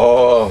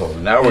Oh,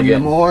 now we're in the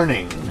getting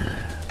morning.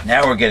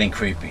 now we're getting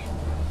creepy.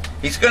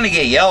 He's gonna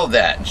get yelled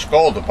at and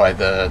scolded by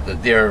the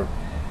dear,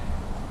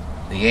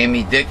 the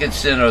Amy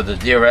Dickinson or the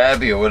Dear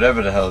Abby or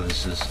whatever the hell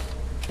this is.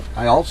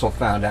 I also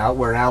found out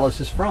where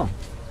Alice is from.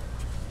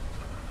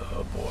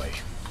 Oh boy.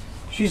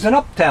 She's an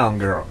uptown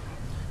girl.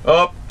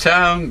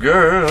 Uptown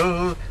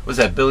girl. Was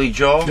that Billy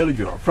Joel? Billy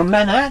Joel. From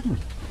Manhattan.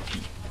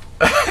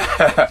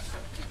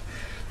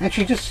 And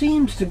she just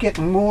seems to get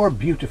more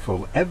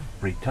beautiful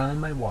every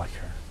time I watch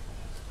her.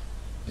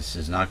 This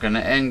is not gonna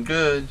end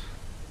good.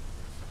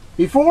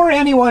 Before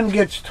anyone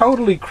gets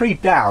totally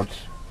creeped out,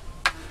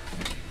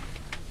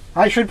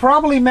 I should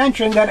probably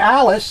mention that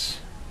Alice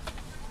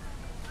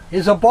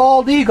is a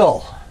bald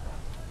eagle.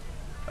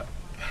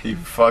 You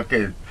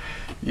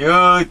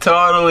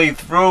totally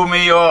threw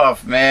me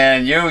off,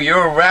 man.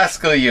 You're a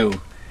rascal, you.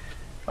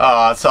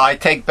 So I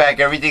take back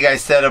everything I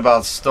said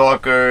about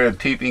stalker and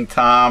peeping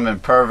Tom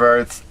and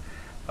perverts.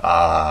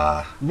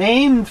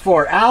 Named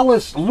for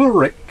Alice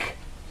Lurick,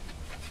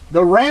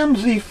 the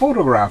Ramsey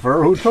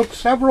photographer who took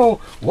several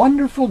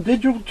wonderful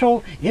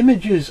digital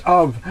images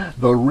of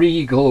the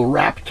regal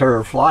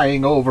raptor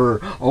flying over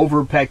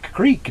Overpeck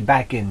Creek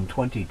back in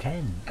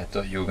 2010. I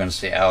thought you were going to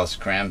say Alice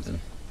Cramden.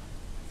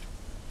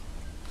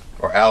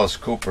 Or Alice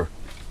Cooper.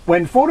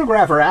 When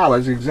photographer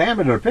Alice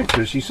examined her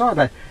pictures, she saw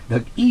that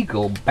the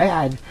eagle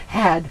had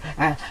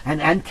an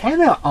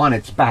antenna on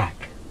its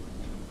back.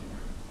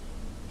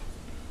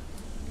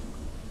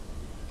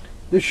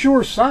 The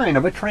sure sign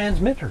of a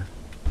transmitter.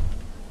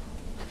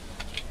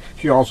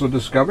 She also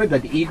discovered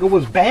that the eagle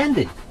was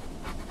banded.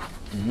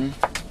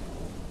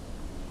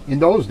 In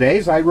those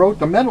days, I wrote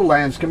the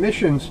Meadowlands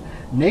Commission's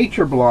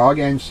nature blog,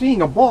 and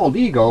seeing a bald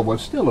eagle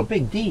was still a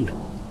big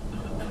deal.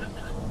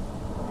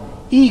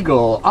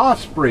 Eagle,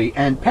 osprey,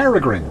 and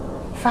peregrine,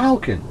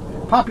 falcon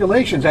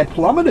populations had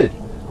plummeted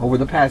over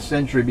the past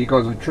century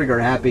because of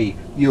trigger-happy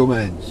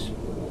humans.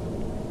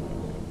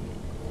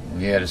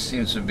 Yeah, there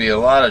seems to be a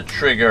lot of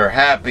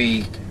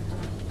trigger-happy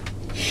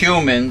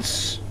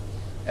humans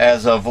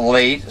as of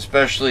late,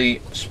 especially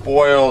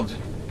spoiled,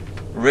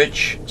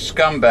 rich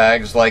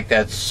scumbags like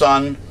that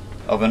son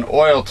of an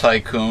oil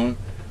tycoon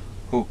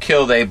who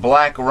killed a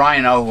black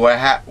rhino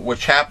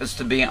which happens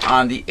to be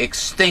on the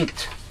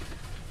extinct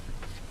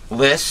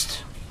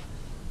list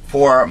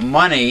for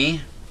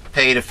money,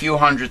 paid a few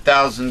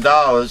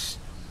 $100,000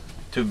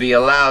 to be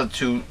allowed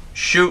to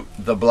shoot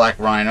the black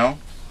rhino.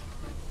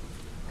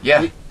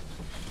 Yeah.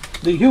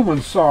 The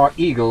humans saw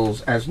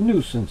eagles as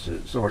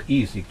nuisances or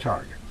easy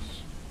targets.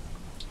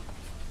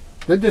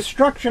 The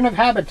destruction of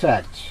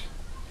habitats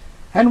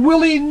and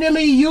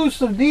willy-nilly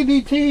use of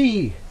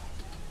DDT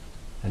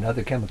and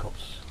other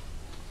chemicals.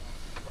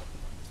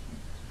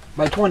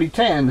 By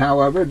 2010,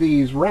 however,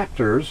 these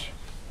raptors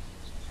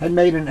had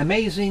made an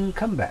amazing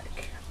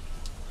comeback.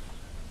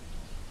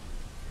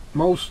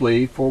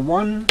 Mostly for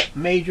one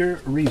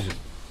major reason.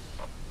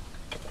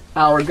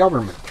 Our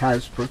government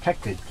has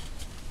protected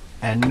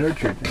and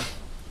nurtured them.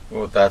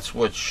 Well, that's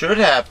what should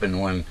happen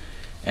when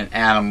an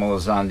animal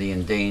is on the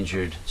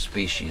endangered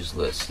species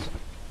list.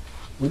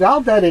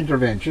 Without that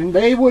intervention,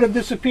 they would have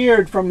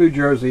disappeared from New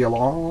Jersey a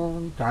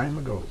long time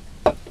ago.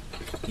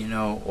 You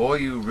know, all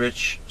you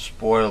rich,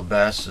 spoiled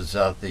bastards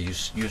out there,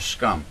 you're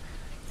scum.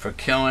 For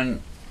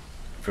going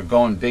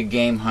big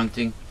game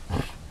hunting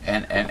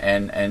and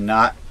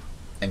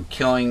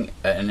killing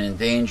an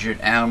endangered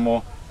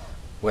animal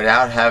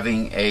without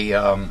having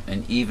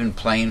an even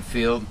playing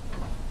field,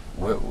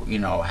 you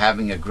know,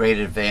 having a great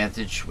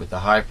advantage with a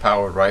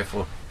high-powered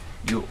rifle.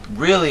 You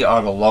really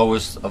are the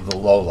lowest of the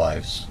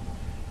lowlifes.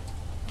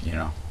 You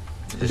know,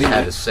 I just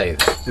had to say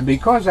that. And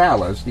because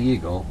Alice, the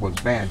eagle, was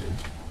banded,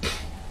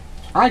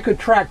 I could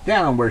track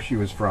down where she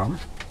was from,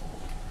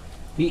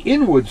 the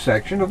Inwood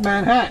section of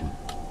Manhattan,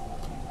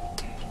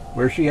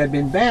 where she had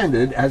been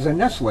banded as a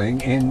nestling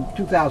in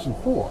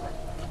 2004.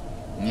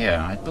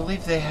 Yeah, I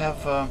believe they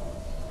have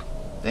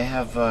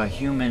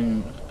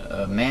human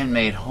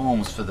man-made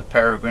homes for the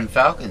peregrine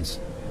falcons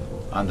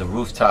on the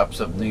rooftops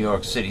of New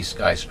York City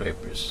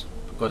skyscrapers,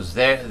 because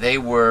they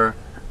were,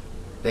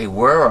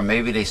 or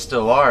maybe they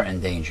still are,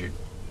 endangered.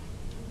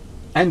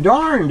 And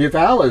darned if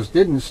Alice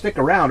didn't stick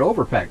around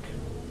Overpeck.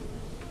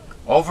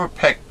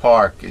 Overpeck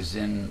Park is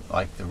in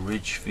like the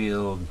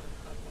Ridgefield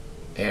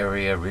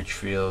area,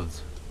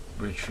 Ridgefield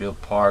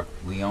Park,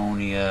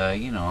 Leonia.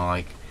 You know,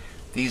 like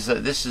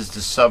this is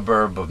the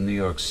suburb of New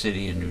York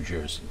City and New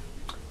Jersey.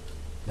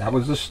 That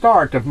was the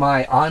start of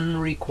my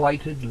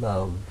unrequited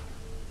love.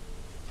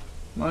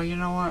 Well, you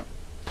know what?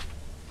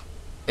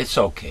 It's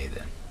okay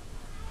then.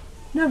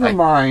 Never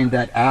mind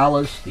that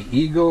Alice, the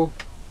eagle,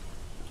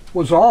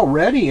 was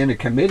already in a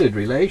committed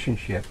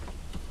relationship.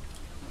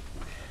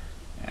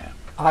 Yeah.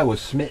 I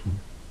was smitten.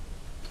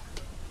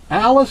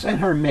 Alice and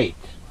her mate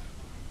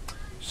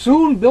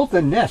soon built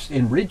a nest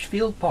in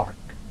Ridgefield Park.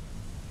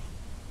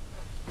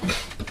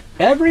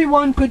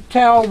 Everyone could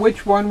tell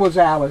which one was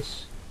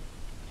Alice.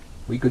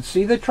 We could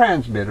see the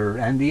transmitter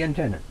and the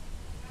antenna.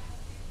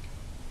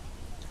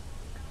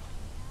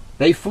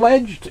 They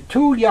fledged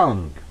too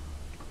young.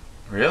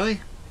 Really?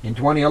 In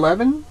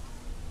 2011,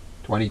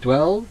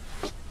 2012,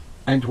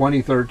 and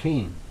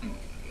 2013.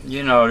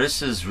 You know,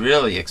 this is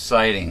really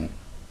exciting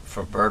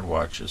for bird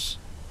watchers,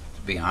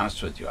 to be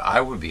honest with you.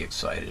 I would be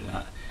excited.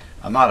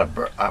 I'm not a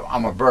bird,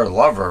 I'm a bird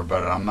lover,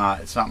 but I'm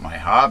not, it's not my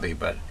hobby,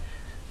 but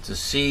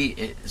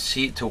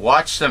to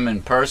watch them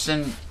in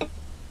person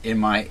in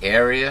my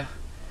area,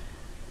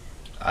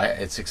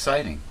 it's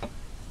exciting.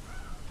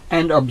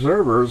 And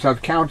observers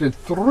have counted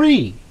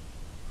 3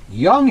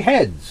 young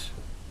heads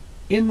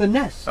in the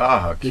nest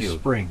how this cute.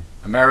 spring.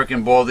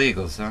 American bald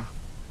eagles, huh?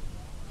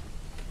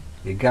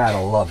 You gotta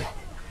love it.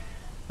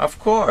 Of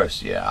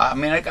course, yeah. I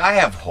mean, I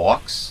have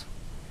hawks.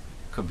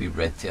 Could be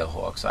red-tailed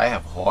hawks. I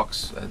have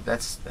hawks.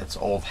 That's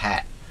old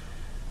hat,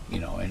 you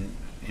know,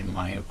 in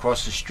my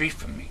across the street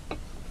from me.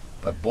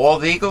 But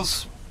bald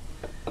eagles,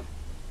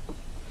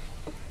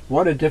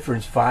 What a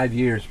difference 5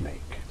 years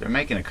make. they're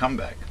making a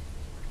comeback.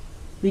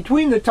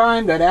 Between the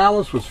time that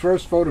Alice was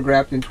first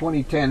photographed in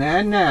 2010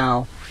 and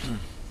now,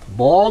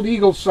 bald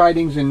eagle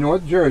sightings in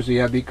North Jersey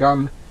have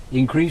become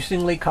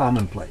increasingly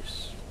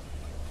commonplace.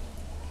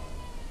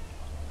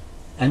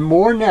 And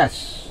more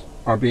nests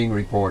are being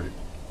reported.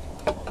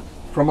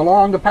 From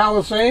along the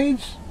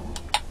Palisades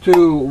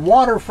to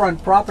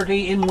waterfront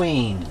property in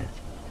Wayne.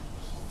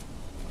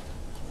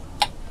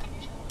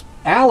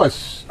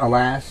 Alice,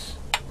 alas,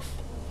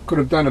 could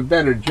have done a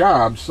better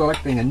job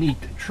selecting a neat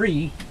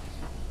tree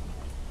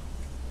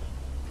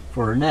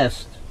for her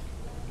nest.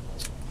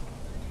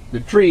 The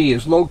tree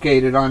is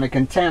located on a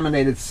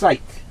contaminated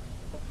site,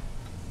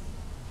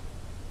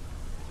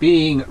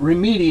 being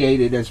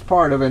remediated as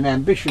part of an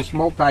ambitious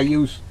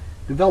multi-use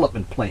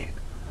development plan.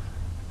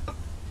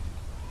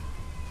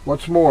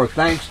 What's more,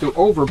 thanks to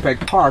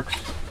Overpeck Park's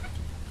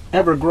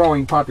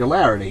ever-growing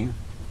popularity,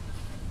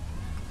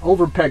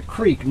 Overpeck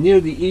Creek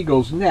near the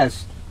eagle's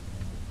nest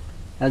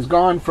has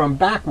gone from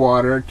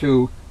backwater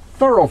to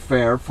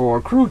thoroughfare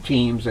for crew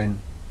teams and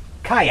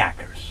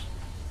kayakers.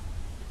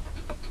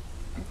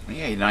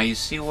 Yeah, now you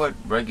see what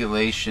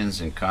regulations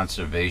and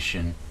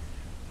conservation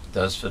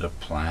does for the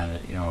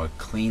planet. You know, it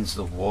cleans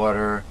the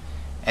water,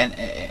 and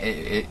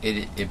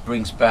it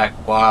brings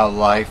back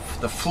wildlife,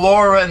 the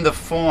flora and the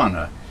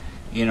fauna.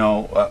 You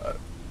know,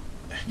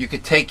 you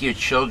could take your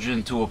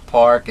children to a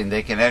park and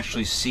they can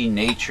actually see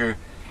nature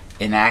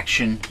in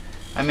action.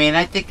 I mean,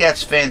 I think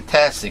that's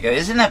fantastic.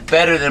 Isn't that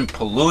better than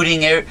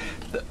polluting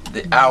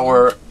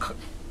our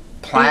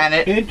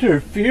planet? It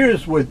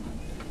interferes with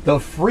the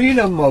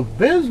freedom of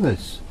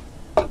business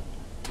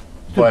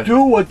to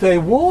do what they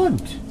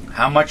want.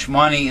 How much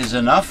money is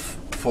enough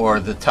for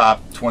the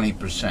top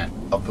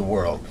 20% of the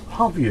world?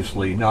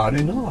 Obviously not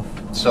enough.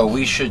 So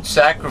we should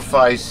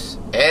sacrifice,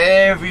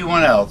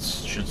 everyone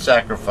else should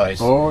sacrifice.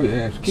 Oh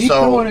yes, keep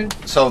doing it.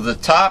 So the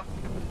top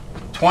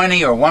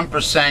 20 or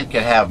 1%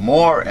 can have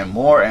more and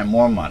more and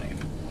more money.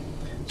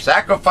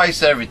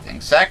 Sacrifice everything.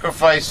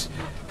 Sacrifice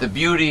the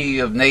beauty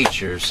of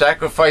nature.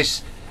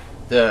 Sacrifice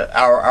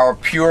our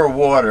pure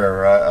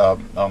water,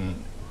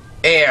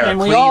 air, And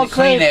we clean, all say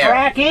clean air.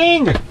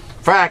 fracking.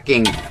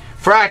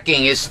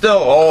 Fracking is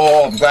still,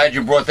 oh, I'm glad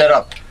you brought that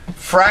up.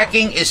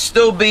 Fracking is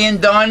still being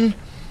done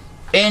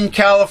in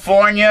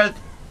California.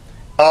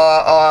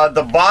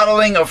 The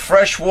bottling of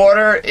fresh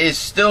water is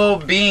still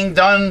being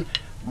done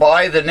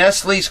by the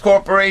Nestle's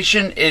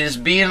Corporation. It is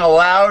being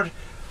allowed,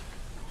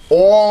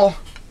 all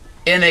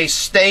in a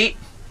state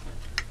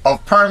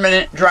of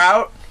permanent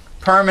drought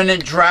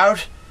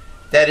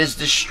that is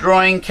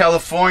destroying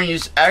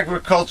California's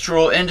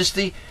agricultural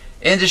industry,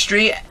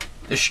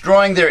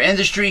 destroying their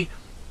industry.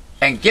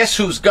 And guess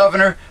who's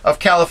governor of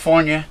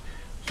California?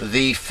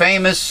 The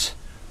famous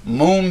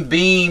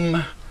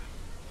moonbeam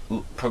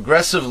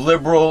progressive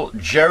liberal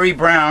Jerry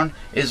Brown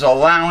is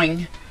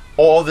allowing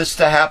all this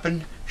to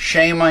happen.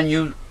 Shame on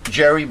you,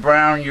 Jerry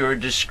Brown. You're a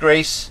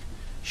disgrace.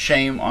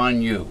 Shame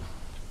on you.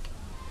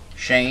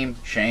 Shame,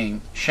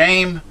 shame,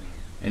 shame,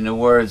 in the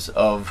words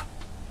of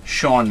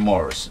Sean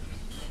Morrison.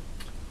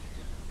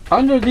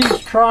 Under these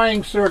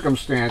trying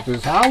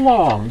circumstances, how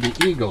long the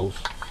Eagles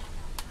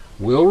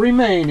will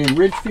remain in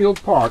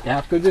Ridgefield Park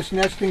after this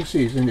nesting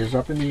season is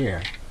up in the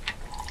air.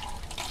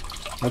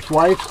 That's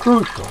why it's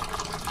crucial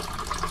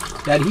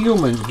that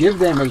humans give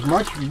them as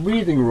much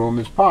breathing room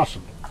as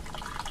possible.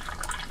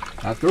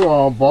 After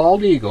all,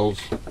 bald eagles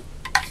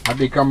have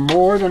become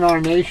more than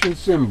our nation's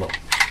symbol.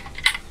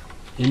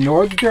 In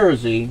North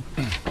Jersey,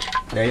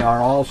 they are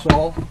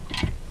also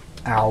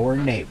our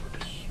neighbors.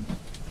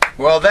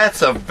 Well,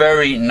 that's a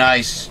very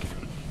nice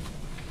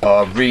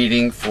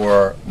reading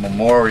for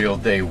Memorial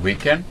Day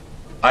weekend.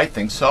 I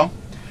think so.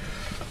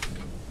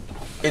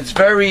 It's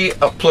very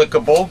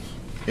applicable.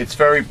 It's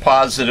very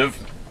positive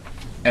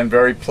and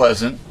very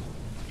pleasant.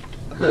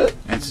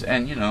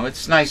 And you know,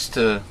 it's nice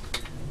to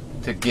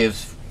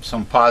give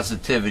some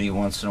positivity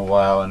once in a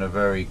while in a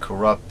very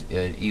corrupt,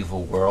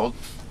 evil world.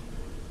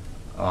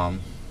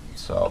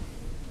 So.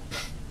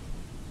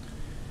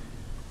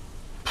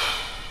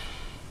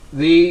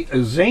 The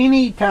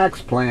zany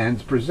tax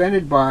plans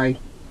presented by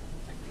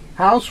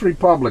House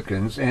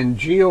Republicans and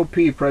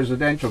GOP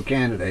presidential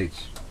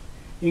candidates,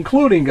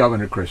 including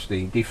Governor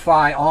Christie,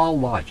 defy all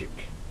logic.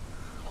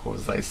 What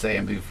was I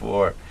saying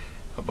before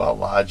about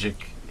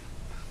logic?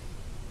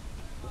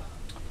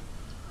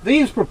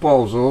 These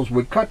proposals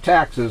would cut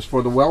taxes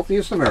for the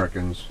wealthiest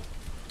Americans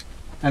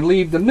and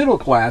leave the middle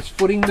class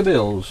footing the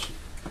bills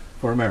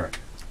for America.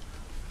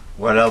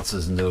 What else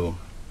is new?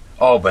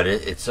 Oh, but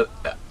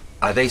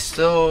are they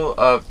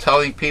still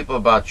telling people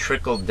about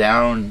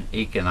trickle-down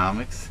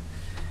economics?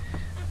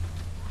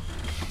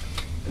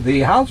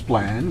 The House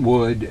plan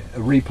would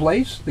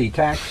replace the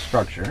tax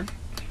structure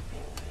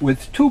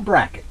with 2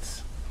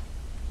 brackets.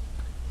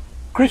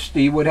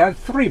 Christie would have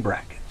 3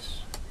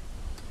 brackets.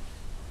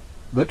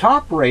 The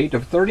top rate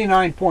of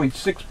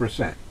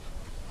 39.6%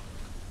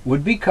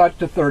 would be cut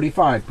to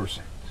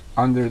 35%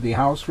 under the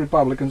House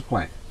Republicans'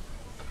 plan,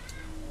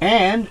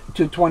 and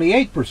to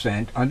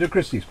 28% under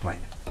Christie's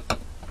plan.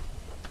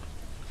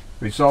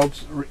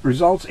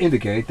 Results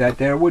indicate that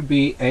there would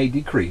be a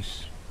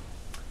decrease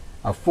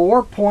of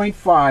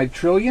 $4.5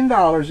 trillion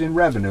in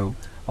revenue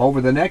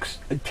over the next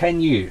 10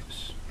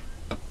 years.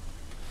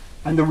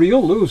 And the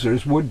real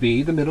losers would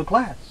be the middle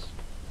class.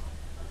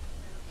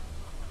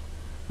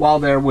 While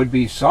there would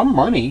be some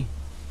money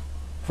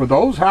for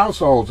those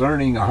households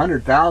earning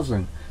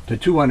 $100,000 to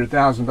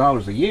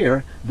 $200,000 a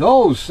year,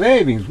 those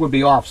savings would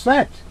be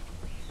offset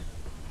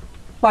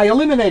by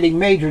eliminating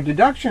major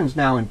deductions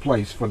now in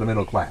place for the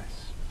middle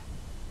class.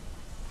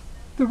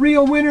 The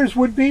real winners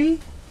would be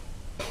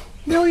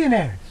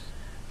millionaires,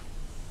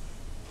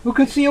 who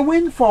could see a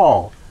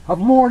windfall of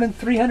more than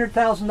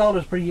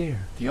 $300,000 per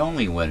year. The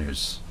only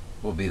winners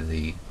will be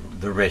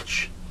the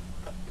rich.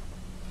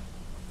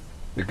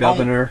 The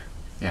governor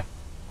yeah.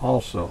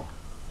 also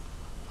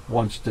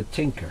wants to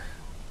tinker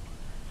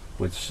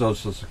with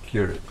Social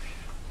Security.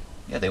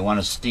 Yeah, they want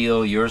to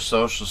steal your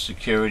Social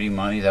Security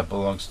money that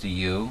belongs to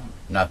you,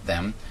 not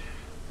them,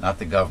 not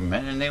the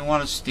government, and they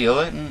want to steal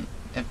it and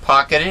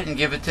pocket it and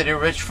give it to their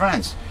rich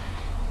friends.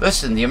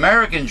 Listen, the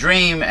American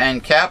dream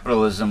and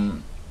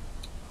capitalism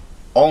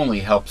only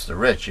helps the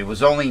rich. It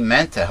was only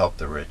meant to help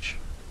the rich.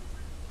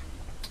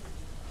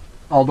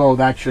 Although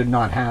that should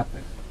not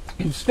happen.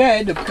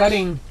 Instead of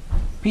cutting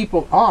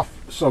people off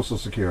Social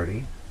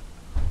Security,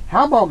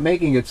 how about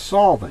making it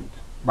solvent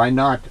by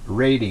not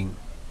raiding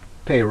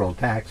payroll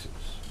taxes?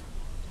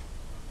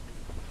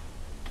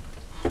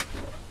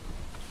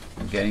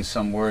 I'm getting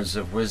some words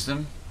of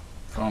wisdom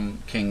from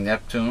King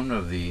Neptune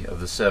of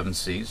the 7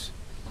 seas.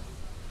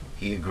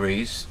 He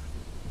agrees.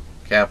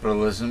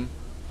 Capitalism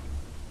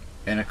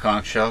in a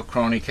conch shell,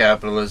 crony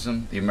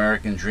capitalism, the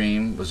American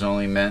dream was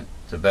only meant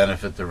to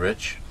benefit the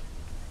rich.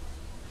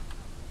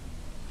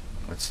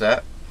 What's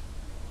that?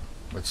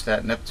 What's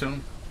that,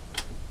 Neptune?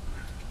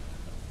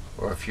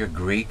 Or if you're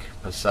Greek,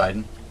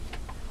 Poseidon.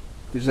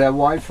 Is that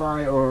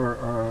Wi-Fi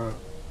or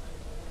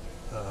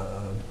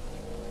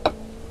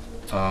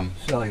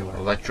cellular?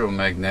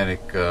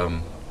 Electromagnetic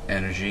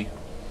energy.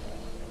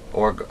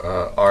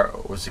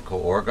 What's it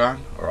called? Orgon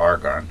or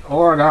argon?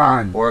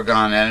 Orgon.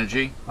 Orgon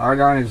energy.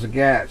 Argon is a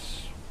gas.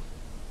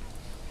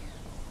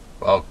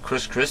 Well,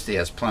 Christie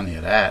has plenty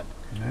of that.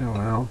 Yeah,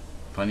 well.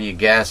 Plenty of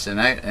gas in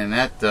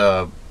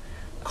that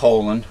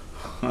colon.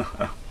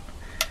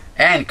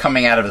 And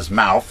coming out of his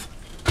mouth.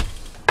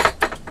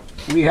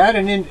 We had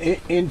an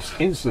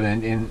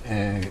incident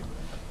in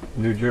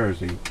New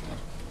Jersey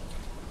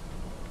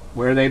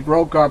where they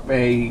broke up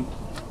a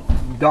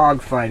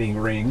dog fighting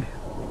ring,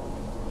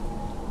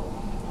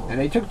 and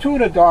they took 2 of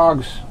the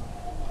dogs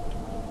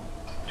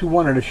to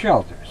one of the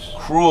shelters.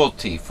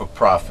 Cruelty for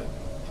profit.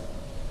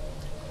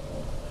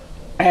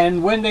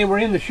 And when they were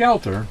in the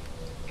shelter,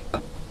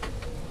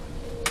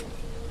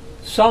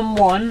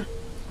 someone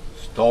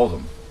Stole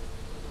them.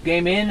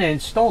 came in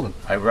and stole them.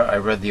 I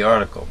read the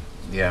article.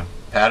 Yeah.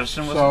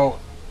 Patterson was So,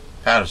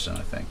 it? Patterson,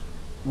 I think.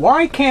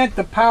 why can't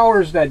the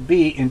powers that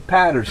be in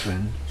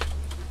Patterson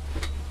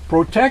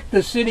protect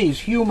the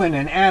city's human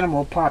and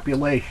animal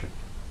population?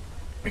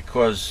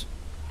 Because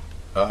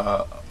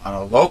on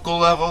a local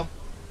level,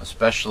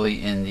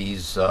 especially in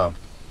these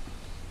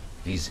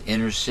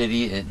inner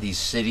city, these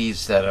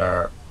cities that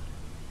are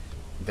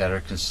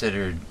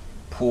considered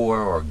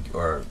poor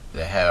or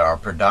are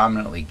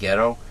predominantly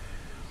ghetto,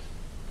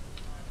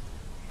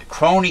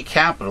 crony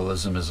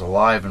capitalism is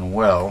alive and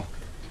well,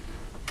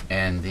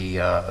 and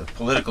the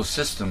political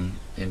system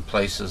in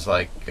places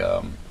like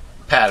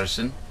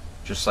Patterson,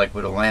 just like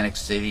with Atlantic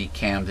City,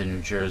 Camden,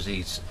 New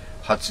Jersey,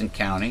 Hudson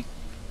County,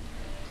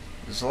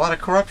 there's a lot of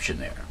corruption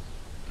there,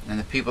 and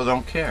the people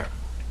don't care.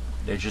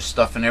 They're just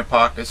stuffing their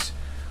pockets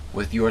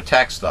with your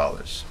tax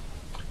dollars.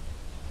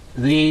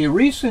 The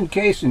recent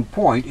case in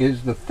point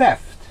is the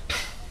theft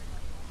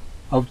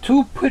of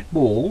 2 pit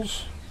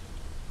bulls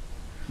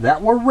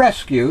that were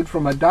rescued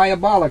from a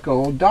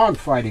diabolical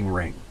dogfighting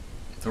ring.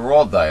 They're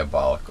all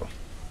diabolical.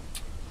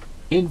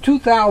 In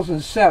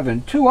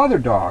 2007, 2 other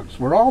dogs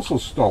were also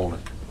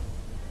stolen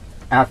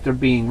after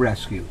being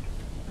rescued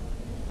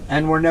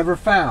and were never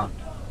found.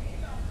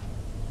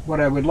 What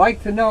I would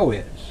like to know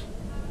is,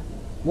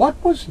 what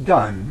was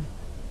done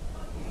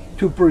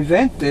to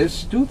prevent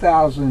this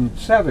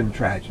 2007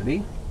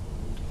 tragedy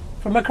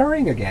from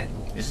occurring again?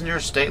 Isn't there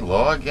a state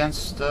law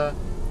against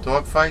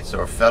dog fights,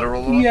 or a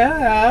federal law?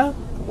 Yeah.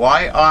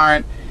 Why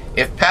aren't,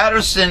 if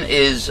Patterson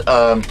is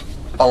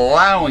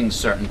allowing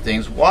certain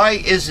things, why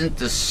isn't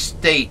the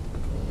state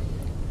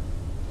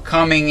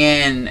coming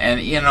in and,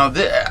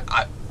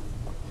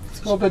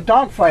 Well, the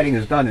dogfighting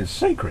is done in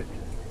secret.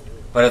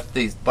 but if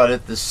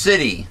the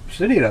city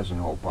City doesn't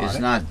know about is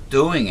it. not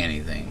doing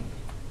anything,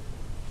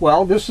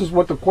 Well, this is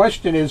what the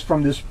question is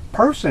from this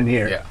person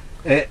here.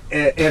 yeah,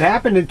 It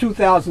happened in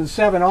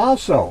 2007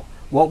 also.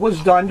 What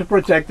was done to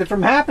protect it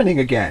from happening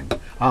again?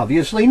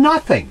 Obviously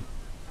nothing.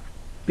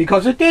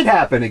 Because it did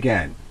happen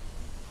again.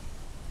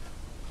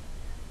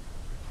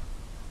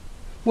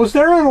 Was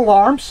there an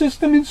alarm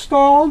system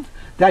installed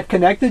that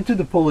connected to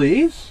the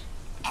police?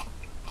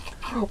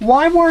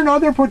 Why weren't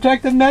other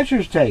protective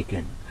measures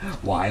taken?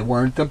 Why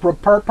weren't the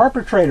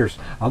perpetrators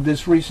of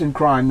this recent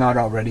crime not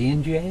already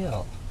in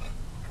jail?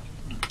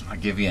 I'll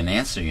give you an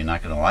answer. You're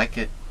not going to like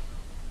it.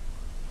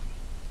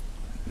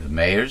 The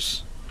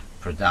mayors,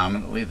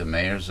 predominantly the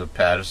mayors of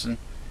Patterson,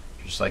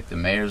 just like the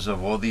mayors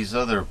of all these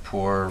other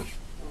poor,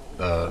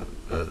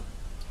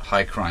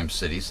 high crime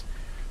cities,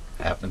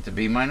 happen to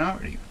be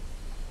minority.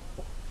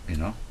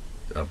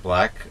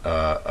 Black.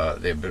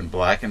 They've been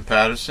black in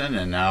Patterson,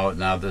 and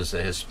now there's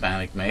a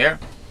Hispanic mayor.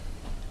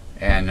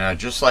 And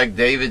just like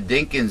David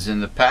Dinkins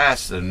in the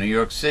past in New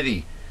York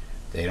City,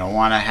 they don't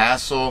want to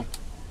hassle.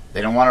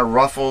 They don't want to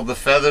ruffle the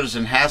feathers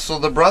and hassle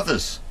the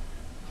brothers.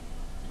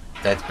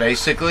 That's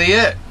basically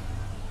it.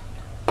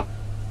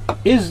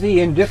 Is the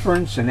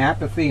indifference and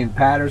apathy in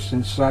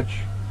Patterson such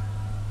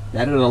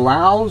that it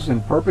allows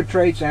and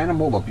perpetrates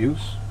animal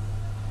abuse?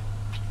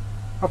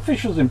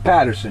 Officials in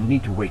Patterson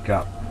need to wake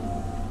up.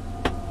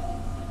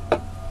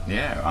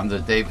 Yeah, under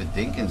David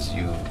Dinkins,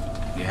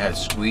 you had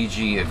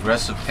squeegee,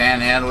 aggressive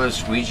panhandlers,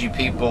 squeegee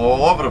people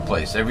all over the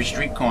place, every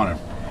street corner.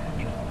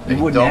 They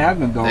wouldn't have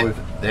them though.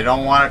 They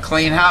don't want a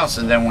clean house,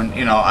 and then when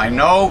I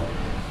know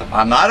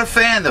I'm not a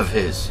fan of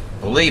his.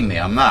 Believe me,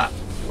 I'm not.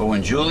 But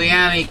when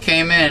Giuliani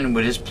came in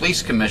with his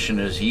police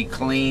commissioners, he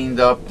cleaned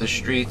up the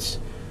streets.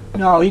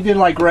 No, he did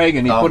like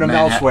Reagan. He put them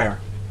elsewhere.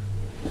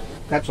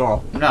 That's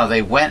all. No,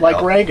 they went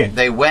like Reagan.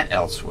 They went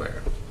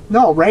elsewhere.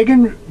 No,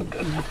 Reagan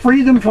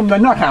freed them from the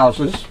nut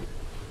houses,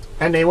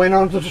 and they went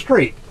onto the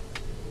street.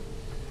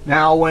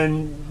 Now,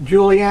 when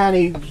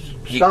Giuliani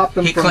stopped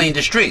them, he cleaned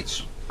the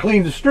streets.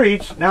 Cleaned the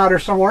streets. Now they're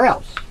somewhere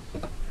else.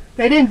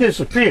 They didn't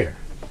disappear.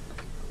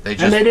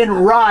 And they didn't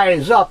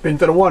rise up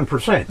into the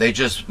 1%. They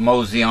just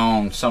mosey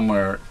on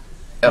somewhere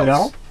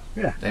else.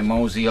 Yeah. They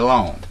mosey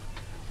alone.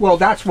 Well,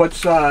 that's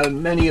what's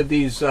many of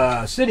these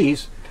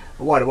cities.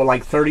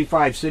 Like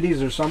 35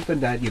 cities or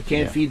something that you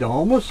can't feed the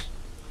homeless.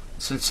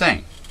 It's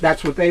insane.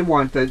 That's what they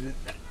want.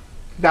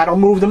 That'll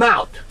move them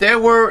out.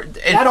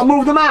 That'll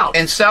move them out.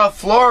 In South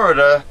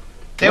Florida,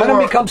 Let them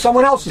become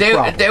someone else's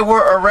problem. They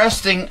were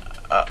arresting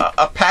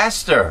a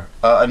pastor,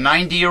 a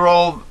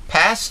 90-year-old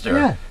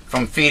pastor,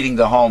 from feeding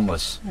the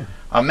homeless. Yeah.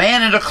 A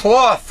man in a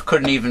cloth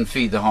couldn't even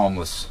feed the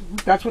homeless.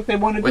 That's what they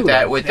want to With do.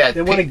 that- with that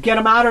they want to get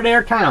them out of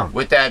their town.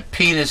 With that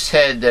penis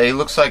head, he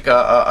looks like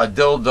a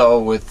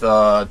dildo with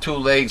 2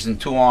 legs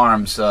and 2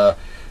 arms.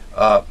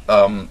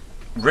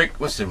 Rick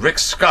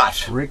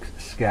Scott. Rick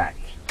Scott.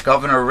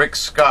 Governor Rick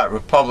Scott,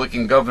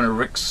 Republican Governor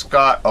Rick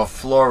Scott of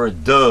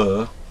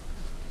Florida.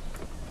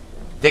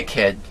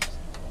 Dickhead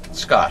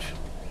Scott.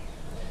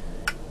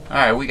 All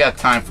right, we got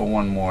time for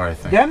one more, I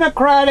think.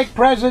 Democratic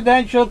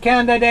presidential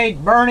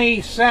candidate Bernie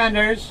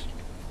Sanders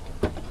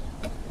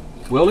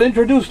will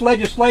introduce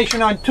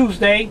legislation on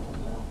Tuesday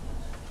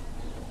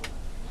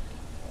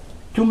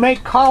to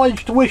make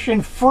college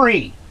tuition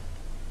free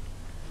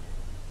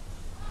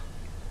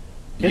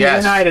in the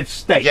United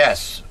States.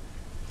 Yes.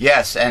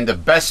 Yes, and the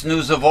best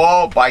news of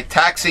all, by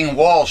taxing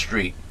Wall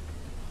Street.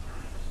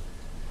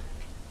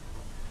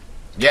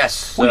 Yes,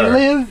 sir. We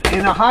live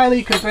in a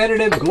highly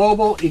competitive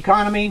global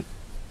economy,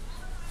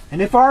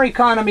 and if our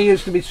economy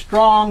is to be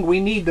strong, we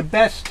need the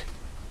best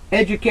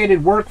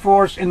educated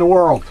workforce in the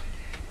world.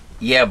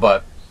 Yeah,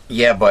 but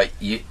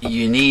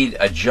you need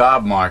a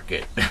job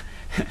market.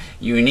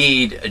 You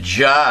need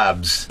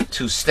jobs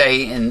to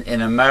stay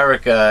in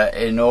America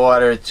in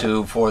order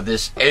for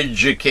this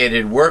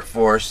educated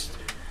workforce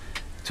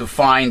to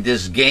find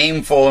this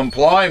gainful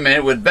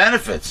employment with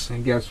benefits.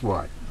 And guess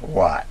what?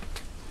 What?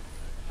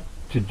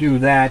 To do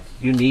that,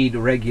 you need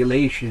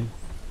regulation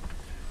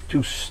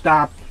to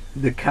stop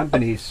the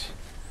companies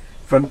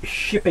from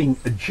shipping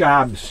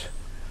jobs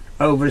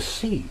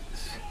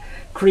overseas,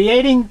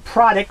 creating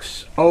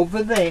products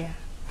over there,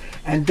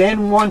 and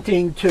then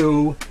wanting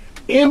to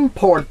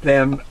export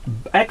them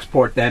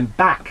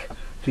back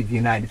to the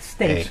United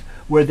States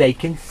where they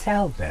can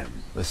sell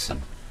them.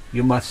 Listen.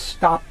 You must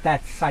stop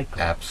that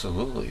cycle.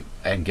 Absolutely.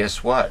 And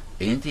guess what?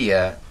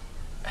 India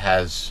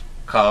has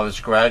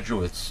college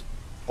graduates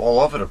all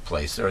over the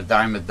place. They're a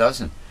dime a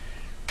dozen,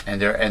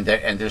 and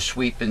they're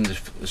sweeping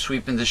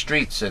the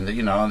streets, and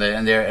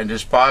and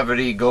there's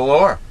poverty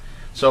galore.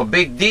 So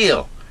big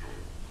deal.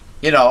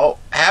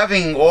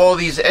 Having all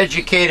these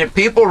educated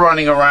people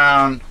running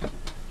around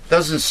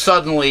doesn't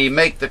suddenly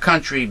make the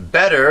country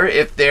better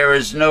if there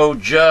is no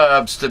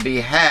jobs to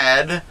be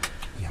had.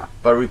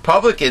 But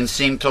Republicans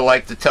seem to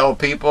like to tell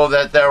people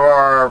that there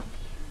are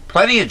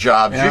plenty of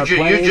jobs.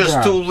 You're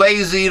just too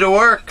lazy to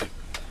work.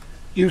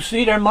 You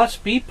see, there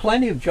must be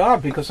plenty of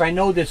jobs, because I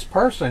know this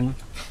person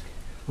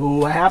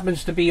who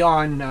happens to be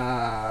on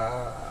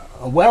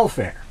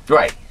welfare.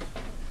 Right.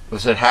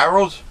 Was it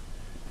Harold?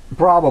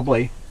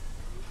 Probably.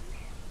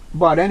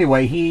 But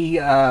anyway, he's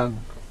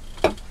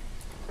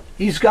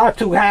got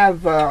to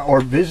have or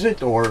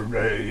visit or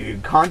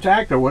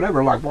contact or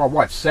whatever,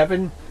 like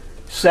seven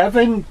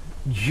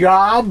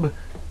job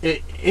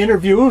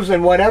interviews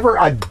and whatever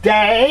a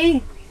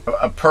day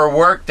per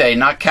work day,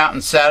 not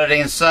counting Saturday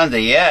and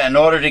Sunday. Yeah, in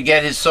order to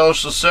get his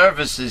social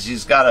services,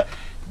 he's got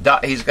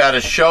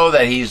to show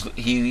that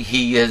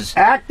he is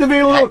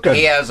actively looking.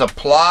 He has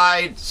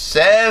applied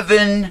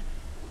 7.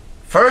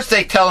 First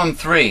they tell him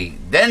 3,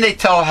 then they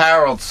tell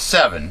Harold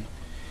 7,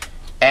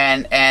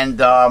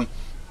 and on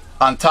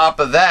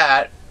top of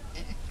that,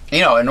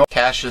 in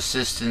cash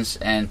assistance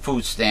and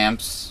food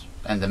stamps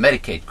and the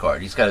Medicaid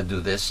card. He's got to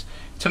do this.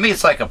 To me,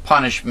 it's like a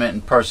punishment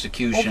and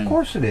persecution of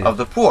course it is. Of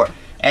the poor.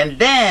 And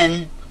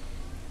then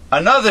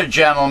another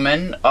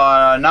gentleman,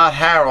 not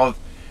Harold,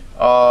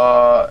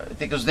 I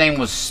think his name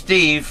was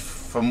Steve,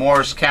 from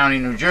Morris County,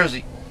 New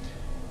Jersey.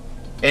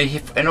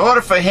 In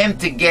order for him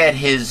to get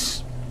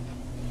his,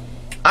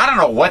 I don't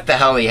know what the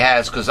hell he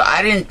has, because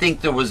I didn't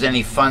think there was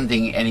any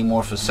funding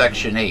anymore for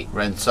Section 8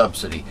 rent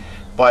subsidy.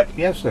 But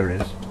yes, there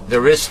is.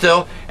 There is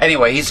still.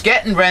 Anyway, he's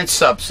getting rent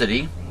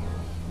subsidy.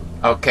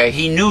 Okay,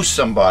 he knew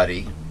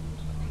somebody,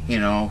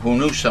 who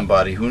knew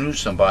somebody.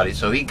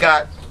 So he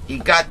got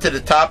to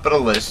the top of the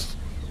list,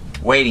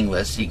 waiting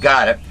list. He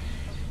got it.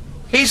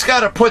 He's got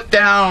to put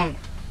down,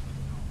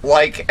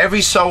 like every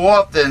so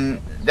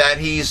often, that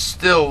he's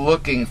still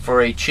looking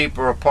for a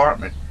cheaper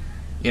apartment.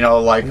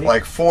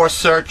 Like 4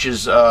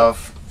 searches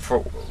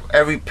for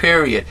every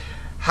period.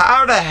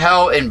 How the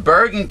hell in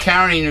Bergen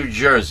County, New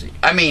Jersey,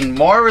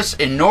 Morris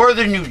in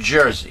northern New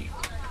Jersey,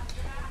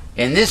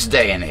 in this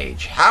day and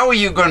age, how are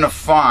you going to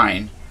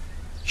find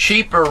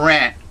cheaper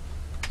rent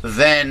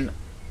than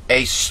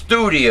a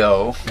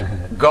studio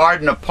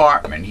garden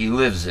apartment he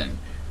lives in?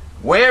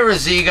 Where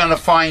is he going to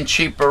find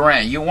cheaper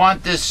rent? You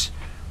want this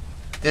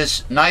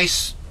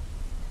nice,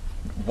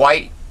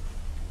 white,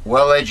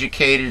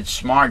 well-educated,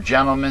 smart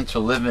gentleman to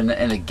live in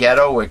a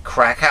ghetto with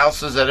crack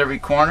houses at every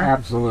corner?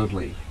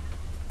 Absolutely.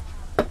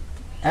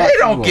 They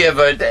don't give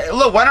a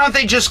look. Why don't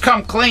they just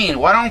come clean?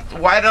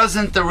 Why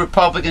doesn't the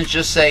Republicans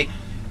just say,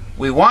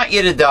 "We want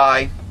you to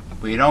die.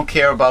 We don't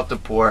care about the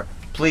poor.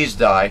 Please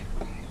die,"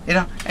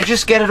 and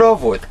just get it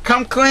over with.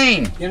 Come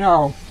clean.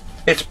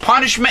 It's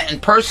punishment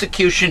and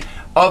persecution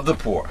of the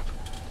poor.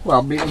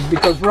 Well,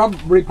 because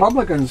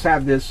Republicans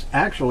have this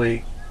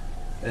actually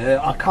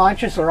a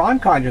conscious or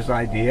unconscious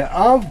idea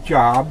of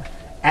job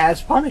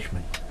as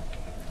punishment.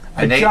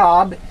 A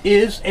job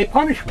is a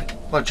punishment.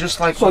 Well, just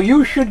like So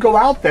you should go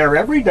out there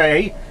every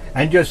day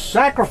and just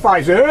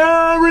sacrifice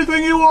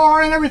everything you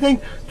are and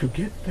everything to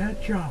get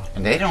that job.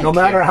 and they don't No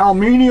care. matter how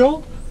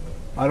menial,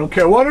 I don't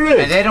care what it is.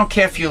 And they don't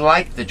care if you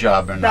like the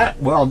job or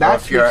not. Well, Or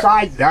that's if you're-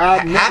 beside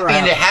that. Never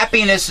happens.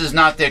 Happiness is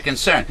not their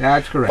concern.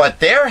 That's correct. But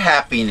their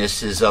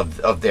happiness is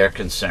of their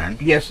concern.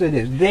 Yes, it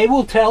is. They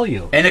will tell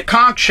you. In a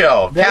conch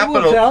shell, They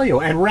capital. will tell you.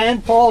 And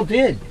Rand Paul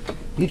did.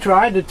 He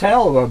tried to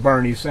tell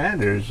Bernie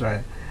Sanders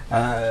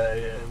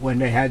when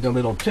they had the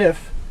little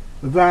tiff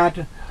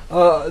that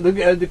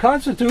the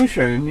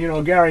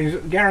Constitution,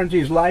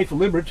 guarantees life,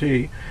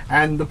 liberty,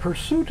 and the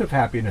pursuit of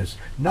happiness,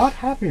 not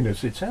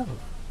happiness itself.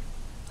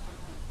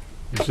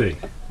 You see,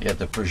 Yeah,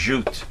 the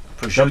prosciutto.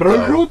 the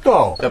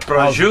prosciutto. The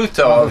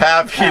prosciutto of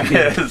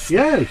happiness.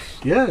 Yes,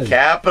 yes.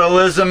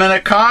 Capitalism in a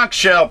conch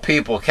shell,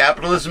 people.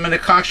 Capitalism in a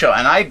conch shell.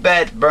 And I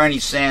bet Bernie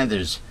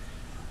Sanders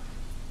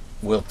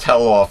will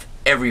tell off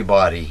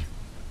everybody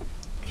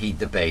he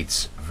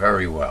debates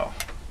very well.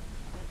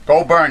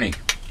 Go Bernie.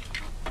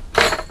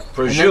 And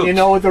Prosciutto. then you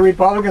know what the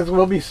Republicans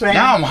will be saying?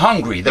 Now I'm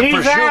hungry. The He's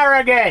prosciutto.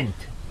 arrogant.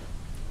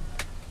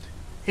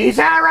 He's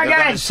They're going to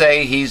arrogant.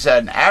 say he's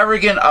an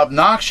arrogant,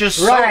 obnoxious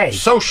Right.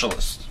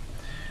 socialist.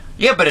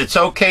 Yeah, but it's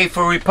okay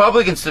for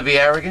Republicans to be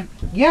arrogant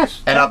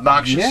Yes. and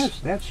obnoxious. Yes,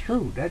 that's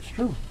true. That's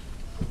true.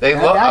 They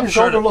That- love. that I'm is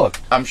sure. overlooked.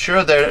 I'm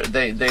sure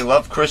they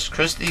love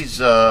Christie's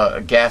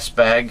gas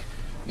bag,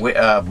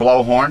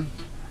 blowhorn.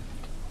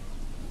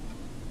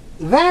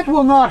 That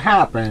will not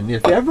happen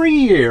if every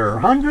year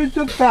hundreds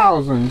of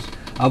thousands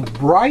of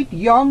bright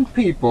young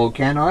people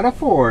cannot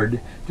afford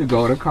to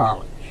go to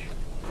college.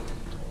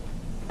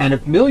 And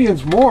if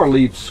millions more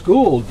leave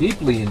school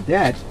deeply in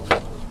debt,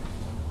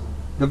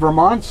 the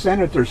Vermont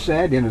senator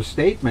said in a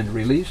statement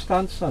released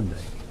on Sunday.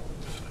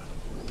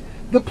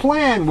 The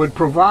plan would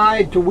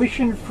provide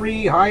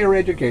tuition-free higher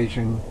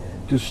education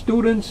to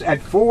students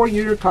at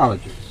four-year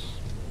colleges.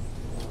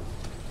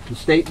 The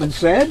statement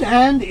said,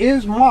 and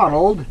is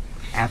modeled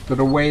after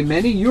the way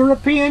many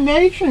European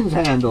nations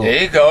handle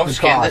There you go. the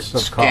cost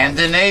of college.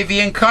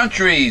 Scandinavian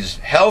countries.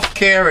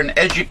 Healthcare and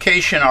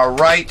education are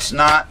rights,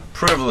 not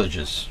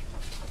privileges.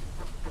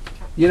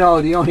 You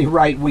know, the only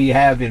right we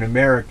have in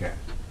America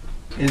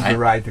is the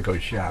right to go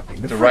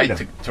shopping. The right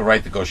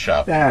freedom. to go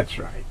shopping. That's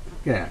right.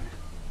 Yeah.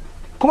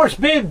 Of course,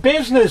 big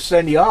business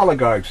and the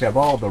oligarchs have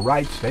all the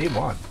rights they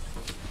want.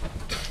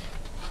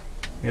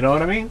 You know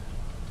what I mean?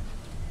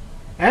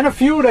 And a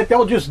few that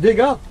they'll just dig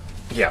up.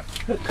 Yeah.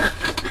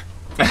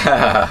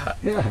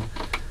 Yeah.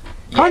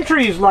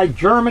 Countries like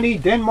Germany,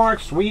 Denmark,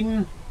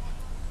 Sweden,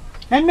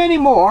 and many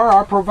more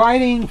are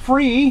providing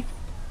free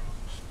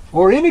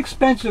or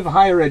inexpensive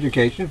higher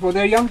education for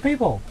their young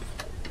people,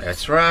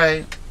 That's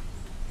right.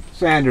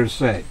 Sanders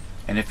said.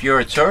 And if you're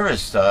a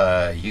tourist,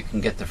 you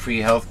can get the free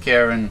health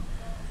care and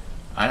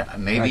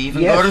maybe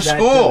even Yes, go to that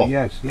school. too.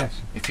 Yes,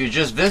 yes. If you're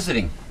just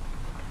visiting.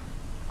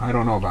 I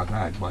don't know about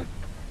that, but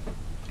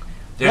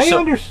There's they,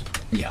 some,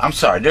 yeah, I'm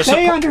sorry. There's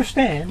they some,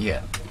 understand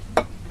yeah.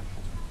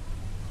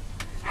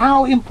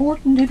 how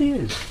important it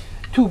is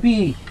to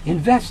be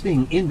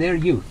investing in their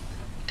youth.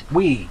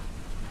 We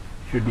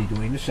should be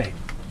doing the same.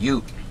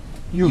 Youth.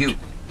 Youth,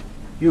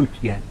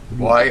 yeah.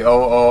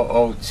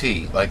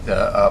 Y-O-O-O-T, like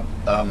the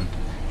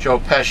Joe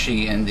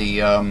Pesci in the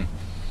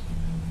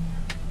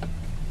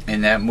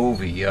in that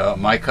movie,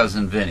 My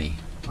Cousin Vinny.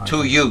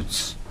 Two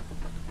Utes.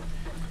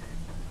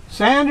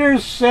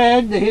 Sanders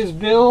said his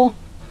bill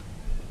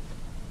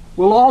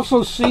will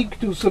also seek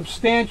to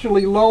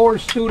substantially lower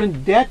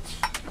student debts,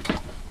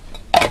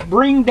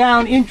 bring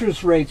down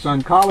interest rates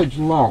on college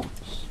loans.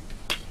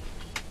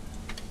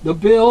 The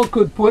bill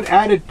could put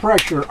added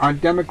pressure on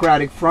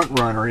Democratic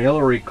frontrunner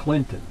Hillary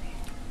Clinton,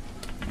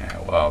 Yeah,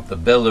 well, the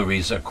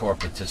Billaries are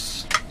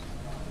corporatists.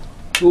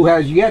 who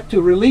has yet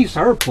to release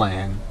her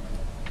plan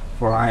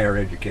for higher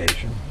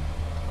education.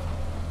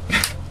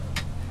 A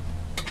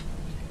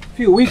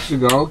few weeks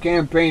ago,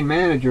 campaign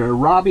manager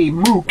Robbie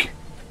Mook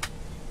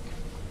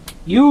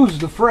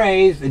used the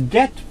phrase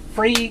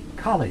debt-free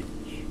college.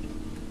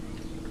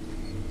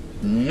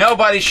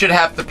 Nobody should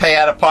have to pay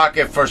out of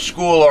pocket for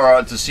school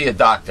or to see a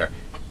doctor.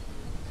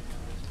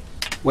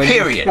 When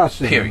Period.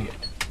 discussing,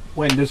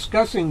 When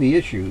discussing the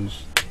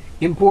issues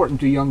important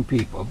to young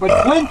people.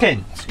 But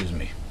Clinton Excuse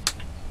me.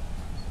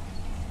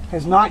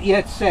 has not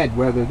yet said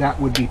whether that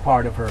would be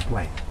part of her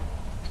plan.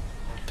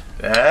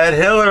 That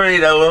Hillary,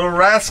 that little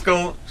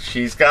rascal,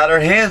 she's got her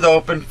hand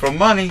open for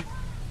money.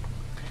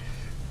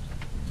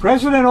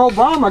 President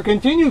Obama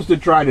continues to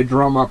try to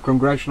drum up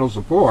congressional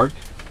support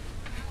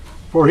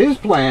for his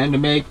plan to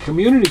make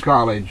community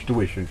college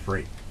tuition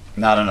free.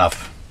 Not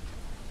enough.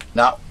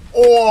 Not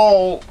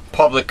all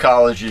public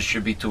colleges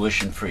should be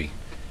tuition free.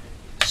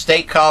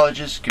 State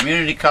colleges,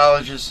 community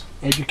colleges,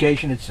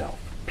 Education itself.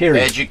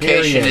 Period.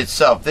 education Period.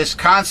 itself. This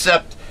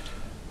concept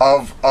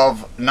of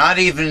not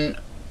even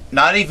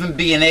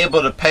being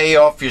able to pay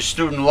off your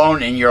student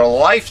loan in your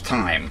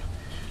lifetime.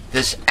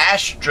 This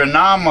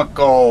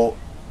astronomical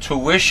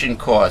tuition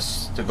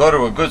costs to go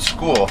to a good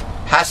school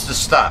has to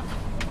stop.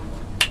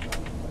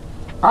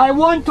 I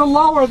want to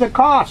lower the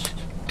cost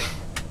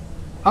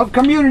of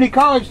community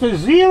college to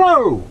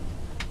zero,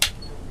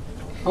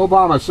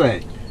 Obama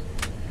said.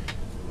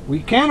 We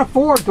can't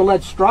afford to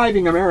let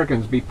striving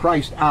Americans be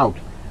priced out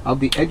of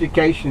the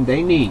education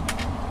they need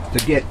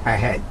to get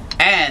ahead.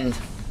 And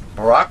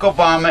Barack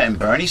Obama and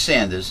Bernie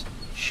Sanders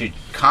should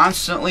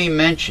constantly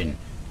mention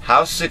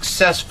how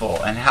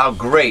successful and how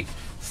great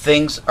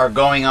things are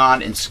going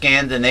on in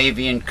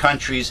Scandinavian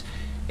countries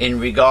in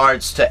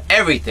regards to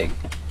everything.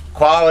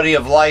 Quality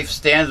of life,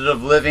 standard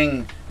of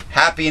living,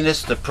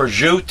 happiness, the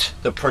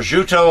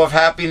prosciutto of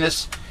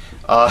happiness.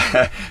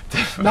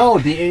 No,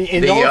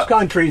 in those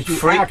countries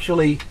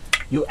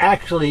you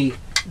actually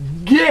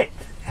get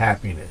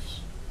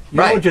happiness. You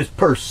don't just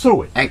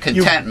pursue it. And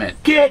contentment.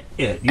 You get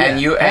it.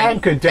 Yeah.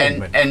 And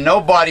contentment. And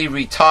nobody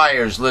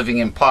retires living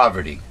in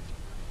poverty.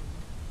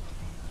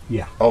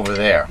 Yeah. Over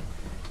there.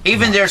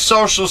 Even their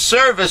social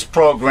service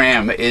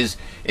program is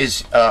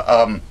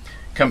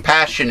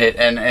compassionate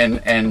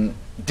and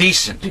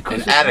decent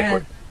and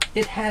adequate.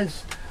 It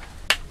has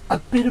a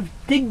bit of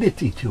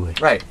dignity to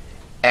it. Right.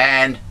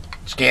 And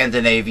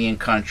Scandinavian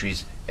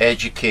countries,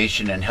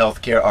 education and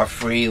healthcare are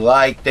free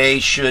like they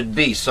should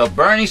be. So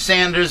Bernie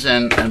Sanders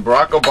and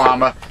Barack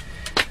Obama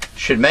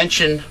should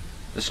mention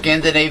the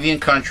Scandinavian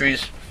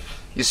countries.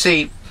 You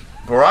see,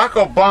 Barack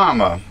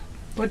Obama...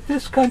 But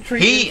this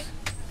country is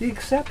the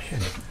exception.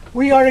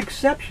 We are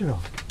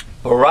exceptional.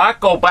 Barack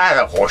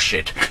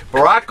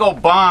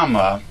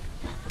Obama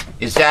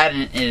is at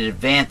an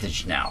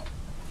advantage now.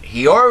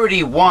 He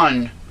already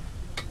won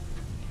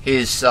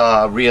his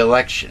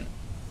re-election.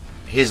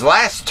 His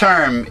last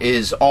term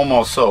is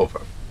almost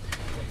over.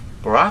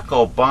 Barack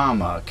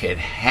Obama can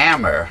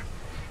hammer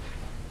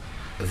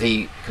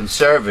the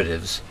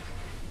conservatives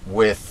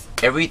with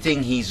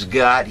everything he's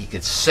got. He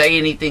could say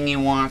anything he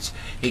wants.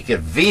 He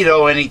could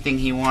veto anything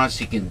he wants.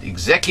 He can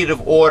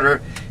executive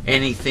order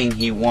anything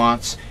he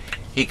wants.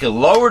 He can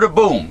lower the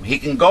boom. He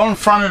can go in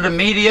front of the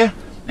media,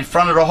 in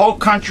front of the whole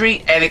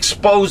country, and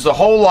expose the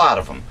whole lot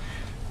of them.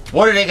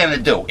 What are they going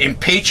to do?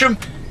 Impeach him?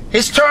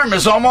 His term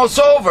is almost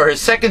over.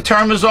 His second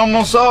term is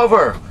almost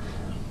over.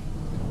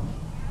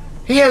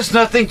 He has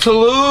nothing to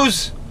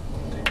lose.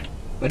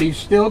 But he's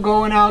still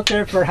going out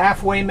there for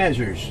halfway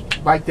measures,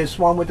 like this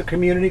one with the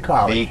community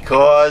college.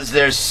 Because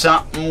there's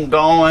something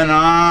going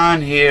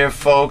on here,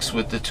 folks,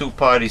 with the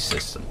two-party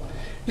system.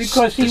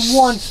 Because he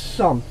wants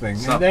something,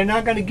 and they're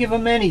not going to give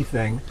him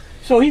anything.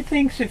 So he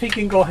thinks if he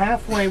can go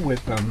halfway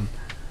with them,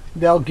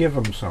 they'll give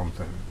him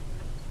something.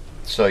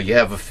 So you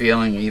have a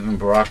feeling even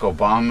Barack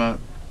Obama,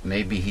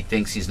 maybe he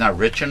thinks he's not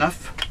rich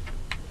enough?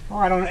 Oh,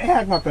 I don't. It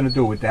has nothing to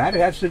do with that. It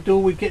has to do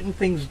with getting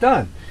things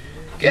done.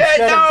 Yeah,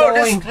 no,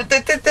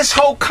 this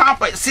whole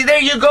see,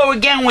 there you go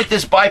again with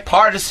this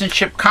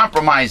bipartisanship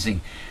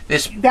compromising.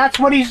 That's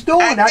what he's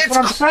doing. That's what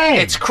I'm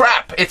saying. It's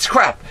crap. It's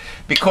crap.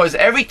 Because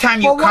every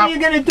time you what are you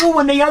going to do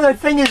when the other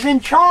thing is in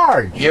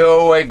charge?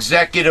 You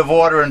executive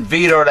order and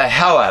veto the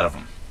hell out of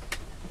them.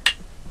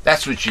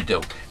 That's what you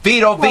do.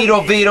 Veto, veto,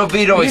 veto,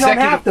 veto. You don't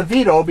have to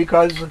veto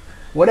because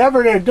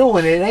whatever they're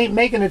doing, it ain't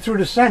making it through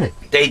the Senate.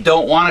 They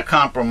don't want to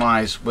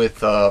compromise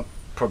with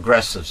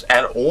progressives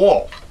at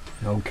all.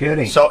 No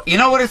kidding. So you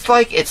know what it's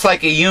like? It's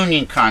like a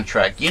union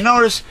contract. You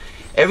notice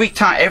every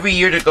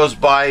year that goes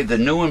by, the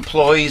new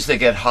employees that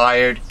get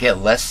hired get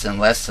less and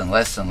less and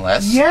less and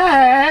less.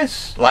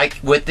 Yes. Like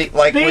with the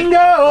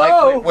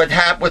Bingo!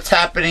 What's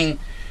happening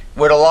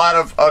with a lot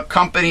of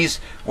companies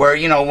where,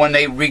 you know, when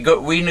they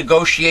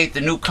renegotiate the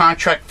new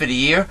contract for the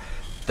year,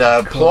 the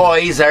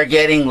employees are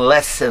getting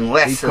less and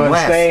less and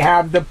less. Because they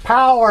have the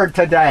power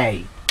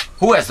today.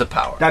 Who has the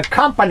power? The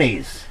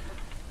companies.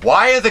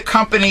 Why are the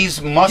companies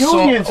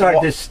Unions are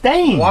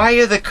disdained. Why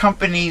are the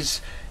companies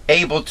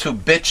able to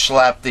bitch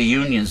slap the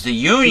unions?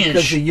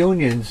 Because the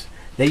unions,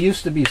 they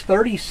used to be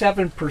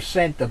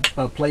 37%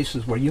 of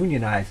places were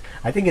unionized.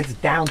 I think it's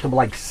down to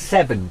like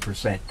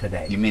 7%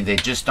 today. You mean they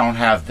just don't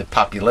have the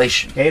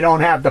population? They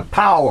don't have the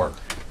power.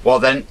 Well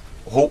then,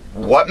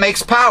 what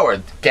makes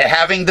power?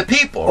 Having the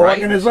people, right?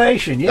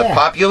 Organization, yeah. The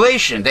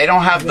population. They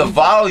don't have the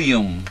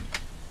volume.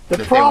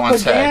 The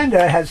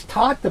propaganda has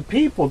taught the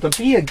people to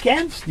be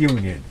against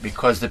unions.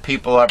 Because the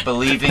people are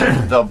believing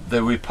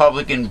the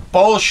Republican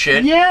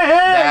bullshit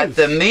that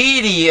the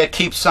media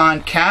keeps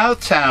on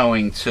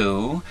kowtowing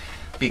to,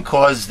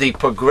 because the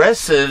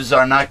progressives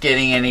are not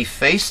getting any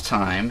face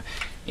time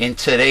in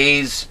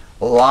today's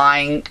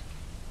lying,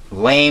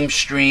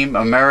 lamestream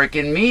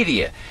American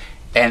media.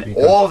 And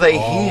all they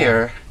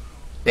hear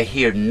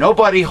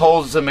nobody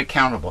holds them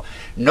accountable.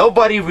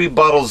 Nobody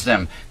rebuttals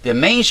them. The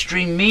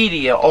mainstream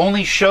media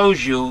only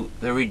shows you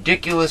the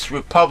ridiculous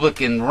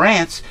Republican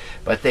rants,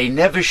 but they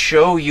never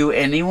show you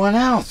anyone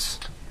else.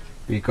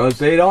 Because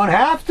they don't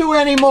have to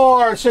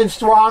anymore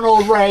since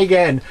Ronald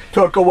Reagan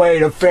took away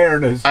the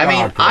fairness doctrine.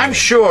 I mean, I'm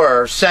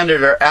sure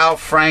Senator Al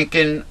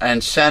Franken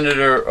and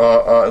Senator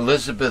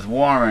Elizabeth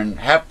Warren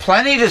have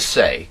plenty to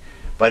say,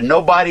 but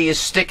nobody is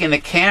sticking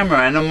a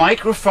camera and a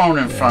microphone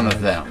in front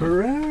of them.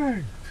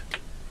 Correct.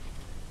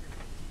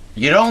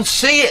 You don't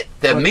see it.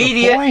 The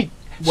media,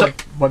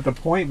 But the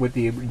point with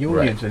the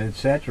unions and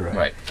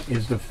etc.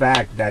 is the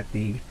fact that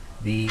the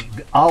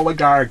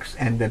oligarchs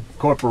and the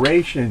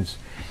corporations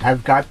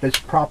have got this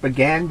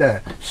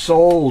propaganda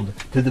sold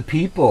to the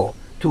people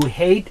to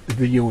hate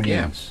the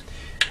unions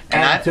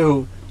and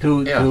to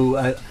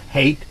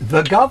hate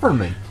the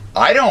government.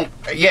 I don't.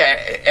 Yeah,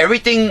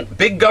 everything.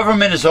 Big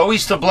government is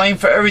always to blame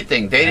for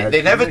everything.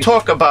 They never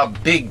talk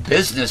about big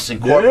business and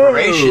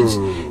corporations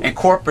and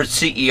corporate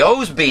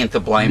CEOs being to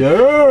blame.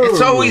 It's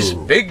always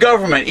big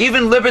government.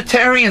 Even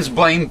libertarians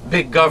blame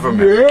big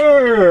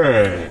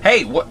government.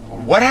 Hey,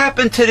 what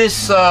happened to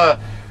this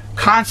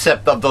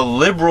concept of the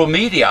liberal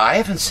media? I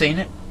haven't seen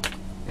it.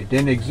 It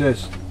didn't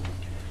exist.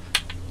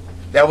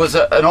 That was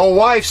an old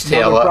wives'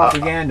 tale,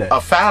 propaganda, a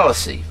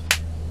fallacy.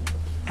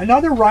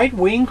 Another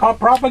right-wing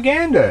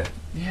propaganda.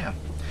 Yeah.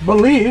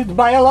 Believed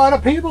by a lot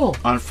of people.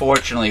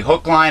 Unfortunately,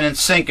 hook, line, and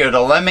sinker,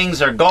 the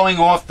lemmings are going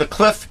off the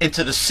cliff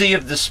into the sea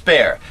of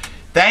despair.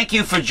 Thank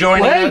you for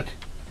joining us.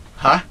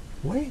 Huh?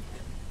 Wait.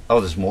 Oh,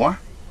 there's more?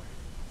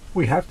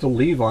 We have to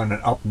leave on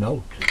an up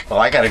note. Well,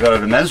 I got to go to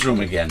the men's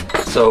room again.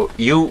 So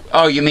you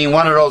mean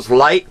one of those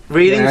light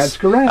readings? That's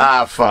correct.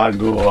 Ah,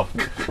 Fagul.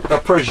 The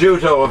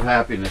prosciutto of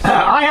happiness.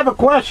 I have a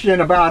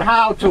question about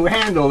how to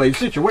handle a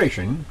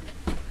situation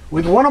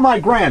with one of my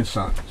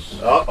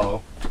grandsons.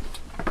 Uh-oh.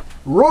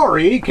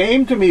 Rory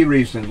came to me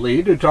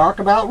recently to talk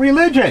about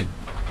religion.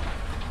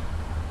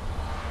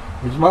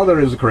 His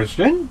mother is a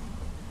Christian.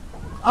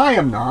 I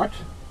am not.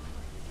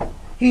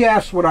 He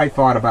asked what I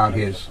thought about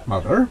his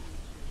mother,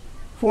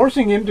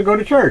 forcing him to go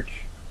to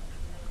church.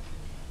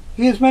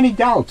 He has many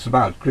doubts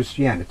about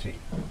Christianity.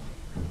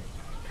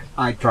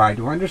 I tried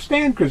to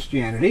understand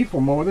Christianity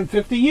for more than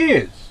 50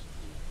 years.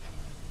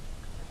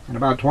 And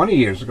about 20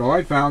 years ago,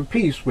 I found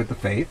peace with the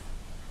faith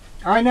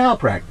I now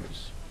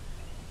practice.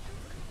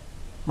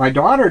 My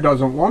daughter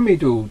doesn't want me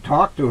to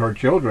talk to her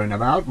children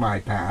about my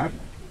path.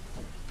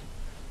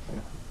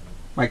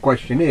 My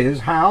question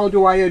is, how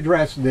do I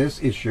address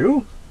this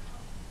issue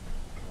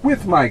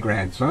with my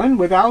grandson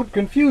without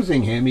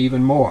confusing him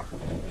even more?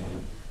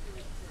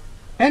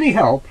 Any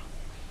help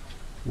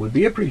would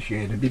be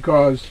appreciated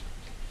because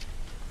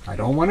I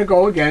don't want to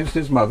go against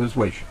his mother's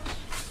wishes.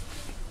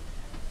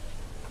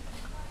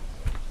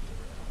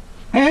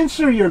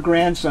 Answer your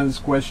grandson's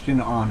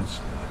question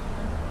honestly.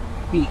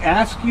 He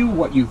asked you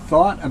what you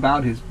thought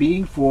about his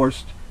being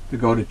forced to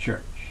go to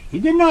church. He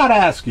did not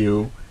ask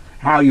you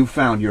how you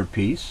found your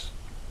peace,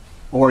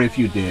 or if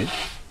you did.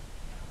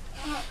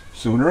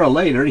 Sooner or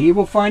later, he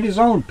will find his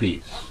own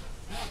peace,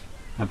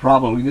 and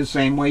probably the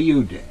same way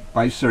you did,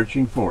 by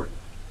searching for it.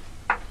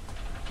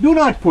 Do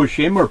not push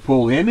him or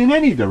pull him in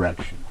any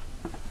direction.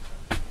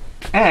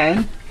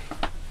 And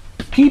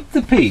keep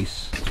the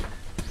peace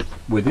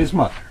with his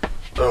mother.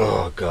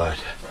 Oh, God.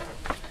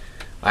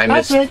 I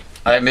missed it.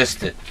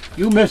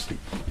 You missed it.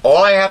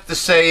 All I have to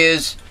say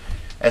is,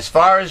 as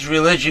far as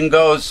religion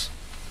goes,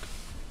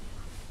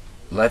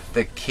 let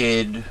the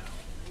kid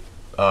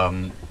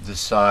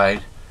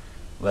decide.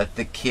 Let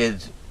the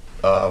kid,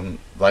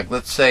 like,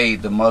 let's say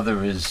the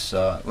mother is,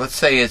 let's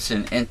say it's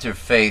an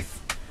interfaith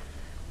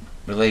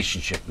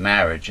relationship,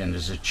 marriage, and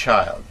there's a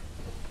child.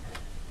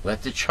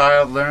 Let the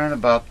child learn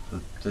about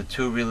the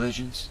two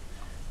religions.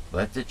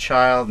 Let the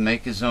child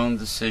make his own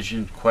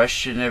decision,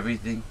 question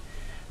everything.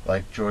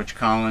 Like George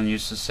Carlin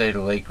used to say,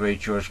 the late great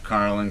George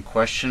Carlin,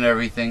 question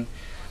everything,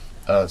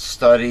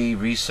 study,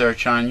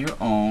 research on your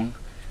own,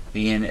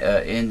 be an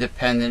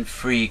independent,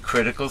 free,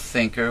 critical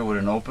thinker with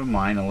an open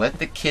mind, and let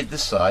the kid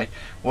decide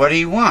what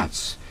he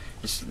wants.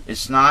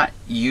 It's not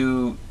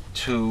you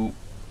to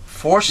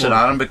force it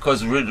on him,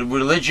 because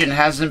religion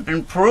hasn't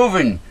been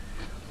proven.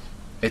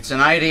 It's an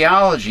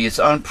ideology. It's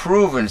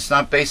unproven. It's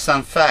not based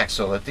on facts.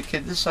 So let the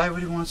kid decide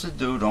what he wants to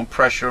do. Don't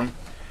pressure him.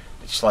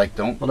 It's like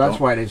Well, that's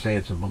why they say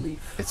it's a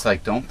belief. It's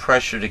like, don't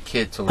pressure the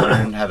kid to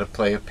learn how to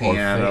play a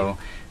piano,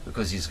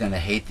 because he's going to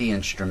hate the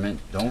instrument.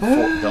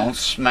 Don't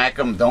smack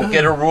him. Don't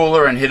get a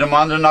ruler and hit him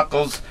on the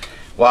knuckles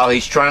while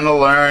he's trying to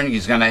learn.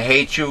 He's going to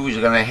hate you. He's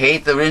going to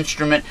hate the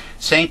instrument.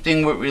 Same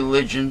thing with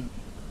religion.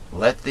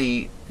 Let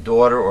the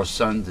daughter or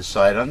son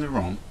decide on their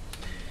own,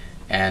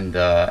 and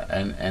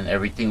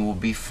everything will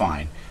be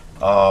fine.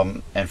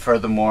 And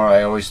furthermore,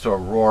 I always thought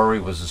Rory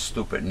was a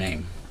stupid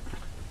name.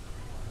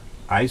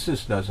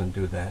 ISIS doesn't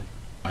do that.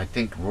 I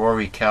think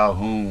Rory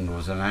Calhoun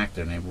was an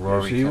actor named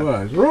Rory. Yes, he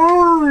was.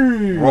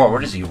 Rory! Roar,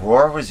 what is he?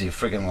 Roar? Was he a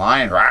friggin'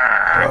 lion?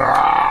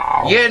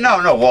 Yeah,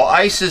 no. Well,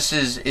 ISIS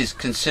is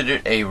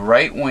considered a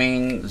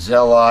right-wing,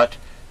 zealot,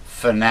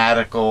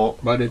 fanatical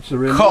but it's a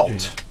religion.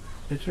 Cult.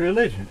 It's a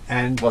religion.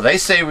 And well, they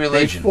say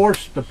religion. They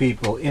forced the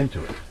people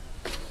into it.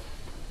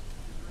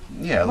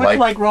 Yeah, much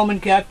like Roman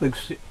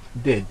Catholics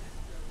did.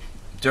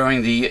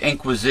 During the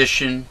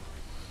Inquisition.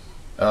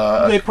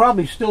 They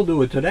probably still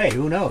do it today.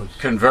 Who knows?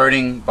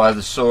 Converting by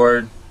the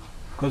sword.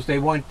 Because they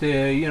want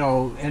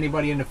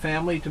anybody in the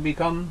family to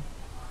become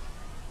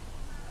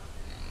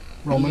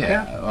Roman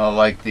Catholic.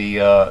 Like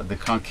the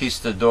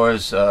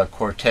conquistadors,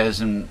 Cortez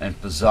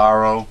and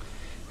Pizarro.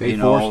 They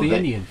forced the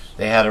Indians.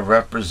 They had a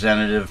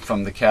representative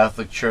from the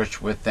Catholic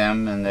Church with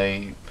them, and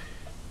they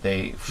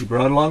He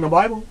brought along the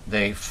Bible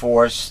they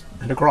forced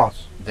and the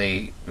cross.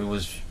 they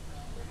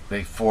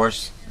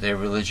forced their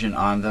religion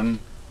on them,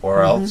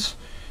 or else,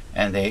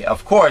 and they,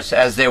 of course,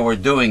 as they were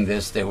doing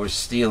this, they were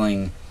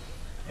stealing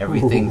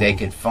everything they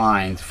could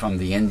find from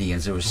the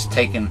Indians. It was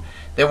taken.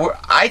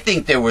 I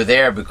think they were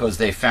there because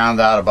they found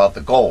out about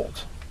the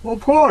gold. Well,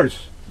 of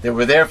course. They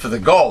were there for the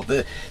gold.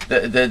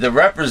 The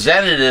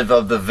representative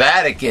of the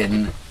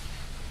Vatican,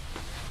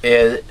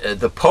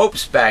 the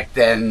popes back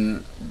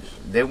then,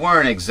 they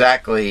weren't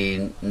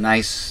exactly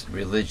nice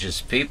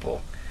religious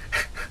people.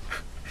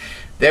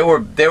 they were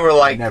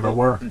like Never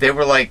were. They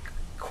were like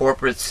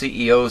corporate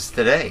CEOs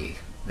today.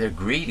 They're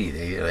greedy.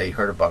 They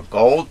heard about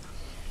gold,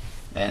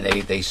 and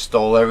they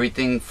stole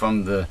everything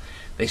from the.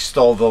 They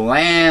stole the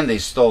land. They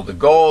stole the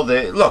gold.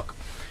 Look.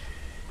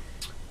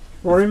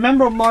 Well,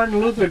 remember Martin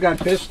Luther got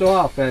pissed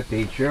off at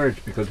the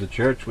church because the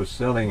church was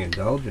selling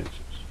indulgences.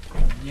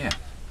 Yeah.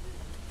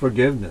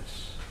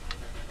 Forgiveness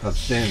of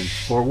sins.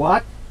 For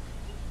what?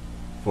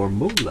 For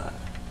moolah.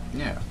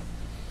 Yeah.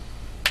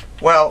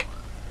 Well,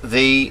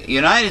 the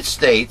United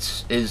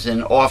States is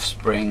an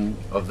offspring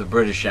of the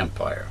British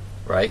Empire,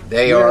 right?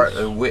 They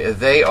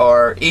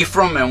are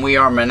Ephraim and we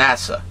are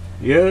Manasseh.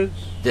 Yes.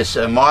 This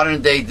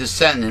modern day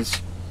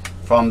descendants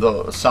from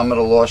some of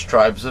the lost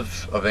tribes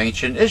of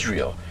ancient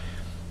Israel.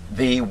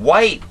 The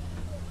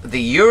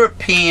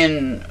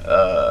European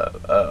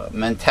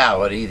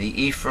mentality,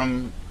 the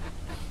Ephraim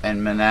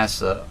and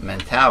Manasseh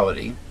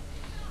mentality,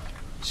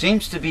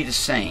 seems to be the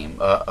same.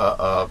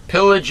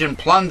 Pillage and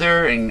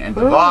plunder and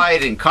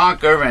divide and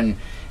conquer and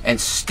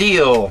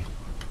steal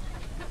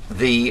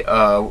the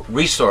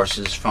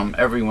resources from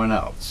everyone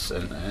else.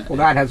 Well,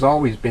 that has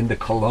always been the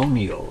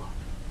colonial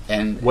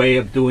way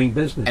of doing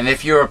business. And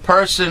if you're a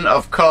person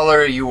of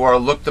color, you are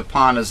looked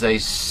upon as a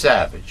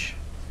savage.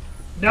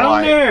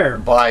 Down there.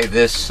 By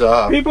this...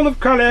 people of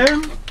color.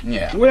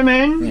 Yeah.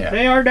 Women. Yeah.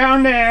 They are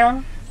down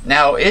there.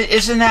 Now,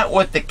 isn't that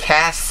what the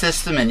caste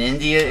system in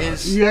India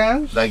is?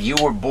 Yes. Like you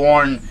were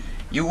born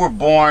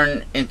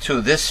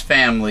into this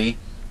family,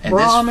 and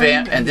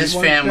this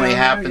family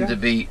happened to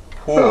be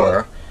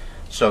poor,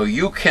 so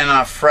you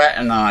cannot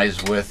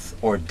fraternize with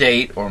or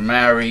date or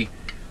marry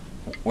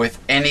with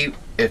any.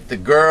 If the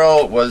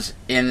girl was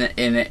in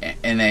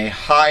a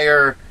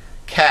higher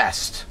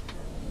caste,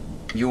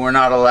 you were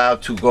not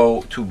allowed to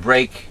go to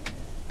break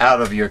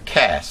out of your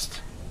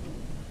caste.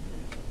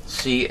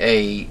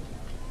 CASTE.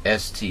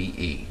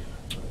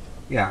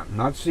 Yeah,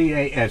 not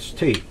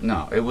CAST.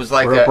 No, it was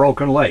like or a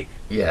broken leg.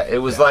 Yeah, it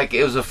was like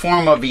it was a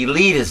form of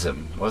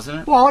elitism, wasn't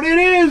it? Well, it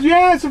is.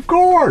 Yes, of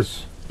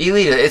course.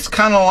 Elite. It's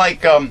kind of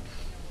like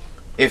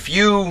if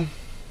you,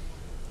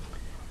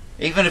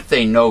 even if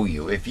they know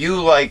you, if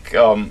you like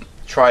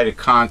try to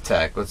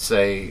contact, let's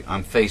say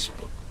on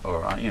Facebook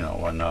or on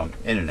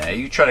internet,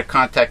 you try to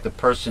contact the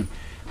person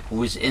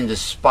who is in the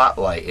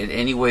spotlight in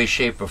any way,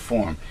 shape, or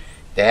form.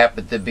 They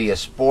happen to be an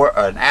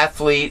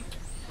athlete,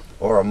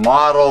 or a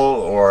model,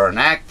 or an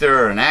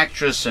actor, or an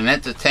actress, an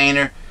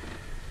entertainer.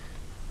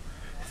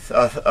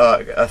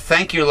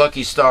 Thank your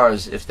lucky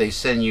stars if they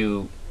send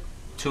you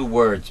 2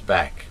 words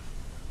back.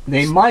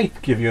 They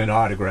might give you an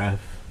autograph.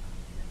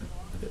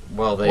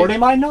 Well, or they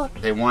might not.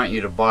 They want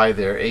you to buy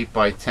their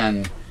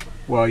 8x10.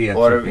 Well, yeah.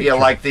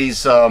 Like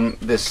these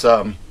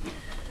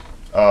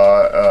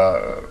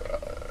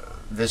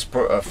this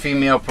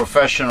female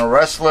professional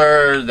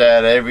wrestler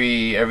that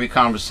every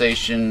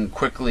conversation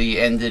quickly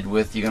ended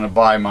with, "You're going to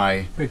buy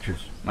my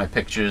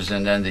pictures,"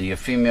 and then the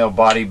female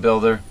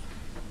bodybuilder,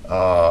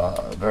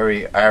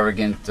 very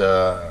arrogant,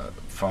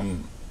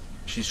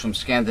 she's from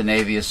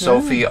Scandinavia,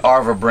 Sophie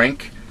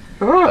Arverbrink.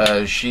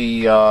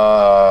 She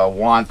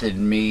wanted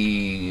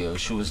me.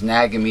 She was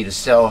nagging me to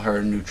sell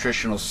her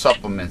nutritional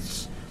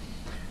supplements.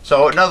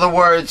 So, in other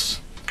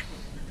words,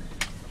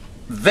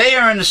 they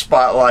are in the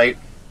spotlight.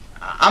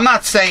 I'm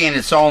not saying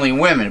it's only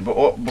women,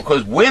 but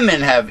because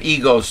women have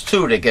egos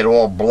too that get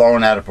all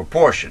blown out of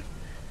proportion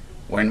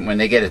when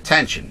they get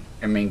attention.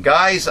 I mean,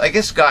 guys, I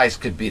guess guys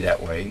could be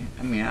that way.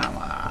 I mean,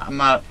 I'm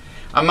not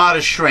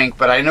a shrink,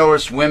 but I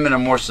notice women are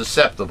more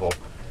susceptible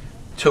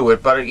to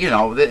it. But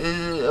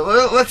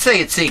let's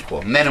say it's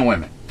equal, men and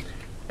women.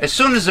 As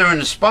soon as they're in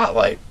the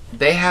spotlight,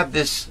 they have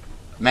this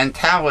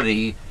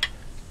mentality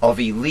of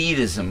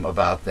elitism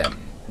about them,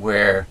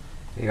 where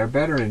they are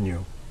better than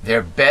you.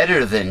 They're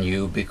better than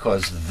you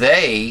because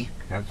they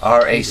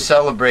are a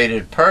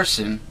celebrated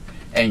person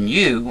and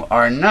you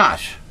are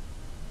not.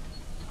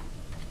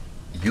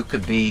 You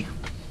could be,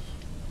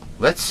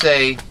 let's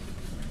say,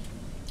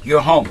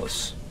 you're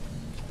homeless.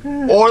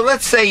 Or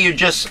let's say you're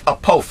just a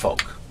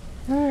po-folk.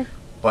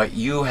 But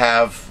you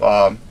have,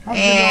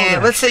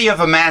 let's say you have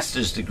a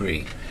master's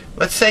degree.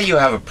 Let's say you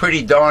have a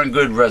pretty darn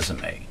good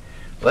resume.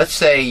 Let's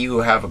say you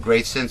have a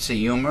great sense of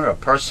humor, a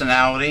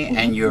personality,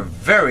 and you're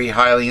very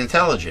highly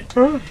intelligent.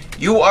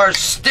 You are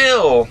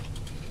still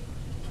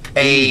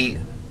a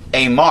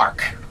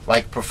mark,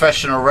 like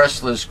professional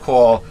wrestlers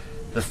call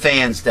the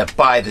fans that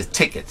buy the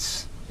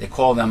tickets. They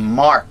call them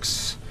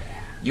marks.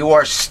 You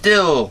are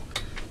still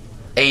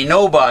a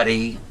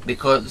nobody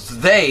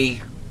because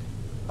they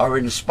are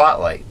in the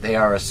spotlight. They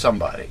are a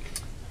somebody.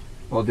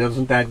 Well,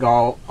 doesn't that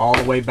go all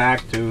the way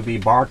back to the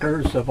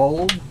Barkers of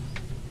old?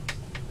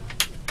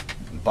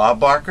 Bob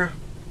Barker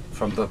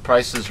from The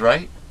Price is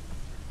Right.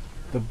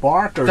 The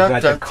Barkers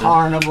at the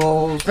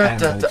carnivals and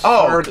the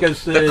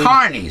circuses. The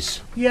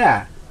carnies.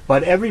 Yeah,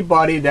 but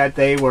everybody that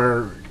they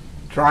were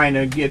trying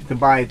to get to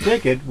buy a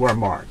ticket were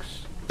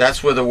marks.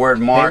 That's where the word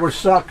mark. They were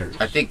suckers.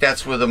 I think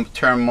that's where the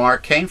term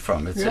mark came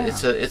from. It's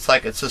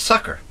a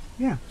sucker.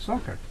 Yeah,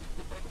 sucker.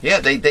 Yeah,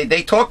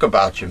 they talk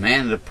about you,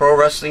 man. The pro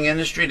wrestling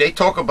industry, they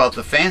talk about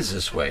the fans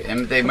this way,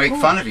 and they make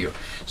fun of you.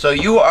 So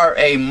you are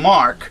a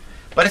mark,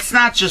 but it's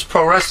not just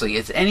pro wrestling.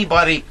 It's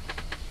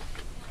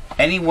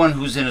anyone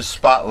who's in a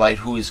spotlight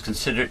who is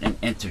considered an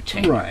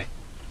entertainer. Right.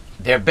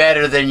 They're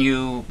better than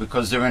you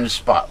because they're in the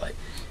spotlight.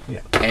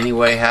 Yeah.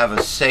 Anyway, have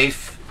a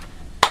safe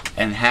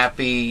and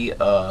happy,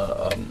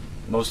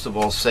 most of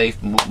all,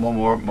 safe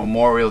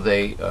Memorial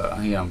Day.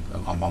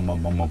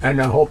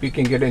 And I hope you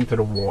can get into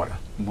the water.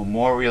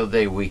 Memorial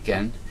Day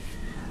weekend.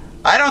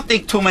 I don't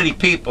think too many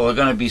people are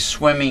going to be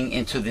swimming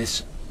into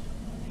this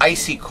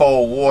icy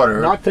cold water.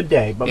 Not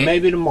today, but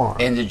maybe tomorrow.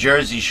 In the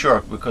Jersey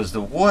Shore, because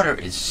the water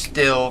is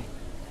still...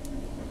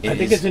 I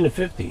think it's in the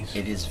 50s.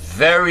 It is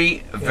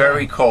very,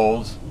 very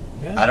cold.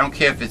 Yeah. I don't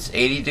care if it's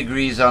 80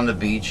 degrees on the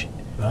beach.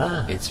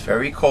 It's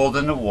very cold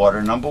in the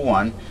water, number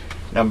one.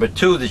 Number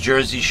two, the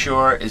Jersey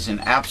Shore is an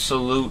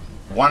absolute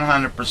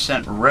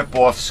 100%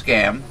 rip-off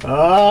scam.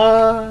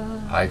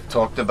 I've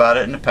talked about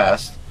it in the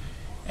past.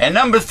 And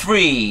number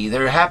three,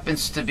 there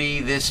happens to be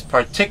this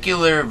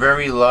particular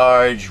very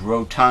large,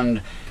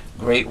 rotund,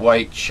 great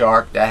white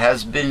shark that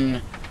has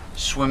been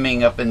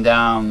swimming up and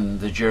down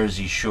the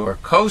Jersey Shore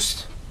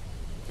coast.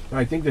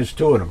 I think there's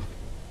two of them.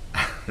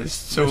 There's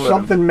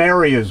something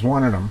Mary is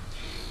one of them.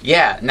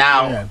 Yeah,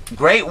 now,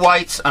 great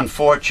whites,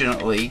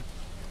 unfortunately,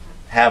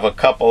 have a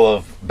couple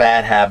of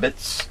bad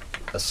habits.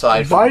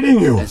 Aside from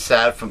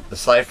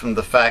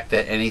the fact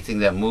that anything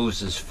that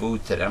moves is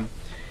food to them,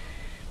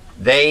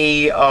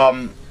 they're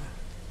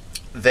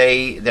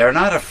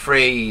not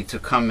afraid to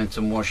come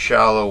into more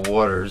shallow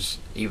waters,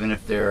 even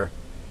if they're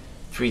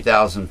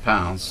 3,000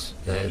 pounds.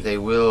 They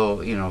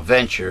will,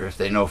 venture if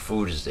they know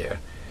food is there.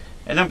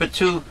 And number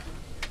two,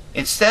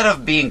 instead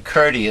of being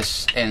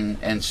courteous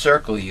and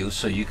circle you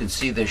so you can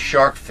see the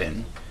shark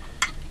fin,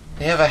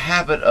 they have a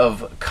habit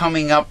of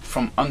coming up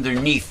from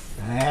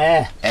underneath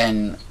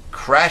and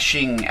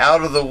crashing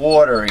out of the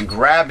water and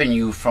grabbing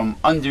you from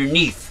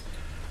underneath,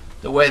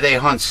 the way they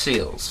hunt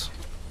seals.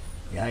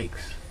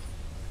 Yikes.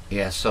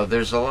 Yeah, so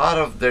there's a lot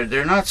of...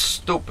 They're not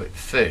stupid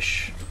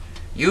fish.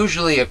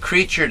 Usually a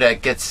creature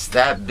that gets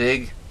that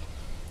big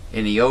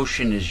in the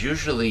ocean is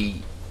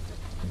usually...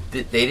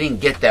 They didn't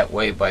get that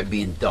way by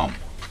being dumb.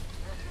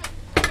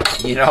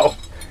 They're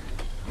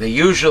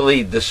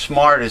usually the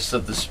smartest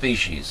of the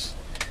species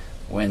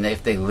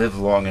if they live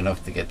long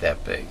enough to get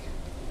that big.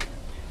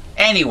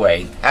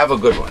 Anyway, have a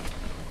good one.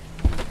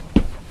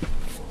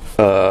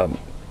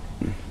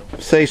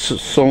 Say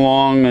so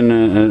long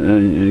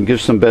and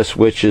give some best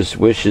wishes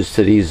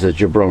to these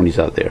jabronis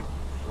out there.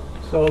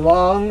 So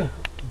long,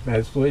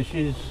 best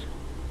wishes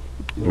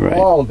to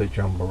all the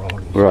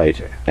jumperonis.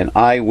 Right, and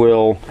I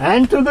will...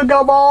 And to the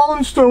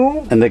Cavones,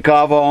 too. And the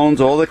Cavones,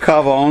 all the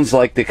Cavones,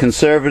 like the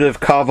conservative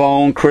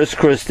Cavone,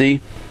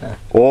 Christie,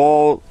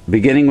 all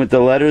beginning with the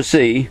letter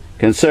C,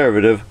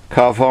 conservative,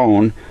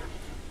 Cavone,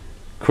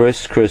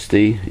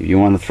 Christie. If you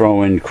want to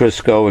throw in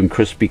Crisco and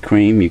Krispy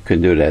Kreme, you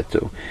can do that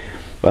too.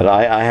 But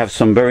I have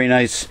some very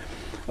nice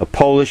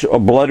Polish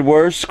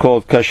bloodwurst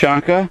called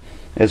kaszanka,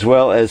 as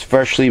well as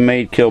freshly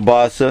made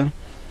kielbasa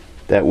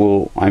that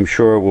I'm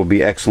sure will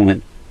be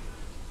excellent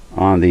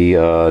on the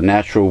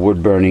natural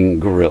wood-burning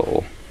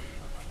grill.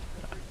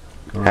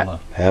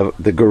 Have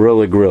the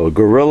Gorilla Grill.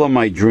 Gorilla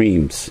my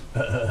dreams.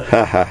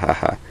 Ha ha ha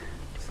ha.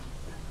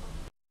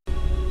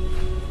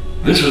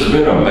 This has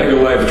been a Mega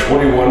Life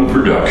 21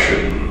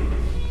 production.